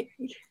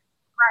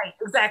 Right,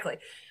 exactly.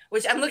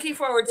 Which I'm looking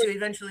forward to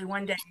eventually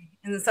one day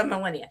in some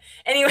millennia.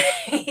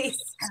 Anyways,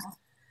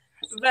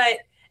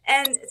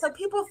 and so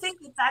people think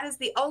that is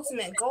the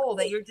ultimate goal,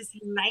 that you're just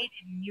united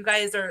and you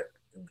guys are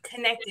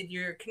connected.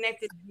 You're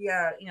connected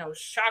via,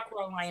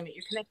 chakra alignment.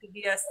 You're connected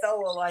via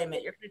soul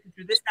alignment. You're connected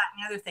through this, that,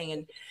 and the other thing.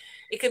 And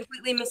it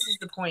completely misses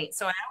the point.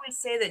 So I always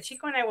say that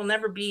Chico and I will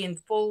never be in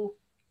full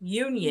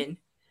union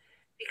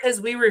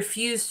because we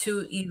refuse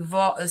to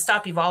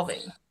stop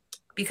evolving,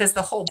 because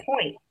the whole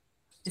point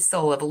is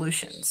soul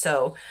evolution.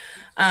 So,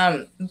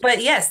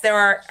 but yes,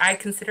 I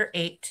consider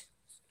 8.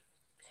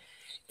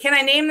 Can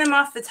I name them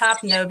off the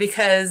top? No,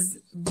 because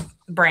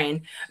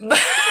brain, but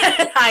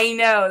I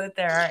know that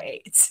there are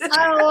 8.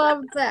 I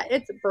love that.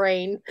 It's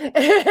brain.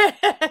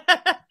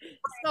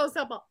 So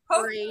simple.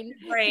 Brain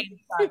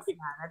sucks, man.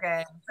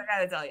 Okay, so I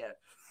gotta tell you.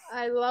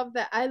 I love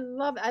that. I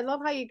love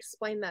how you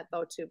explain that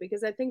though too,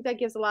 because I think that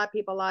gives a lot of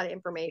people a lot of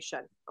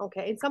information.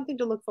 Okay, and something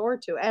to look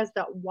forward to as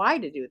to why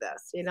to do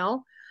this.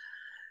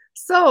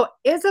 So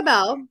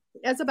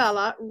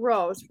Isabella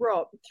Rose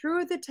wrote,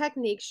 through the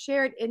techniques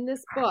shared in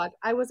this book,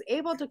 I was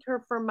able to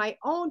confirm my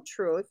own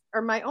truth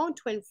or my own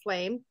twin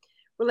flame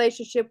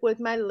relationship with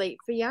my late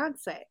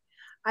fiance.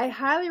 I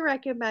highly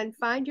recommend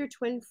Find Your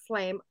Twin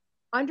Flame,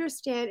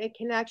 Understand a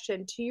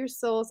Connection to Your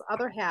Soul's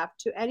Other Half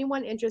to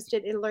anyone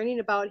interested in learning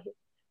about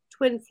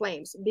twin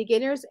flames,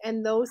 beginners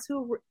and those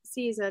who are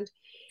seasoned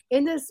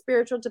in the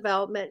spiritual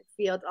development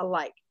field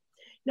alike.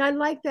 And I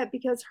like that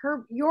because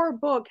your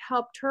book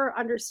helped her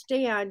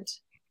understand,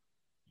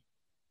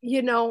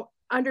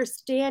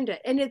 understand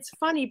it. And it's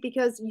funny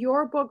because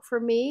your book for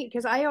me,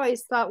 because I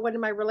always thought one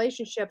of my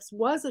relationships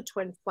was a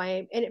twin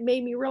flame, and it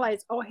made me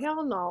realize, oh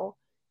hell no,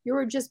 you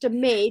were just a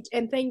mate.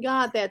 And thank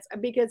God that's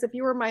because if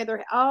you were my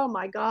other, oh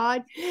my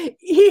God,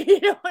 you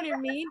know what I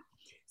mean?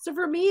 So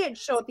for me, it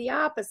showed the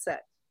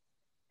opposite.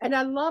 And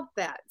I love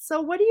that.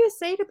 So what do you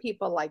say to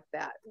people like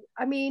that?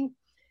 I mean,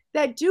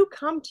 that do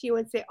come to you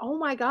and say, oh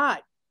my God,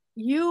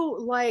 you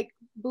like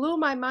blew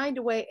my mind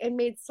away and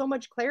made so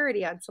much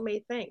clarity on so many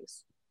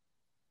things.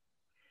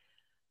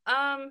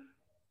 Oh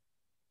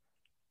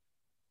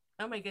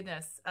my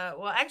goodness.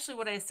 Well, actually,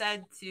 what I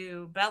said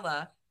to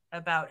Bella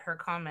about her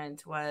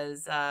comment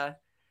was,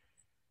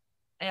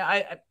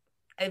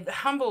 it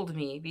humbled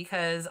me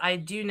because I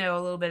do know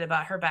a little bit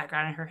about her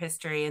background and her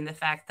history, and the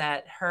fact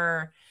that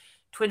her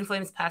twin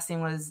flames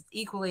passing was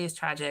equally as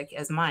tragic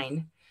as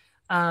mine.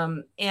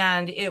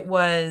 And it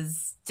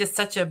was just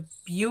such a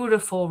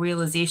beautiful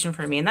realization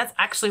for me. And that's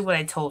actually what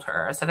I told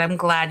her. I said, I'm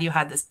glad you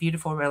had this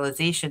beautiful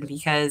realization,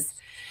 because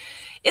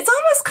it's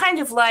almost kind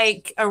of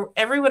like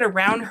everyone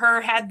around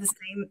her had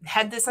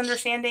this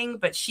understanding,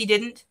 but she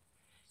didn't.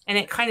 And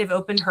it kind of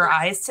opened her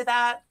eyes to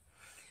that.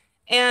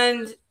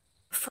 And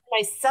for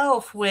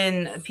myself,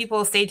 when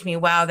people say to me,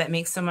 wow, that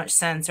makes so much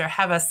sense, or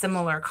have a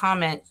similar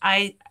comment,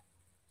 I'm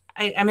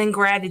in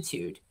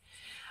gratitude.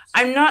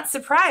 I'm not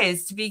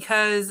surprised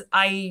because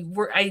I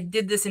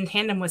did this in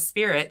tandem with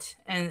spirit,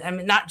 and I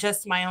mean, not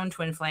just my own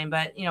twin flame,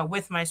 but,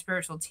 with my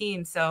spiritual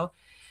team. So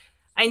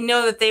I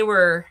know that they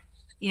were,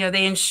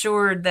 they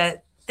ensured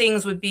that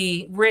things would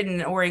be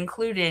written or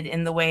included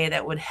in the way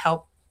that would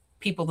help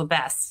people the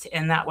best.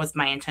 And that was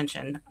my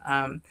intention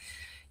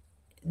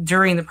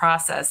during the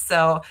process.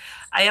 So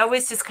I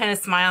always just kind of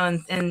smile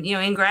and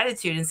in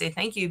gratitude and say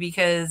thank you,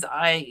 because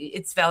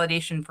it's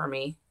validation for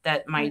me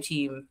that my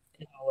team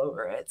is all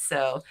over it.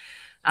 So,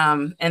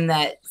 and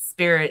that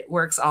spirit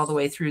works all the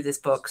way through this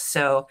book.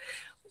 So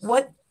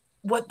what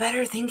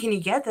better thing can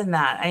you get than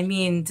that? I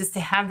mean, just to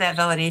have that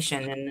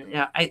validation,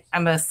 and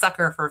I'm a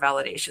sucker for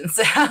validation.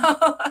 So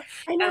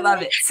I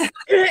love it.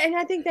 And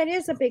I think that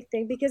is a big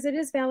thing, because it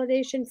is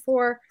validation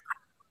for,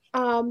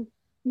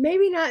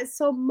 maybe not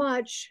so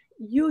much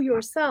you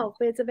yourself,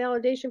 but it's a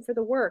validation for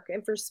the work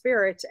and for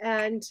spirit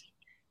and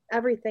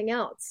everything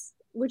else,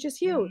 which is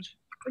huge.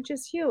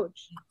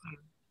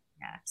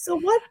 Yeah. So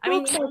what?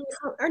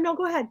 Or no,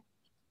 go ahead.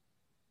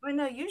 Well,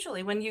 no,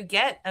 usually when you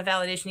get a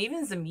validation, even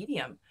as a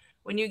medium,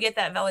 when you get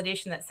that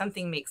validation that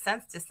something makes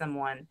sense to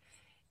someone,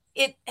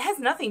 it has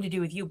nothing to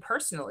do with you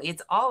personally.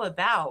 It's all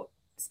about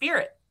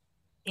spirit.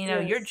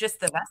 Yes. You're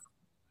just the vessel.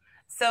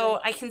 So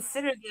I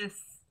consider this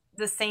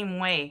the same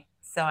way.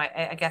 So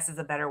I guess is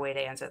a better way to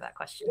answer that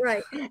question.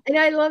 Right. And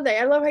I love that.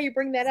 I love how you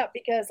bring that up,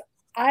 because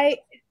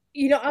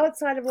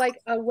outside of like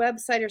a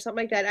website or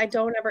something like that, I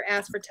don't ever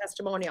ask for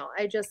testimonial.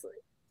 I just,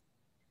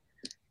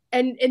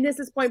 and this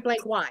is point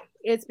blank why.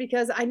 It's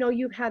because I know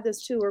you've had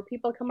this too, where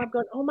people come up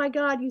going, oh my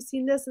God, you've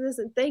seen this and this,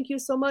 and thank you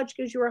so much,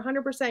 because you were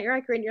 100% you're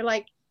accurate. And you're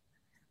like,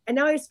 and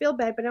now I just feel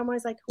bad, but I'm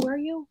always like, who are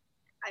you?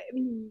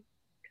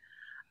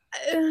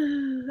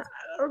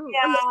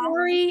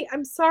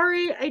 I'm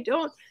sorry. I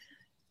don't,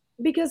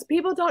 because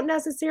people don't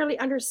necessarily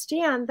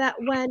understand that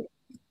when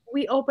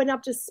we open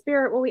up to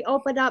spirit, when we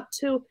open up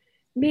to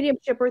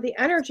mediumship or the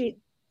energy,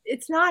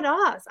 it's not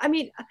us. I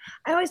mean,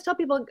 I always tell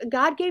people,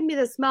 God gave me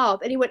this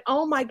mouth, and he went,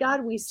 oh my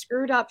God, we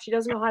screwed up. She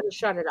doesn't know how to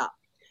shut it up.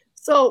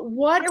 So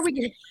what are we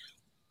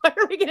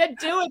going to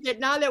do with it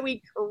now that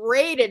we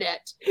created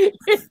it?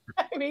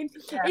 I mean,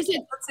 I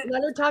said,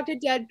 let her talk to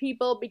dead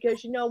people,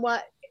 because you know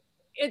what?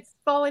 It's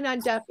falling on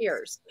deaf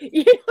ears.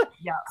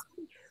 Yeah.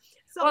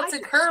 So it's a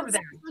curve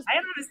there. I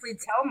honestly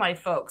tell my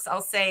folks,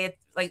 I'll say,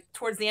 like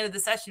towards the end of the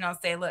session, I'll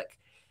say, look,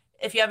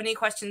 if you have any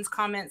questions,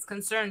 comments,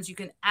 concerns, you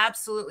can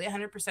absolutely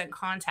 100%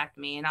 contact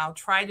me, and I'll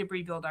try to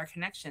rebuild our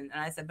connection.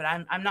 And I said, but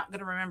I'm not going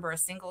to remember a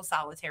single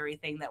solitary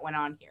thing that went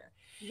on here.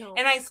 No.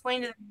 And I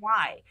explained to them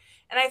why.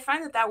 And I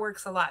find that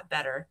works a lot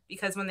better,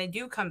 because when they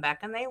do come back,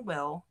 and they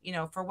will,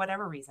 for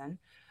whatever reason,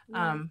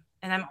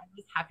 and I'm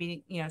always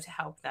happy, to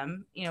help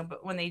them,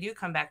 but when they do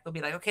come back, they'll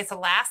be like, okay, so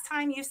last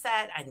time you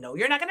said, I know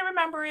you're not going to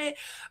remember it,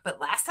 but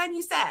last time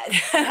you said,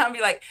 and I'll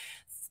be like,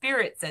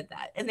 spirit said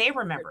that, and they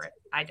remember it.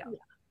 I don't.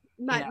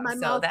 My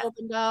mouth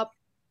opened up,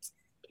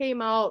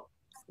 came out,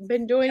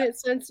 been doing it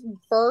since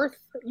birth.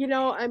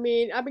 I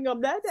mean, I've been going,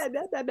 blah, blah,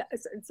 blah, blah, blah,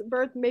 since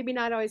birth, maybe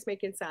not always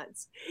making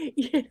sense.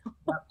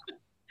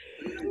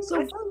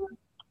 So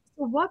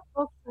what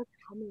books are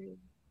coming?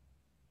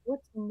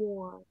 What's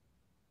more?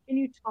 Can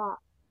you talk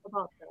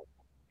about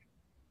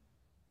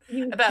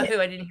them? About who?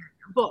 I didn't hear.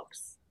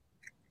 Books.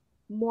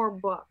 More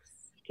books.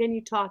 Can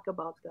you talk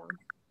about them?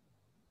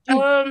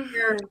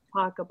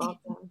 Talk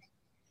about them.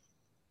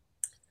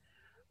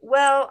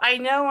 Well, I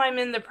know I'm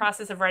in the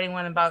process of writing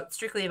one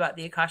strictly about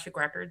the Akashic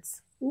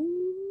Records.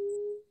 Ooh,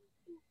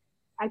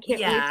 I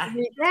can't wait to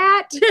read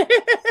that.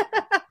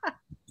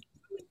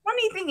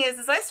 Funny thing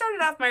is I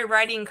started off my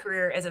writing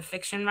career as a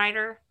fiction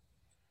writer.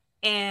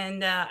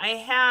 And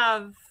I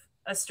have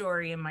a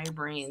story in my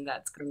brain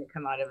that's going to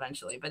come out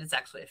eventually, but it's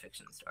actually a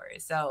fiction story.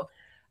 So,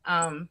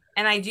 and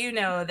I do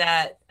know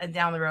that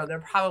down the road,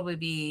 there'll probably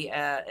be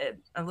a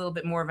little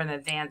bit more of an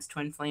advanced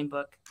twin flame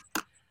book.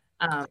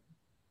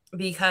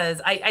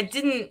 Because I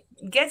didn't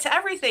get to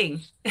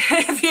everything,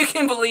 if you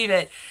can believe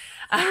it.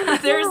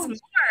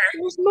 There's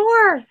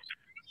more.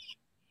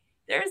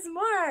 There's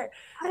more.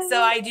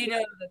 So I do know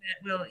that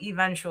will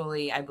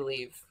eventually, I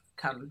believe,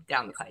 come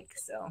down the pike.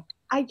 So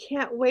I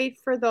can't wait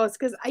for those,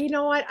 because you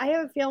know what? I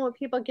have a feeling when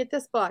people get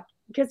this book,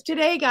 because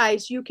today,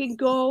 guys, you can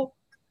go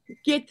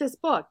get this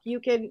book.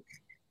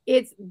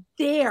 It's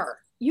there.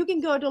 You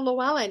can go to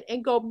Llewellyn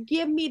and go,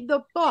 give me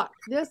the book.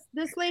 This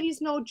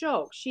lady's no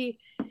joke.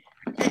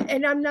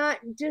 And I'm not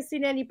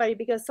dissing anybody,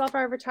 because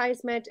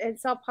self-advertisement and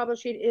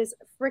self-publishing is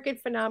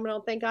freaking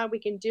phenomenal. Thank God we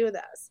can do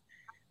this.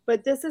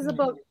 But this is a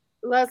book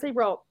Leslie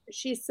wrote.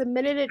 She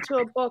submitted it to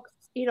a book,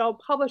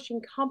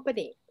 publishing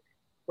company,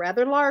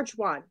 rather large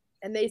one.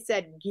 And they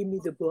said, give me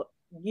the book.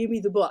 Give me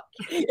the book.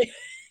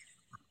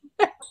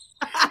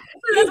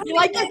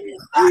 Like, give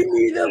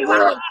me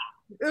the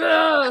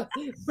book.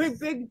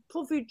 Big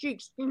puffy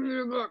cheeks. Give me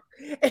the book.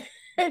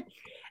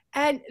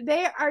 And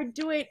they are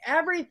doing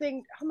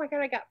everything. Oh my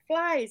God, I got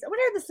flies. What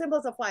are the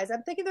symbols of flies?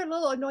 I'm thinking they're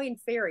little annoying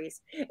fairies.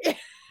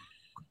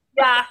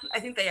 Yeah, I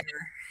think they are.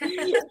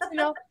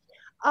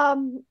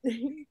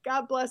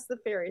 God bless the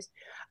fairies.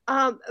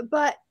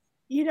 But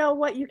you know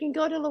what? You can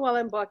go to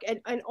Llewellyn Book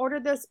and order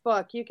this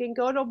book. You can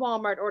go to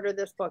Walmart, order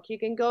this book. You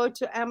can go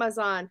to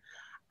Amazon.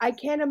 I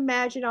can't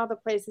imagine all the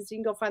places you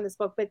can go find this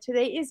book. But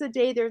today is the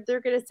day they're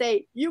going to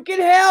say, you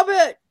can have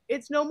it.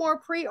 It's no more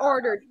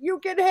pre-ordered. You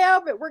can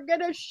have it. We're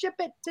going to ship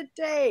it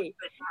today.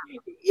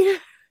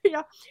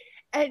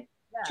 And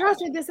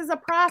trust me, this is a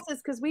process,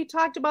 because we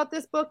talked about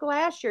this book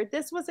last year.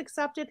 This was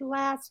accepted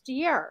last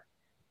year.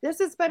 This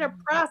has been a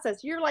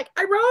process. You're like,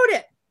 I wrote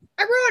it.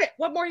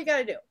 What more you got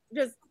to do?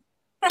 Just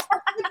put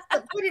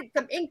in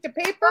some ink to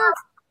paper.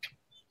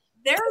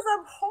 There's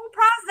a whole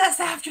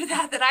process after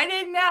that I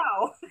didn't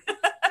know.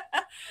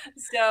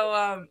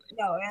 So,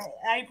 no,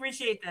 I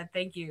appreciate that.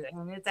 Thank you.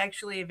 And it's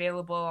actually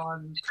available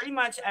on pretty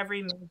much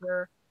every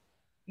major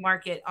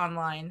market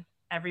online,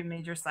 every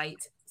major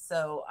site.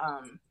 So,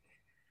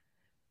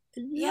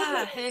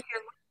 yeah. And if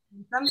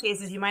in some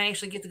cases, you might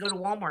actually get to go to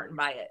Walmart and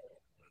buy it.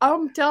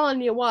 I'm telling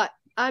you what.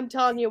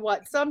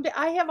 Someday,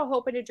 I have a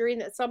hope and a dream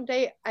that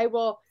someday I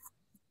will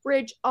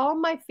bridge all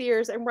my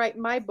fears and write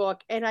my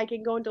book, and I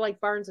can go into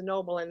like Barnes and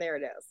Noble, and there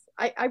it is.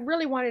 I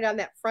really want it on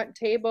that front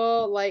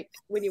table, like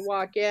when you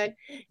walk in,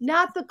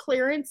 not the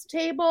clearance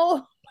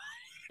table.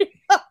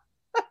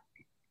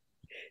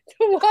 The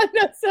one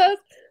that says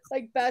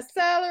like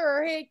bestseller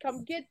or hey,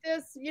 come get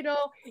this.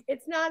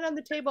 It's not on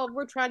the table.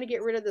 We're trying to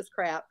get rid of this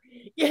crap.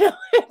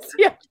 It's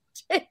the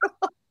table.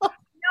 No,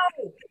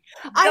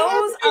 I have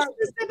to be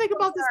specific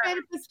about this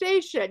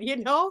manifestation,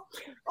 or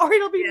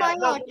it'll be my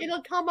luck.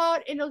 It'll come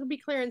out and it'll be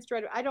clearance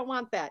straight. I don't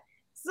want that.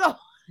 So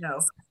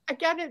no, I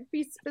gotta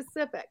be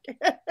specific.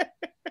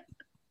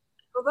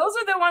 Well, those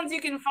are the ones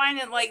you can find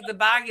at like the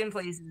bargain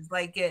places,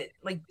 like at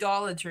like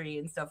Dollar Tree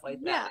and stuff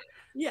like that.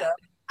 Yeah. So.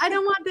 I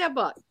don't want that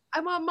book. I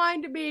want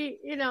mine to be,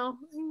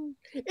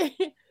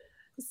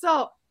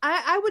 So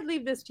I would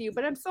leave this to you,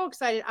 but I'm so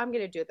excited. I'm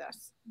going to do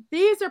this.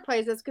 These are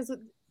places, because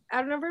I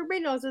don't know if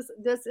everybody knows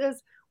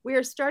this. We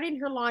are starting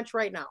her launch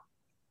right now.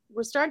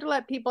 We're starting to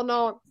let people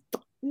know,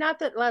 not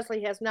that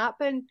Leslie has not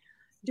been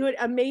doing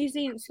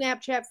amazing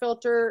Snapchat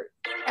filter,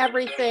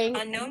 everything.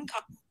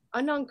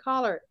 Unknown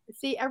caller.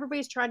 See,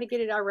 everybody's trying to get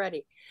it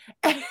already.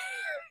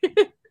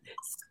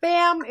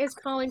 Spam is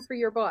calling for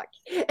your book.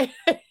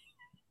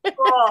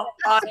 Cool.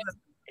 Awesome.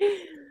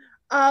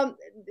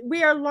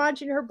 We are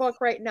launching her book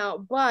right now,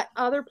 but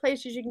other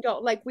places you can go,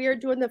 like we are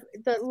doing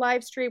the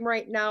live stream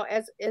right now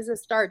as a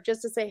start,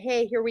 just to say,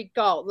 hey, here we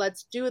go,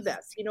 let's do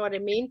this. You know what I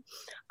mean?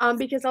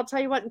 Because I'll tell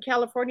you what, in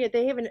California,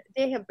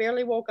 they have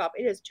barely woke up.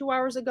 It is 2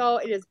 hours ago.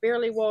 It is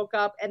barely woke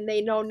up, and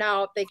they know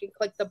now if they can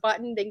click the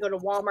button, they can go to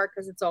Walmart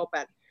because it's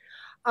open.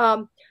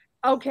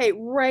 Okay,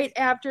 right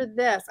after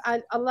this,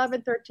 on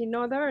 11/13,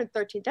 no, they're on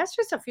 13. That's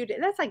just a few days.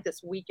 That's like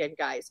this weekend,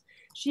 guys.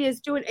 She is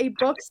doing a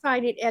book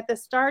signing at the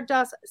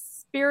Stardust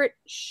Spirit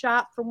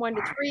Shop from 1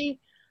 to 3.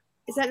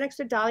 Is that next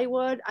to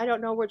Dollywood? I don't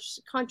know which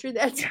country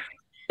that's.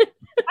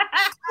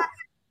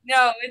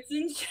 No, it's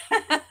in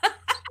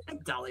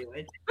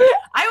Dollywood.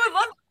 I would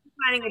love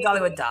finding a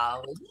Dollywood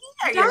doll.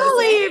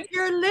 Dolly, if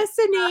you're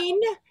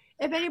listening,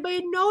 if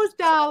anybody knows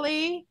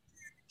Dolly,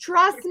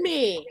 trust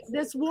me,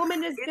 this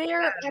woman is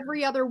there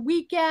every other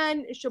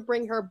weekend. She'll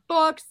bring her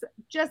books.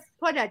 Just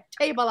put a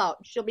table out.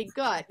 She'll be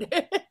good.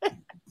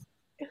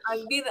 I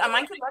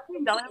might get lucky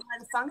and Dolly would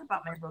write a song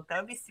about my book. That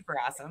would be super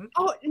awesome.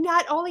 Oh,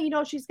 not only,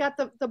 she's got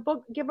the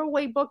book,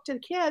 giveaway book to the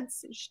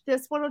kids.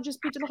 This one will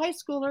just be to the high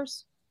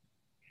schoolers.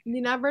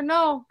 You never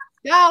know.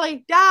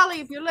 Dolly,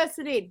 if you're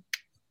listening,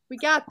 we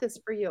got this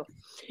for you.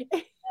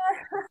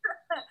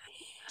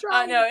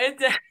 I know.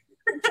 It's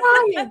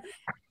trying.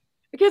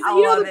 Because,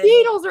 the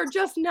Beatles are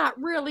just not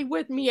really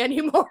with me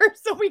anymore.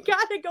 So we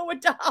got to go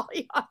with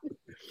Dolly on.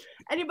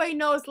 anybody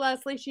knows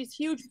Leslie, she's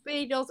huge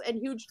Beatles and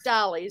huge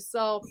Dollies.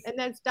 So, and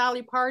that's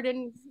Dolly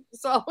Parton.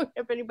 So,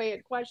 if anybody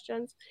had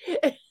questions.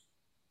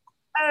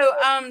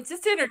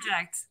 Just to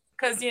interject,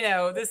 because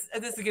this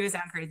is going to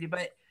sound crazy,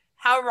 but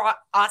how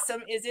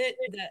awesome is it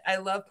that I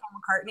love Paul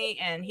McCartney,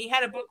 and he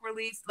had a book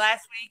released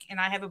last week, and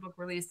I have a book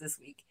released this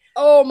week.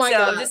 Oh my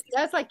God,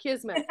 that's like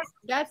kismet.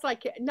 That's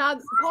like now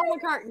Paul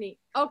McCartney.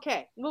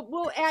 Okay,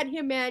 we'll add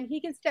him in. He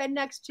can stand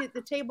next to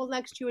the table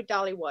next to you at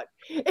Dollywood.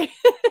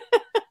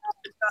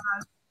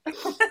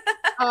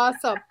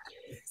 Awesome.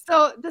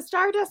 So the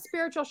Stardust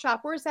Spiritual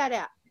Shop, where's that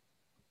at?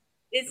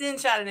 It's in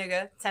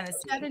Chattanooga,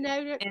 Tennessee. I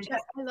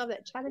love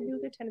that.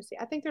 Chattanooga, Tennessee.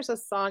 I think there's a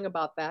song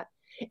about that.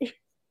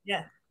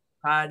 Yeah.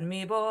 Pardon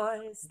me,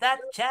 boys, that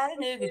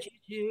Chattanooga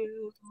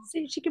choo-choo.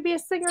 See, she could be a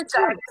singer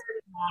too.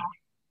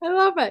 I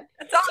love it.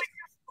 That's all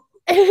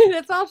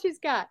that's all she's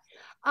got.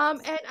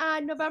 And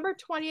on November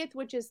 20th,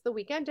 which is the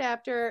weekend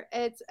after,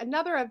 it's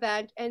another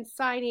event and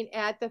signing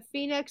at the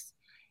Phoenix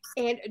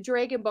and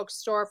Dragon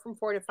Bookstore from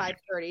 4 to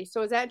 5:30.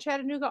 So is that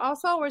Chattanooga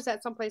also, or is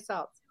that someplace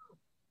else?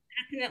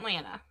 That's in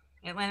Atlanta,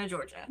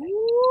 Georgia.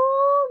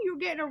 Ooh, you're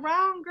getting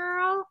around,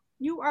 girl.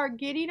 You are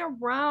getting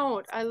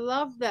around. I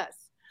love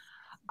this.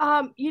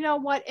 You know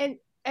what? And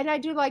I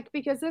do like,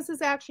 because this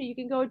is actually, you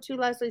can go to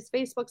Leslie's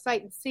Facebook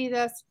site and see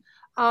this.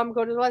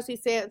 Go to Leslie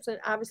Sampson,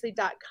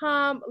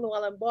 obviously.com,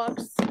 Llewellyn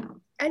Books,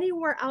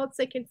 anywhere else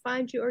they can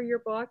find you or your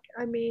book.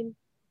 I mean,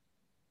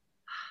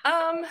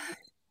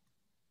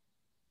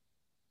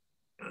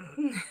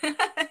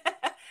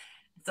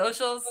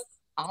 socials,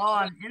 all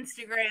on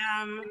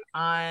Instagram,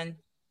 on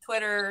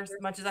Twitter, as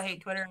much as I hate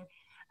Twitter.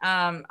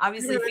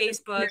 Obviously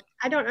Facebook.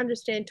 I don't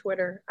understand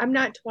Twitter. I'm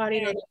not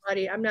twatting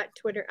anybody. I'm not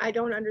Twitter. I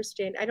don't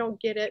understand. I don't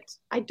get it.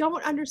 I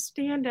don't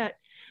understand it.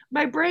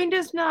 My brain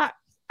does not.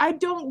 I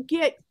don't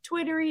get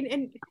Twittering,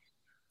 and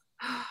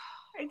I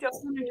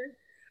don't either.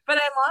 But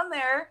I'm on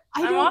there.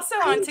 I'm also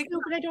on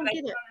TikTok, but I don't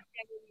get it.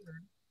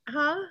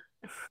 Huh?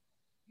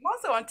 I'm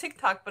also on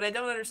TikTok, but I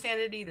don't understand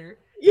it either.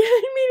 Yeah,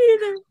 me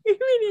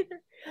neither.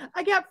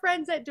 I got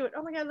friends that do it.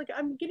 Oh my God, look,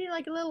 I'm getting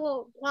like a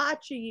little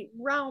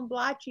round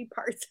blotchy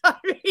parts on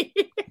me.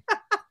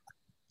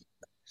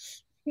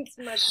 It's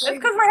because we're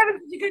having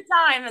such a good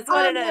time. That's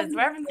what it is.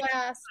 We're having a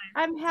blast.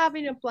 I'm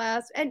having a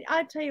blast. And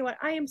I'll tell you what,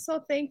 I am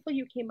so thankful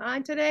you came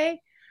on today.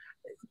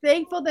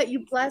 Thankful that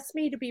you blessed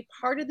me to be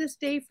part of this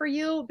day for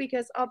you,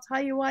 because I'll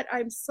tell you what,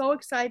 I'm so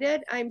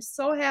excited. I'm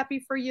so happy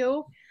for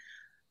you.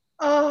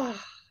 Oh,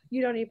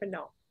 you don't even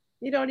know.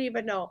 You don't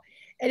even know.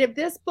 And if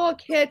this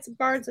book hits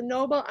Barnes &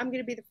 Noble, I'm going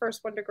to be the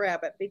first one to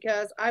grab it,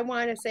 because I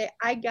want to say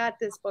I got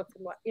this book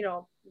from,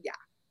 yeah.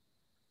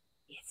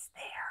 It's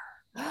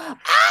there.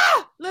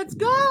 Let's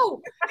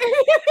go. At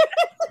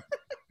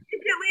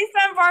least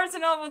on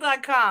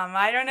BarnesandNoble.com.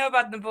 I don't know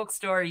about the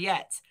bookstore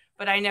yet,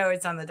 but I know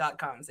it's on the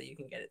 .com, so you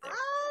can get it there. I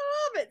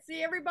love it.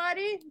 See,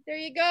 everybody? There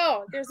you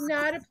go. There's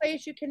not a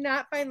place you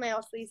cannot find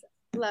Leslie's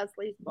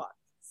book.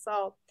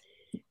 So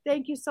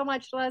thank you so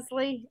much,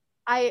 Leslie.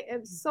 I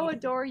so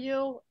adore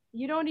you.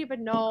 You don't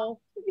even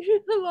know.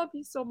 I love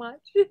you so much.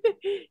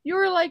 You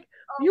were like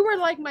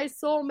my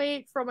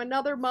soulmate from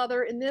another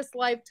mother in this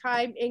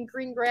lifetime, in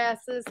green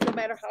grasses, no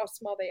matter how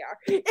small they are.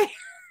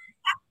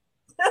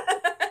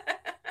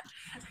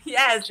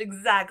 Yes,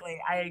 exactly.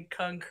 I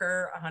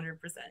concur 100%.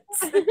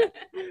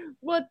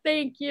 Well,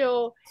 thank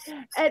you.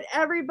 And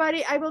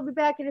everybody, I will be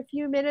back in a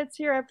few minutes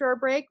here after our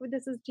break.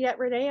 This is DeEtte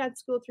Renee on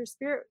School Through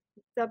Spirit,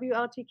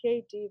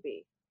 WLTK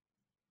DB.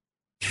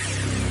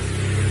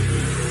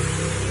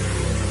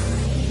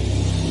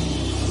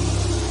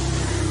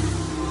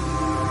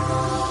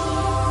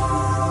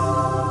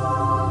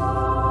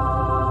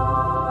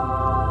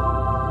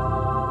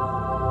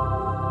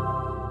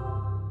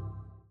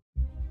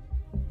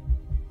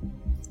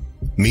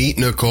 Meet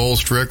Nicole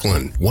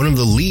Strickland. One of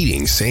the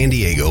leading San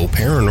Diego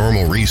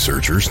paranormal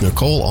researchers,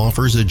 Nicole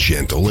offers a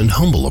gentle and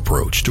humble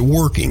approach to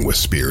working with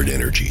spirit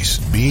energies.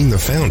 Being the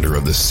founder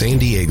of the San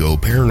Diego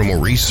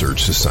Paranormal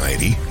Research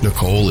Society,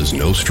 Nicole is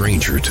no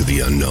stranger to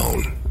the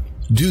unknown.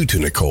 Due to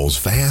Nicole's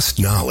vast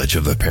knowledge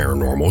of the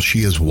paranormal, she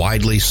is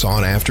widely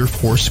sought after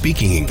for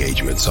speaking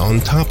engagements on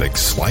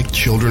topics like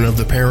Children of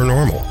the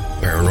Paranormal,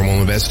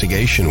 Paranormal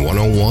Investigation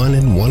 101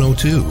 and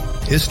 102,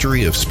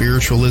 History of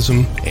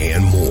Spiritualism,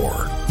 and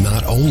more.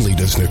 Not only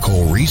does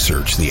Nicole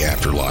research the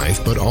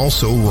afterlife, but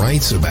also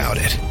writes about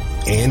it,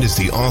 and is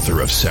the author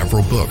of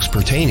several books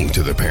pertaining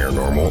to the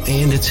paranormal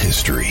and its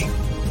history.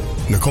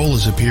 Nicole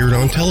has appeared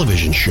on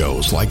television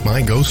shows like My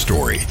Ghost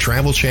Story,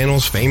 Travel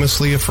Channel's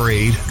Famously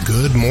Afraid,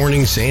 Good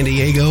Morning San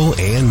Diego,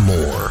 and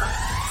more.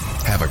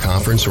 Have a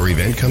conference or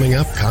event coming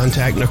up?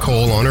 Contact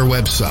Nicole on her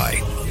website,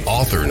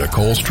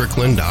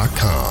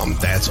 authornicolestrickland.com.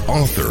 That's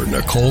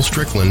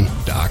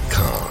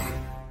authornicolestrickland.com.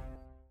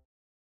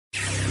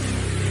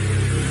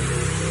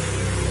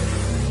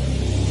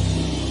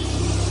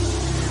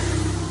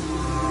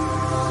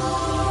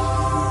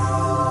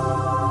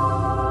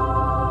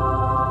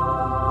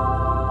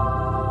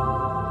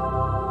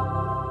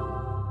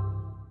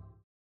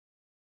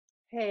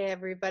 Hey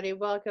everybody,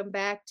 welcome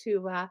back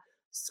to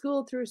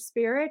School Through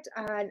Spirit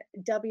on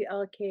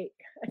WLTK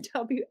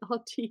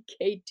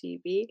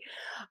TV.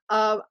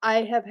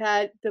 I have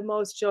had the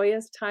most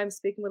joyous time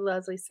speaking with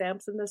Leslie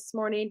Sampson this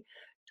morning,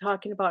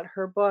 talking about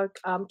her book,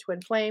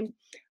 Twin Flame.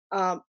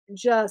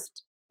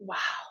 Just wow,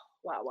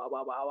 wow, wow,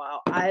 wow, wow,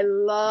 wow. I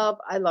love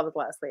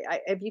Leslie.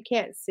 If you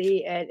can't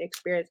see and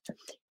experience,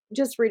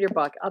 just read her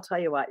book. I'll tell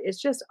you what,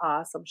 it's just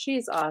awesome.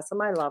 She's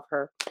awesome. I love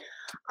her.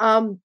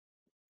 Um,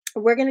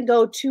 we're gonna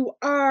go to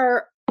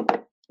our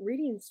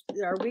readings,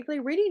 our weekly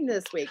reading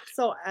this week.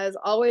 So as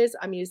always,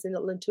 I'm using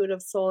the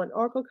Intuitive Soul and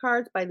Oracle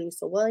cards by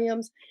Lisa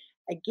Williams.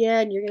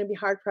 Again, you're going to be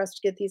hard pressed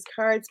to get these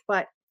cards,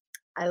 but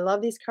I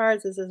love these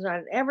cards. This is not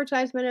an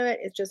advertisement of it.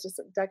 It's just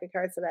a deck of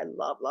cards that I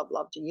love, love,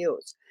 love to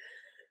use.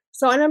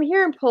 So, and I'm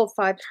here and pulled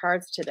 5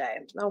 cards today.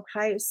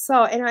 Okay.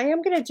 So, and I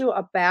am going to do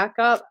a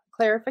backup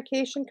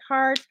clarification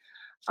card.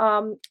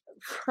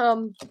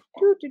 From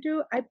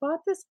I bought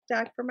this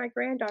deck for my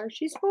granddaughter.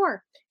 She's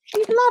 4. She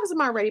loves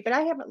them already, but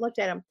I haven't looked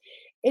at them.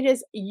 It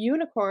is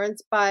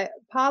Unicorns by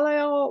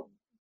Paulo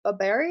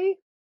Barberi.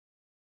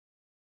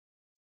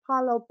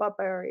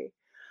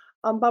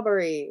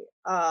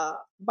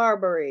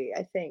 Barbary,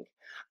 I think.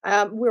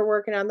 We're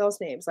working on those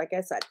names, like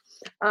I said.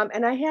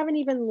 And I haven't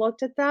even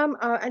looked at them.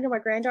 I know my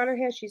granddaughter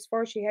has. She's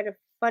 4. She had a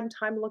fun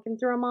time looking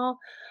through them all.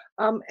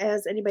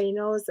 As anybody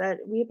knows, that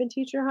we've been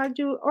teaching her how to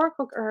do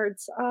oracle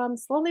cards,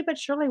 slowly but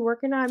surely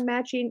working on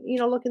matching,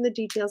 looking the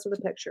details of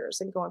the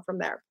pictures and going from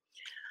there.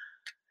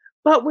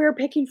 But we're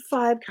picking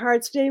 5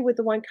 cards today with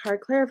the 1 card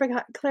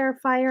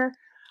clarifier.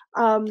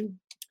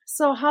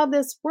 So how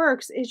this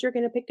works is you're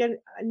going to pick a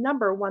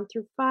number 1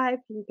 through 5.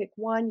 You can pick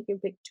 1. You can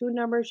pick 2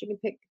 numbers. You can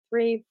pick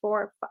 3,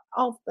 4, 5,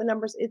 all the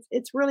numbers.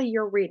 It's really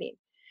your reading.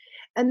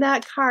 And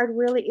that card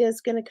really is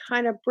going to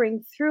kind of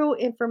bring through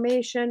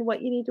information,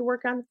 what you need to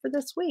work on for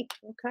this week,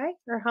 okay?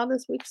 Or how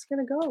this week's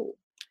going to go.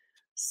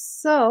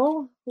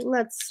 So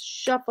let's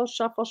shuffle,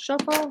 shuffle,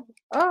 shuffle.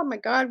 Oh my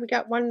God, we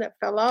got one that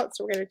fell out.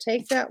 So we're going to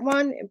take that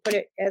one and put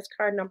it as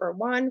card number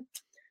 1.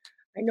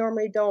 I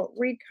normally don't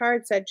read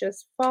cards that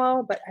just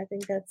fall, but I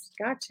think that's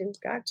got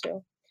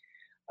to.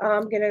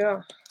 I'm going to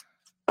go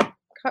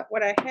cut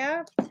what I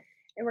have,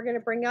 and we're going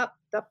to bring up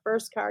the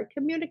first card.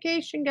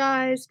 Communication,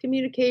 guys.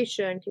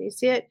 Communication. Can you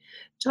see it?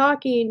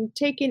 Talking,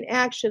 taking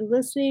action,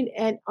 listening,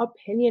 and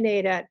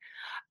opinionated.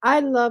 I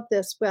love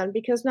this one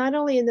because not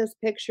only in this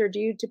picture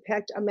do you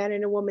depict a man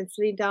and a woman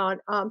sitting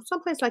down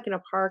someplace like in a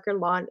park or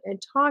lawn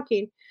and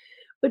talking,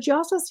 but you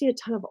also see a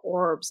ton of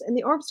orbs. And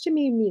the orbs to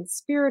me mean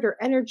spirit or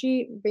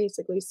energy,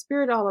 basically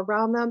spirit all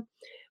around them.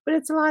 But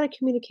it's a lot of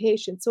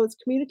communication. So it's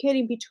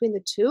communicating between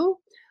the two,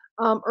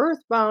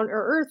 earthbound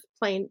or earth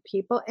plane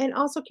people, and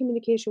also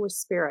communication with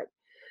spirit.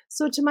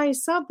 So to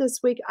myself this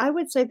week, I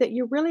would say that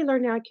you're really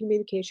learning how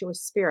communication with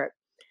spirit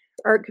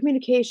or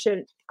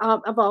communication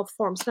of all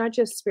forms, not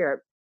just spirit.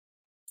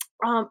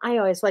 I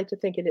always like to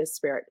think it is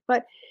spirit,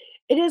 but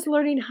it is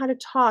learning how to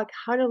talk,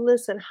 how to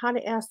listen, how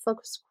to ask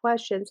those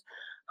questions,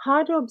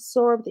 how to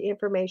absorb the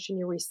information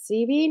you're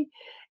receiving,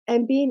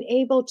 and being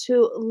able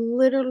to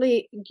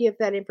literally give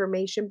that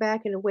information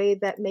back in a way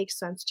that makes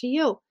sense to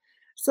you.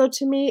 So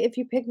to me, if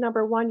you pick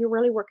number 1, you're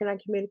really working on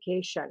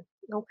communication.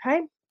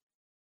 Okay.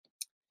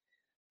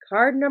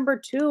 Card number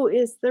 2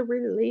 is the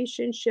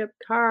relationship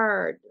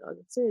card.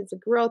 It's a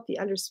growth, the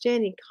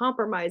understanding,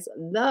 compromise,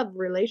 love,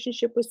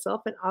 relationship with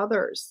self and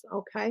others.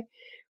 Okay.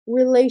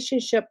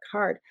 Relationship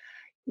card.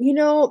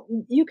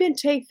 You can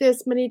take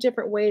this many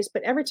different ways,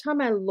 but every time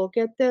I look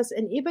at this,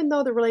 and even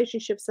though the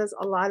relationship says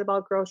a lot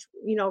about growth,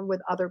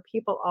 with other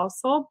people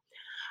also,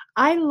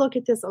 I look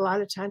at this a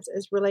lot of times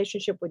as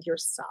relationship with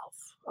yourself.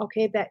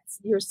 Okay. That's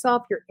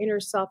yourself, your inner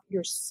self,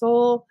 your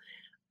soul,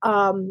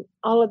 all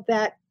of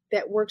that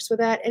works with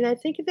that. And I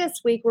think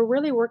this week we're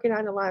really working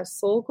on a lot of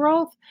soul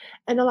growth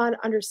and a lot of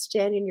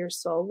understanding your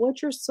soul,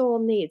 what your soul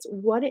needs,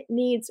 what it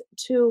needs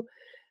to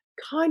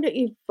kind of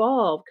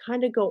evolve,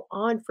 kind of go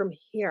on from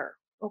here.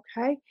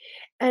 Okay.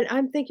 And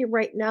I'm thinking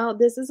right now,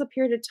 this is a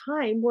period of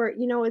time where,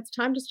 it's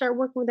time to start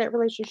working with that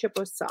relationship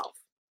with self.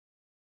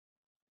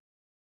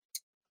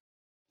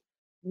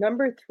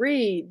 Number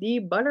 3, the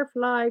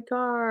butterfly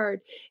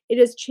card. It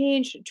is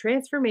change,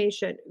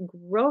 transformation,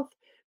 growth,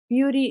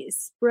 beauty.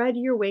 Spread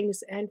your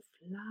wings and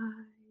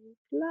fly,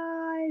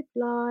 fly,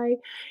 fly.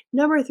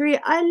 Number 3,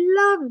 I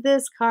love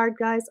this card,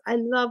 guys. I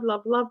love,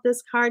 love, love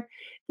this card.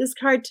 This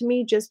card to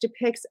me just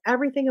depicts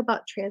everything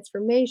about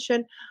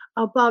transformation,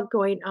 about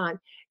going on.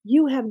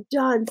 You have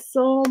done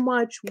so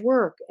much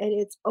work, and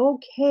it's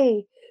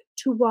okay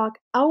to walk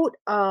out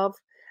of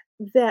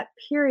that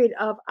period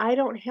of I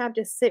don't have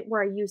to sit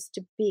where I used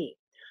to be.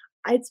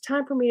 It's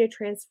time for me to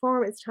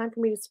transform. It's time for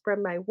me to spread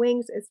my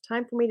wings. It's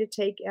time for me to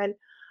take in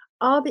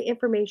all the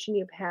information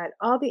you've had,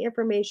 all the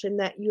information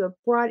that you have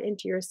brought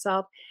into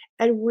yourself,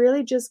 and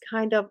really just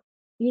kind of,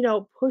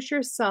 push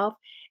yourself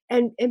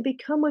and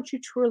become what you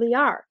truly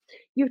are.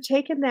 You've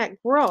taken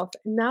that growth.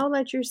 Now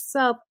let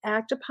yourself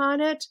act upon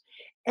it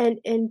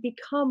and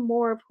become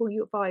more of who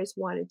you've always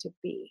wanted to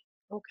be.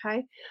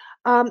 Okay.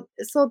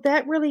 So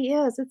that really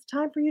is, it's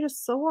time for you to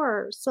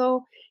soar.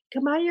 So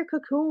Come out of your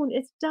cocoon.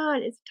 It's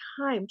done. It's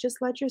time. Just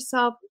let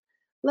yourself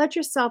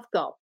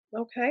go.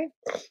 Okay.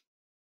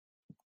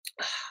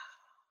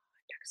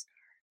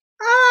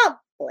 Oh,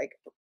 like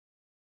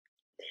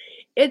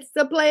it's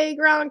the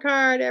playground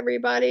card,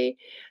 everybody.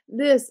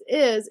 This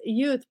is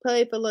youth,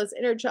 playfulness,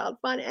 inner child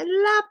fun, and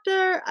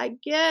laughter.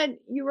 Again,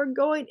 you are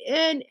going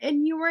in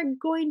and you are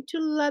going to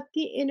let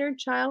the inner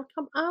child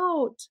come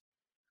out.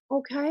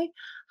 Okay.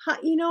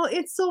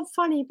 It's so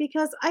funny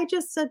because I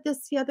just said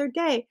this the other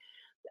day.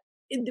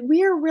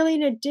 We are really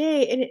in a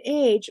day in an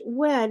age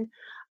when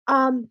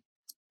um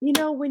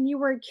when you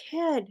were a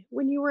kid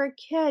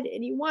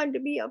and you wanted to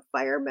be a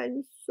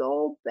fireman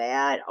so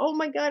bad. Oh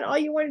my god, all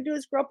you want to do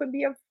is grow up and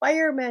be a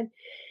fireman.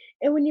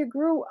 And when you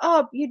grew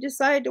up, you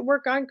decided to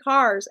work on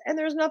cars. And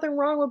there's nothing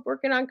wrong with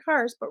working on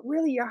cars, but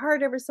really your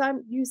heart every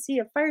time you see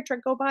a fire truck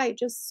go by, it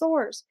just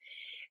soars.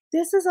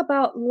 This is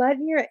about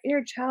letting your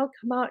inner child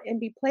come out and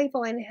be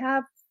playful and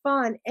have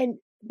fun and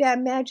that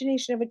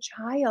imagination of a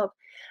child,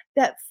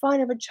 that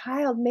fun of a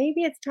child.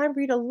 Maybe it's time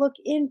for you to look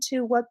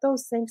into what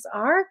those things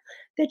are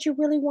that you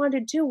really want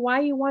to do,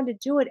 why you want to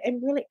do it,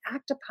 and really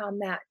act upon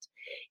that.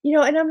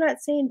 And I'm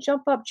not saying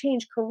jump up,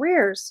 change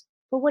careers,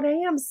 but what I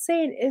am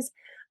saying is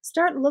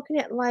start looking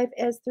at life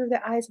as through the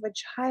eyes of a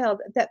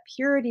child, that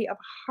purity of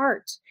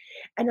heart,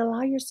 and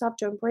allow yourself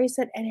to embrace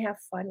it and have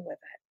fun with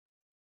it.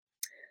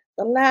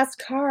 The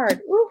last card.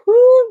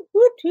 Woohoo!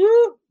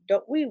 Woo-hoo!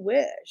 Don't we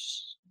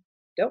wish?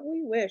 Don't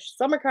we wish?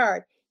 Summer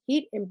card.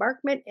 Heat,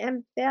 embarkment,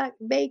 and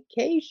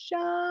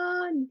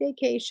vacation.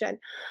 Vacation.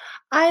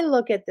 I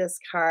look at this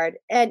card,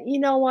 and you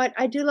know what?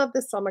 I do love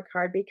the summer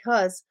card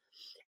because,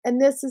 and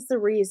this is the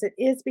reason,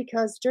 is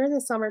because during the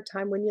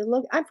summertime, when you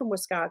look, I'm from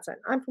Wisconsin.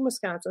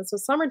 So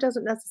summer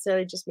doesn't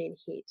necessarily just mean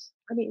heat.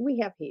 I mean, we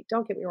have heat,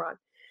 don't get me wrong.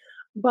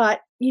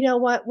 But you know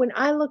what? When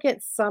I look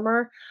at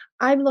summer,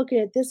 I'm looking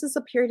at this is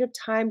a period of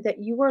time that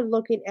you are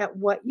looking at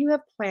what you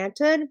have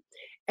planted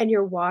and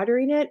you're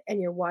watering it and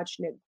you're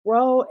watching it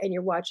grow and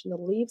you're watching the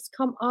leaves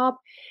come up.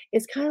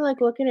 It's kind of like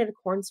looking at a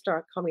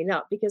cornstalk coming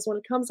up because when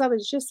it comes up,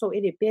 it's just so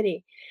itty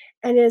bitty.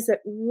 And as it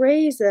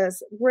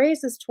raises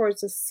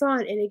towards the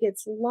sun and it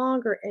gets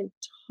longer and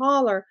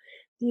taller,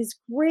 these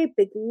great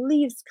big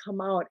leaves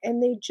come out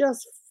and they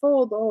just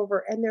fold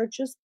over and they're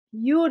just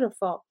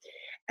beautiful,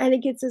 and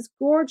it gets this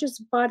gorgeous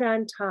bud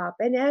on top.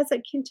 And as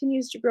it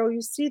continues to grow,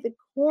 you see the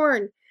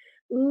corn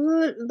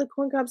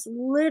cobs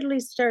literally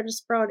start to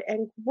sprout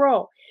and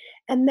grow.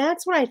 And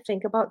that's what I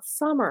think about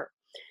summer.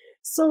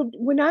 So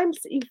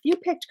if you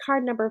picked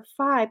card number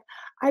 5,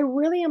 I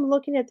really am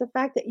looking at the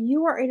fact that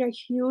you are in a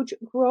huge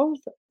growth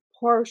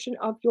portion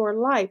of your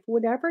life.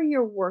 Whatever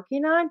you're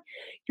working on,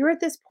 you're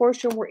at this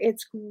portion where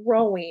it's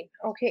growing.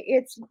 Okay,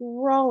 it's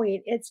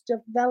growing, it's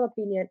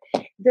developing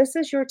it. This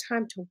is your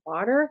time to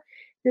water.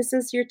 This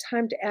is your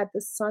time to add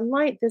the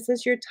sunlight. This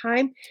is your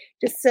time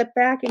to sit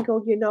back and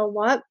go, you know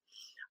what?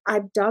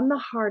 I've done the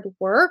hard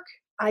work.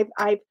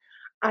 I've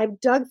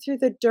dug through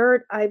the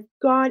dirt. I've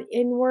gone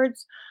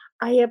inwards.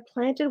 I have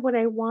planted what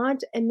I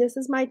want, and this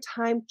is my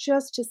time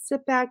just to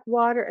sit back,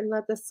 water, and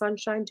let the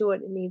sunshine do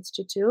what it needs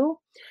to do,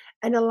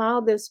 and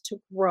allow this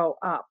to grow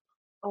up.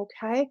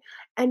 Okay,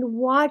 and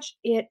watch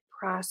it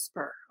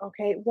prosper.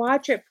 Okay,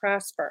 watch it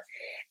prosper,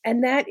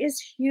 and that is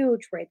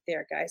huge right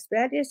there, guys.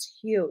 That is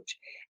huge,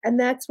 and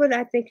that's what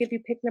I think. If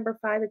you pick number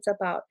 5, it's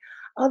about.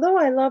 Although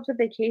I love the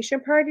vacation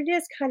part, it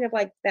is kind of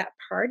like that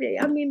part.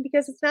 I mean,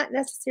 because it's not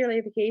necessarily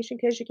a vacation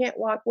because you can't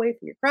walk away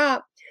from your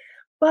crop.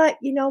 But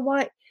you know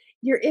what?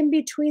 You're in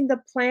between the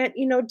plant,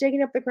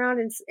 digging up the ground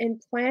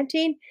and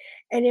planting,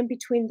 and in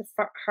between the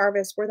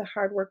harvest where the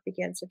hard work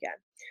begins again.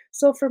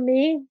 So for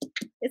me,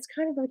 it's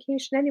kind of a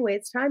vacation anyway.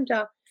 It's time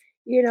to,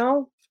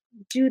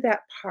 do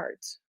that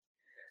part.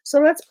 So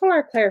let's pull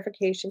our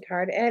clarification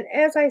card. And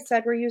as I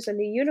said, we're using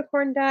the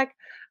unicorn deck.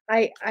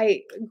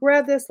 I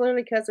grabbed this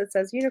literally because it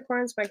says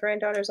unicorns. My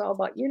granddaughter's all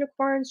about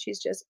unicorns. She's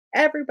just,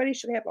 everybody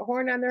should have a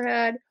horn on their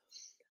head,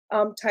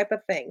 type of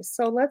thing.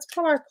 So let's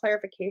pull our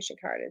clarification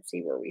card and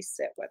see where we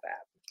sit with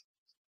that.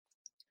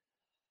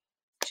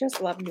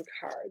 Just love new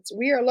cards.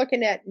 We are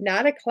looking at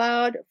not a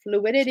cloud,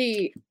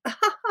 fluidity.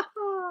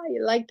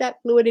 You like that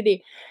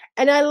fluidity?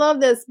 And I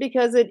love this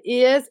because it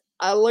is,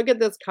 look at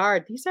this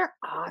card. These are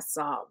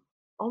awesome.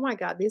 Oh my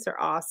God, these are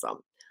awesome.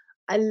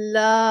 I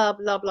love,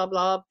 love, love,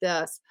 love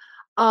this.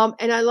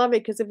 And I love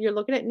it because if you're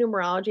looking at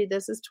numerology,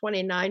 this is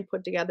 29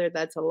 put together.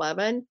 That's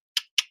 11.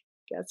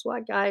 Guess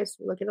what, guys?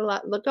 Look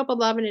up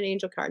 11 in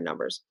angel card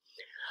numbers.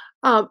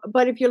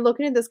 But if you're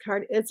looking at this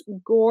card, it's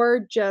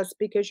gorgeous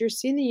because you're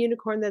seeing the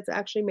unicorn that's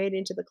actually made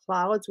into the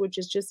clouds, which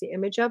is just the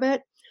image of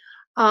it.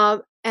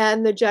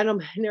 And the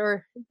gentleman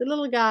or the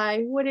little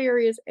guy, whatever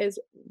is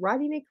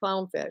riding a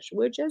clownfish,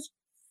 which is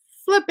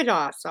flippin'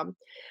 awesome.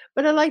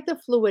 But I like the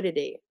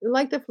fluidity.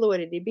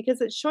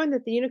 Because it's showing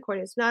that the unicorn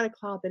is not a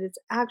cloud, that it's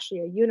actually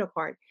a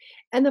unicorn,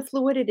 and the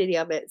fluidity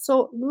of it.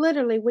 So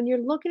literally, when you're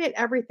looking at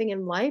everything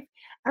in life,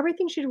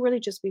 everything should really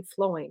just be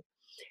flowing.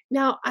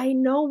 Now, I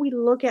know we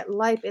look at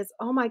life as,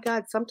 oh my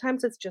God,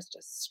 sometimes it's just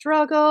a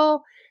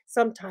struggle.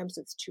 Sometimes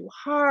it's too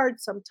hard.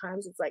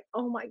 Sometimes it's like,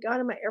 oh my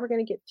God, am I ever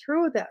going to get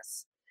through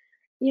this?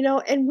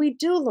 And we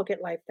do look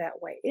at life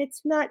that way.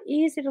 It's not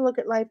easy to look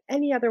at life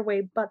any other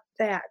way but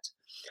that.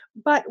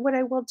 But what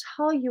I will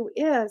tell you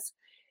is,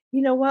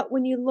 you know what,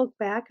 when you look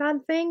back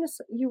on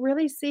things, you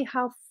really see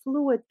how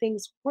fluid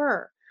things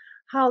were,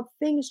 how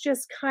things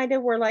just kind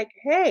of were like,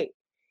 hey,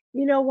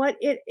 you know what,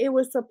 it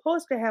was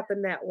supposed to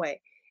happen that way.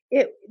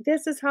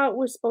 This is how it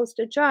was supposed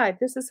to jive.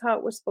 This is how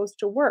it was supposed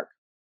to work.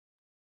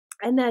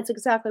 And that's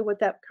exactly what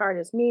that card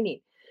is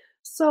meaning.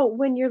 So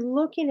when you're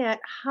looking at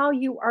how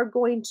you are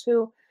going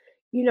to,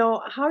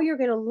 how you're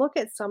going to look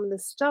at some of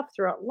this stuff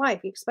throughout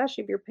life,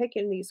 especially if you're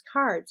picking these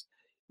cards,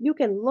 you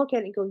can look at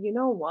it and go, you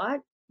know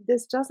what?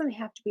 This doesn't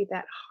have to be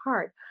that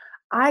hard.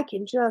 I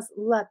can just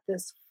let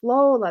this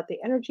flow, let the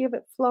energy of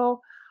it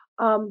flow,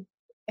 and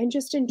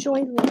just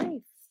enjoy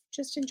life.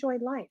 Just enjoy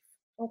life.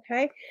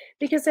 Okay.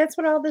 Because that's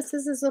what all this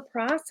is a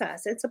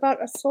process. It's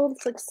about a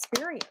soul's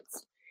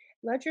experience.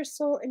 Let your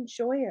soul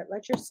enjoy it.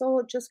 Let your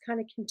soul just kind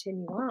of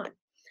continue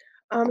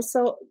on.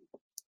 So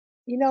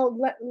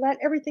let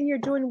everything you're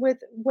doing with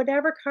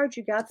whatever card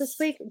you got this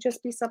week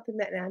just be something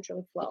that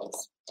naturally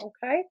flows.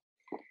 Okay.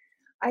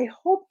 I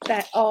hope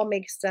that all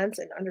makes sense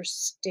and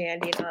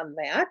understanding on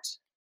that.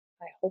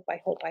 I hope.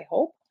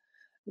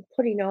 I'm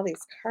putting all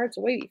these cards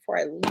away before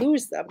I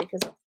lose them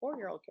because a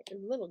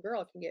little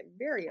girl can get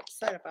very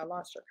upset if I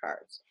lost her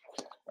cards.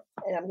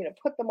 And I'm going to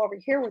put them over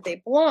here where they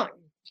belong.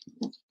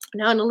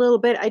 Now, in a little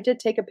bit, I did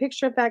take a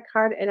picture of that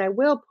card and I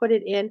will put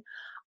it in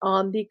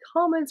on the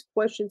comments,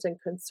 questions, and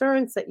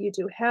concerns that you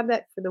do have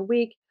that for the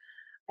week.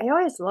 I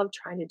always love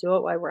trying to do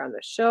it while we're on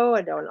the show.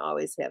 I don't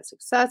always have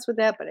success with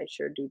that, but I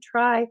sure do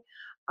try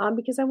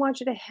because I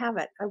want you to have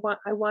it. I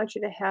want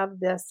you to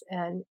have this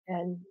and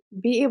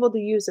be able to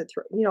use it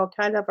through,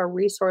 kind of a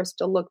resource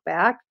to look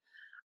back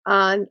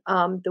on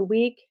the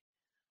week,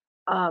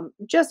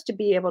 just to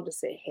be able to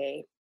say,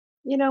 hey,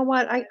 you know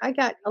what? I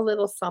got a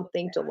little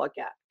something to look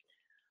at.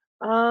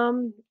 I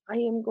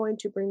am going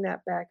to bring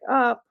that back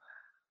up.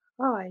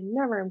 Oh, I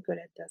never am good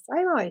at this.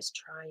 I'm always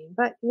trying,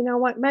 but you know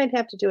what? Might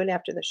have to do it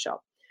after the show.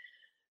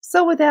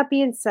 So with that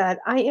being said,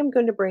 I am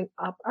going to bring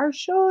up our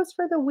shows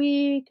for the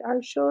week.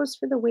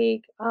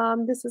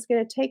 This is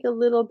going to take a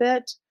little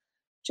bit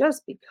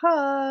just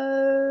because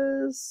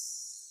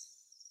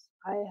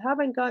I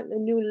haven't gotten a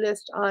new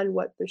list on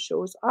what the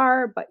shows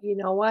are, but you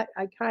know what?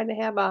 I kind of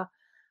have a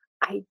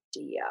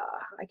idea.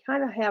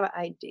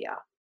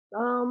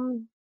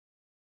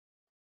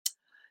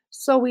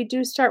 So we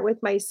do start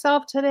with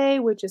myself today,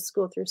 which is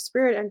School Through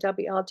Spirit on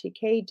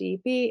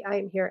WLTK-DB. I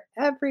am here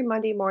every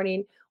Monday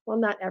morning. Well,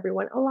 not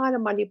everyone, a lot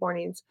of Monday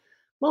mornings.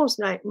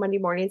 Most Monday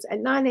mornings at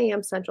 9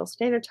 a.m. Central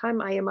Standard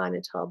Time. I am on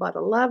until about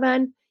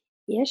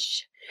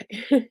 11-ish.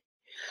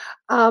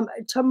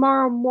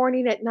 Tomorrow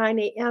morning at 9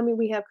 a.m.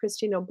 we have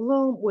Christina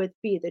Bloom with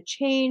Be the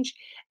Change,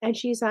 and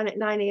she's on at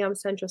 9 a.m.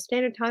 Central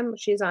Standard Time.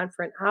 She's on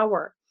for an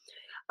hour.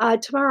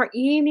 Tomorrow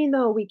evening,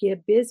 though, we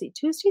get busy.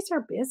 Tuesdays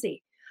are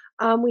busy.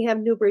 We have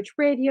Newbridge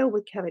Radio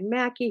with Kevin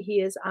Mackey.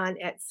 He is on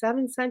at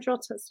 7 Central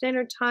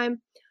Standard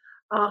Time.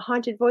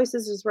 Haunted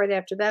Voices is right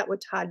after that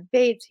with Todd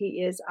Bates.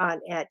 He is on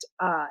at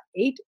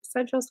 8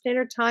 Central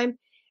Standard Time.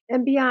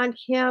 And beyond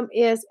him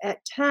is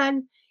at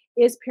 10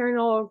 is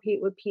Paranormal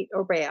Repeat with Pete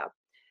Orbea.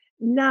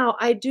 Now,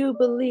 I do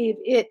believe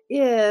it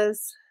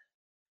is,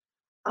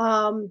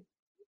 I'm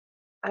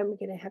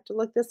going to have to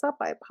look this up.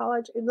 I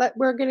apologize.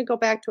 We're going to go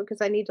back to it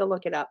because I need to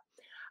look it up.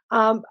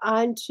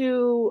 On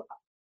to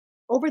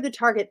Over the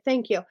Target.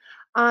 Thank you.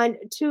 On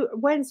to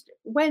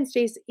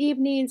Wednesdays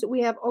evenings, we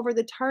have Over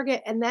the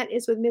Target, and that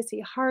is with Missy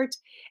Hart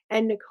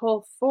and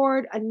Nicole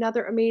Ford.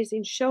 Another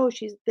amazing show.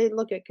 They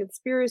look at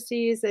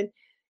conspiracies and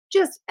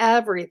just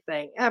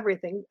everything.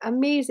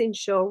 Amazing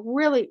show.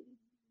 Really,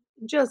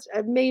 just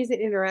amazing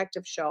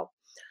interactive show.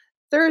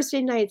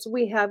 Thursday nights,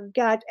 we have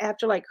got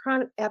Afterlife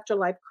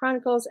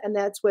Chronicles, and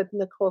that's with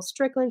Nicole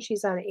Strickland.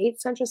 She's on 8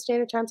 Central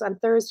Standard Times on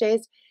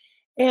Thursdays.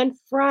 And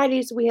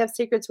Fridays, we have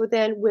Secrets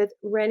Within with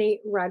Rennie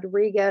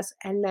Rodriguez,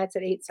 and that's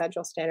at 8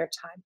 Central Standard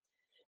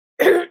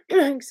Time.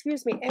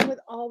 Excuse me. And with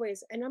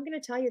always, and I'm going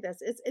to tell you this,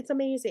 it's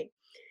amazing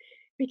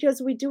because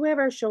we do have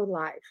our show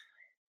live.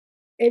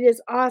 It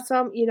is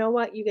awesome. You know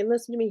what? You can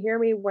listen to me, hear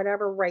me,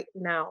 whatever right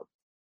now.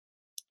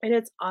 And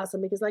it's awesome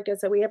because, like I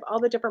said, we have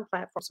all the different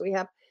platforms. We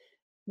have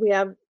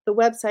the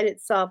website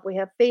itself. We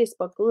have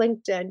Facebook,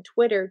 LinkedIn,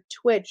 Twitter,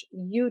 Twitch,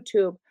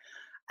 YouTube.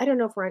 I don't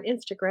know if we're on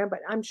Instagram, but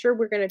I'm sure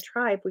we're going to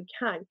try if we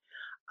can.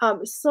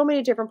 So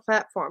many different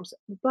platforms.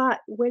 But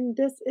when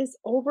this is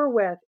over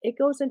with, it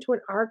goes into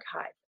an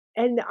archive.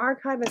 And the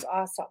archive is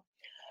awesome.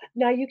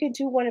 Now, you can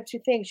do one of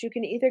two things. You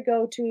can either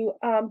go to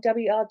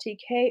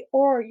WLTK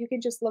or you can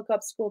just look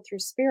up School Through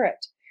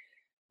Spirit.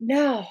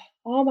 Now,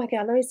 oh my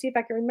God, let me see if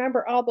I can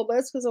remember all the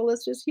lists because the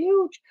list is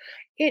huge.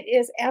 It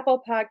is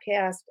Apple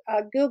Podcast,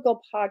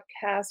 Google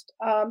Podcast,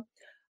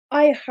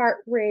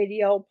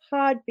 iHeartRadio,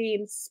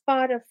 Podbeam,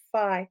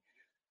 Spotify,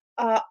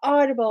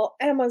 Audible,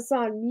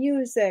 Amazon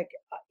Music.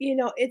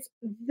 It's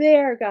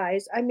there,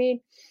 guys. I mean,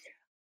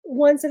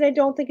 Ones that I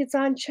don't think it's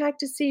on, check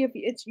to see if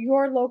it's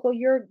your local,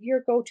 your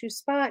go-to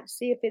spot,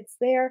 see if it's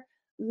there.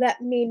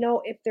 Let me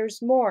know if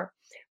there's more.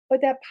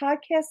 But that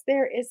podcast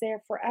there is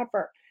there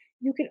forever.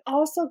 You can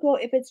also go,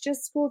 if it's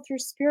just School Through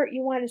Spirit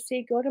you want to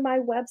see, go to my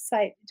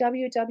website,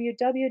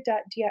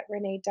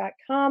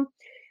 www.DeEtteRenee.com.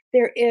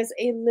 There is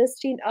a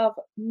listing of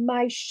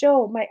my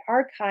show, my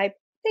archive.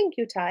 Thank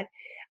you, Todd.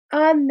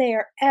 On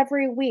there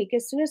every week.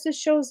 As soon as the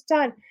show's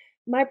done,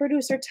 my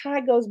producer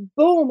Todd goes,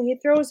 boom, he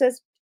throws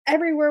us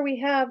everywhere we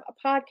have a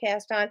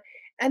podcast on.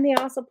 And he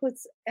also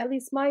puts at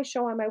least my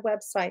show on my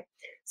website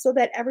so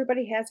that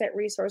everybody has that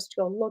resource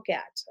to go look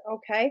at.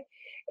 Okay.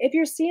 If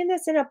you're seeing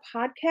this in a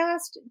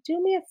podcast,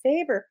 do me a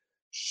favor,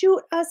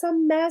 shoot us a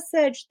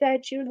message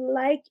that you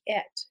like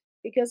it,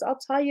 because I'll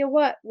tell you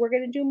what, we're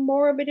going to do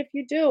more of it if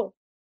you do.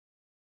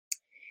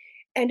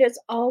 And as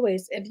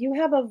always, if you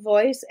have a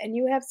voice and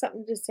you have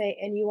something to say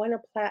and you want a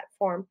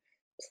platform,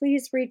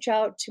 please reach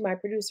out to my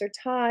producer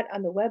Todd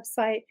on the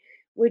website,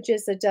 which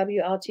is the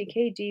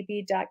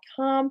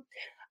WLTKDB.com.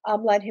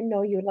 Let him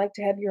know you would like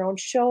to have your own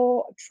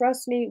show.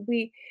 Trust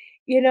me,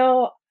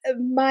 my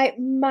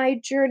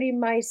journey,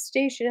 my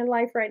station in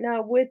life right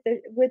now with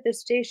the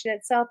station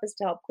itself is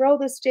to help grow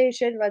the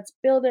station. Let's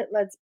build it.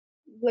 Let's.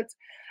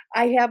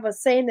 I have a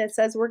saying that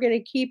says we're going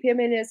to keep him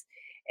in his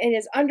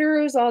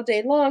underoos all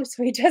day long,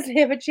 so he doesn't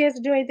have a chance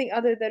to do anything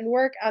other than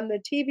work on the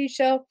TV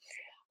show.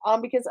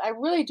 Because I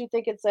really do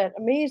think it's that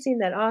amazing,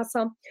 that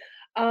awesome.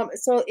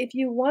 So if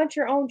you want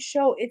your own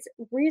show, it's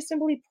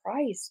reasonably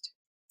priced.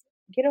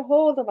 Get a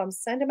hold of them,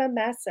 send them a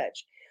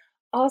message.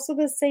 Also,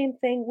 the same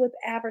thing with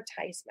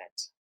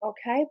advertisement.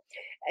 Okay,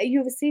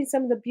 you've seen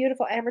some of the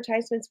beautiful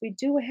advertisements we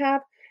do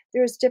have.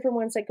 There's different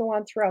ones that go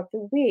on throughout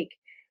the week.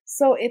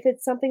 So if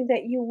it's something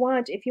that you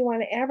want, if you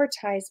want to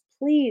advertise,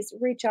 please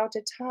reach out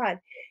to Todd.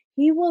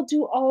 He will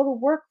do all the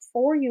work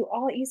for you.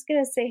 All he's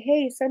going to say,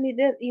 hey, send me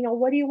this,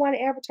 what do you want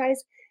to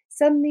advertise?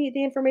 Send me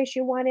the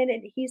information you want in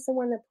it. He's the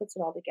one that puts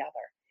it all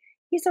together.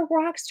 He's a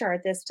rock star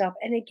at this stuff.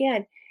 And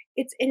again,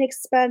 it's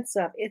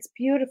inexpensive. It's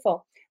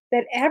beautiful.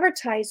 That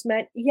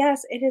advertisement,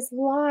 yes, it is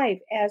live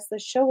as the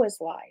show is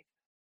live.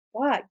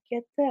 But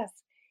get this,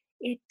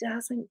 it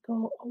doesn't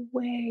go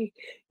away.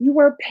 You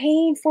are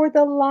paying for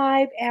the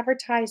live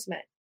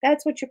advertisement.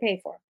 That's what you pay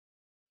for.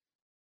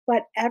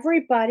 But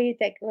everybody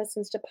that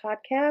listens to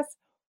podcasts,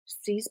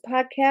 sees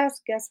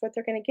podcasts, guess what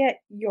they're going to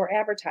get? Your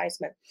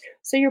advertisement.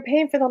 So you're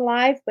paying for the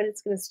live, but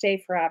it's going to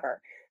stay forever.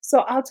 So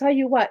I'll tell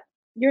you what,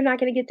 you're not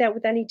going to get that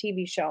with any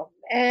TV show,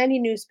 any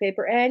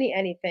newspaper,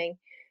 anything.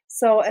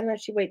 So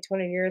unless you wait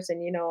 20 years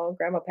and,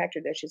 grandma packed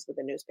her dishes with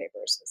the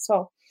newspapers.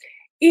 So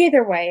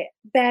either way,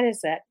 that is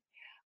it.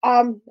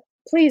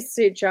 Please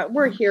see, John,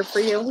 we're here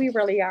for you. We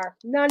really are.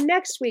 Now,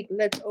 next week,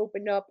 let's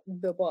open up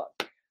the book.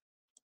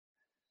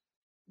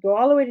 Go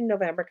all the way to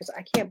November, because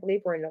I can't believe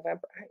we're in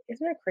November.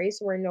 Isn't that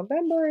crazy? We're in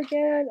November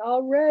again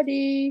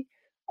already.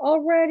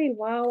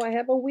 Wow, I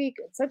have a week.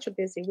 It's such a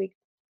busy week.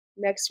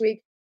 Next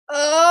week.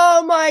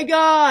 Oh my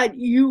God.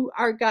 You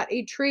are got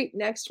a treat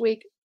next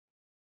week.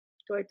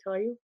 Do I tell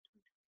you?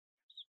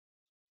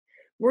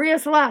 Maria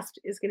Celeste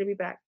is going to be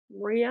back.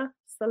 Maria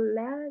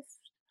Celeste.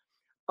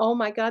 Oh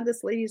my God,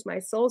 this lady is my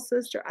soul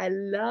sister. I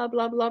love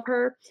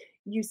her.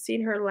 You've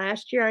seen her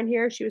last year on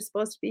here. She was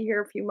supposed to be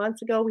here a few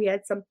months ago. We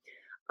had some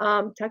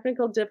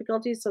technical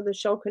difficulties, so the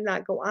show could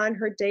not go on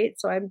her date.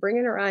 So I'm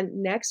bringing her on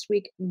next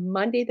week,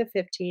 Monday the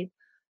 15th.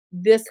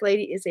 This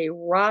lady is a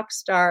rock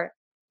star,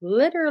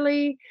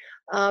 literally.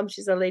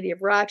 She's a lady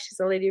of rock. She's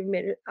a lady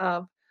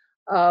of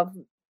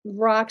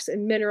rocks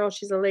and minerals.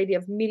 She's a lady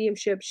of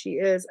mediumship. She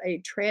is a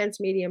trance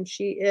medium.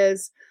 She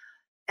is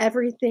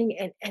everything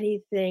and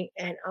anything.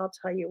 And I'll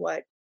tell you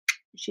what,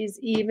 she's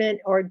even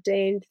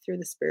ordained through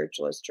the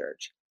Spiritualist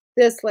Church.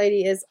 This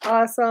lady is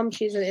awesome.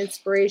 She's an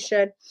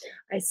inspiration.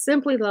 I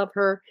simply love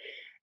her.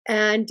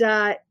 And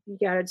you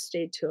got to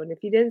stay tuned.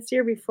 If you didn't see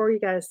her before, you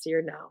got to see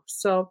her now.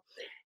 So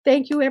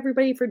thank you,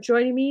 everybody, for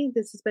joining me.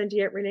 This has been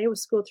DeEtte Renee with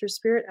School Through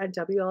Spirit on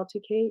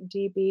WLTK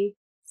DB.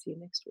 See you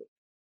next week.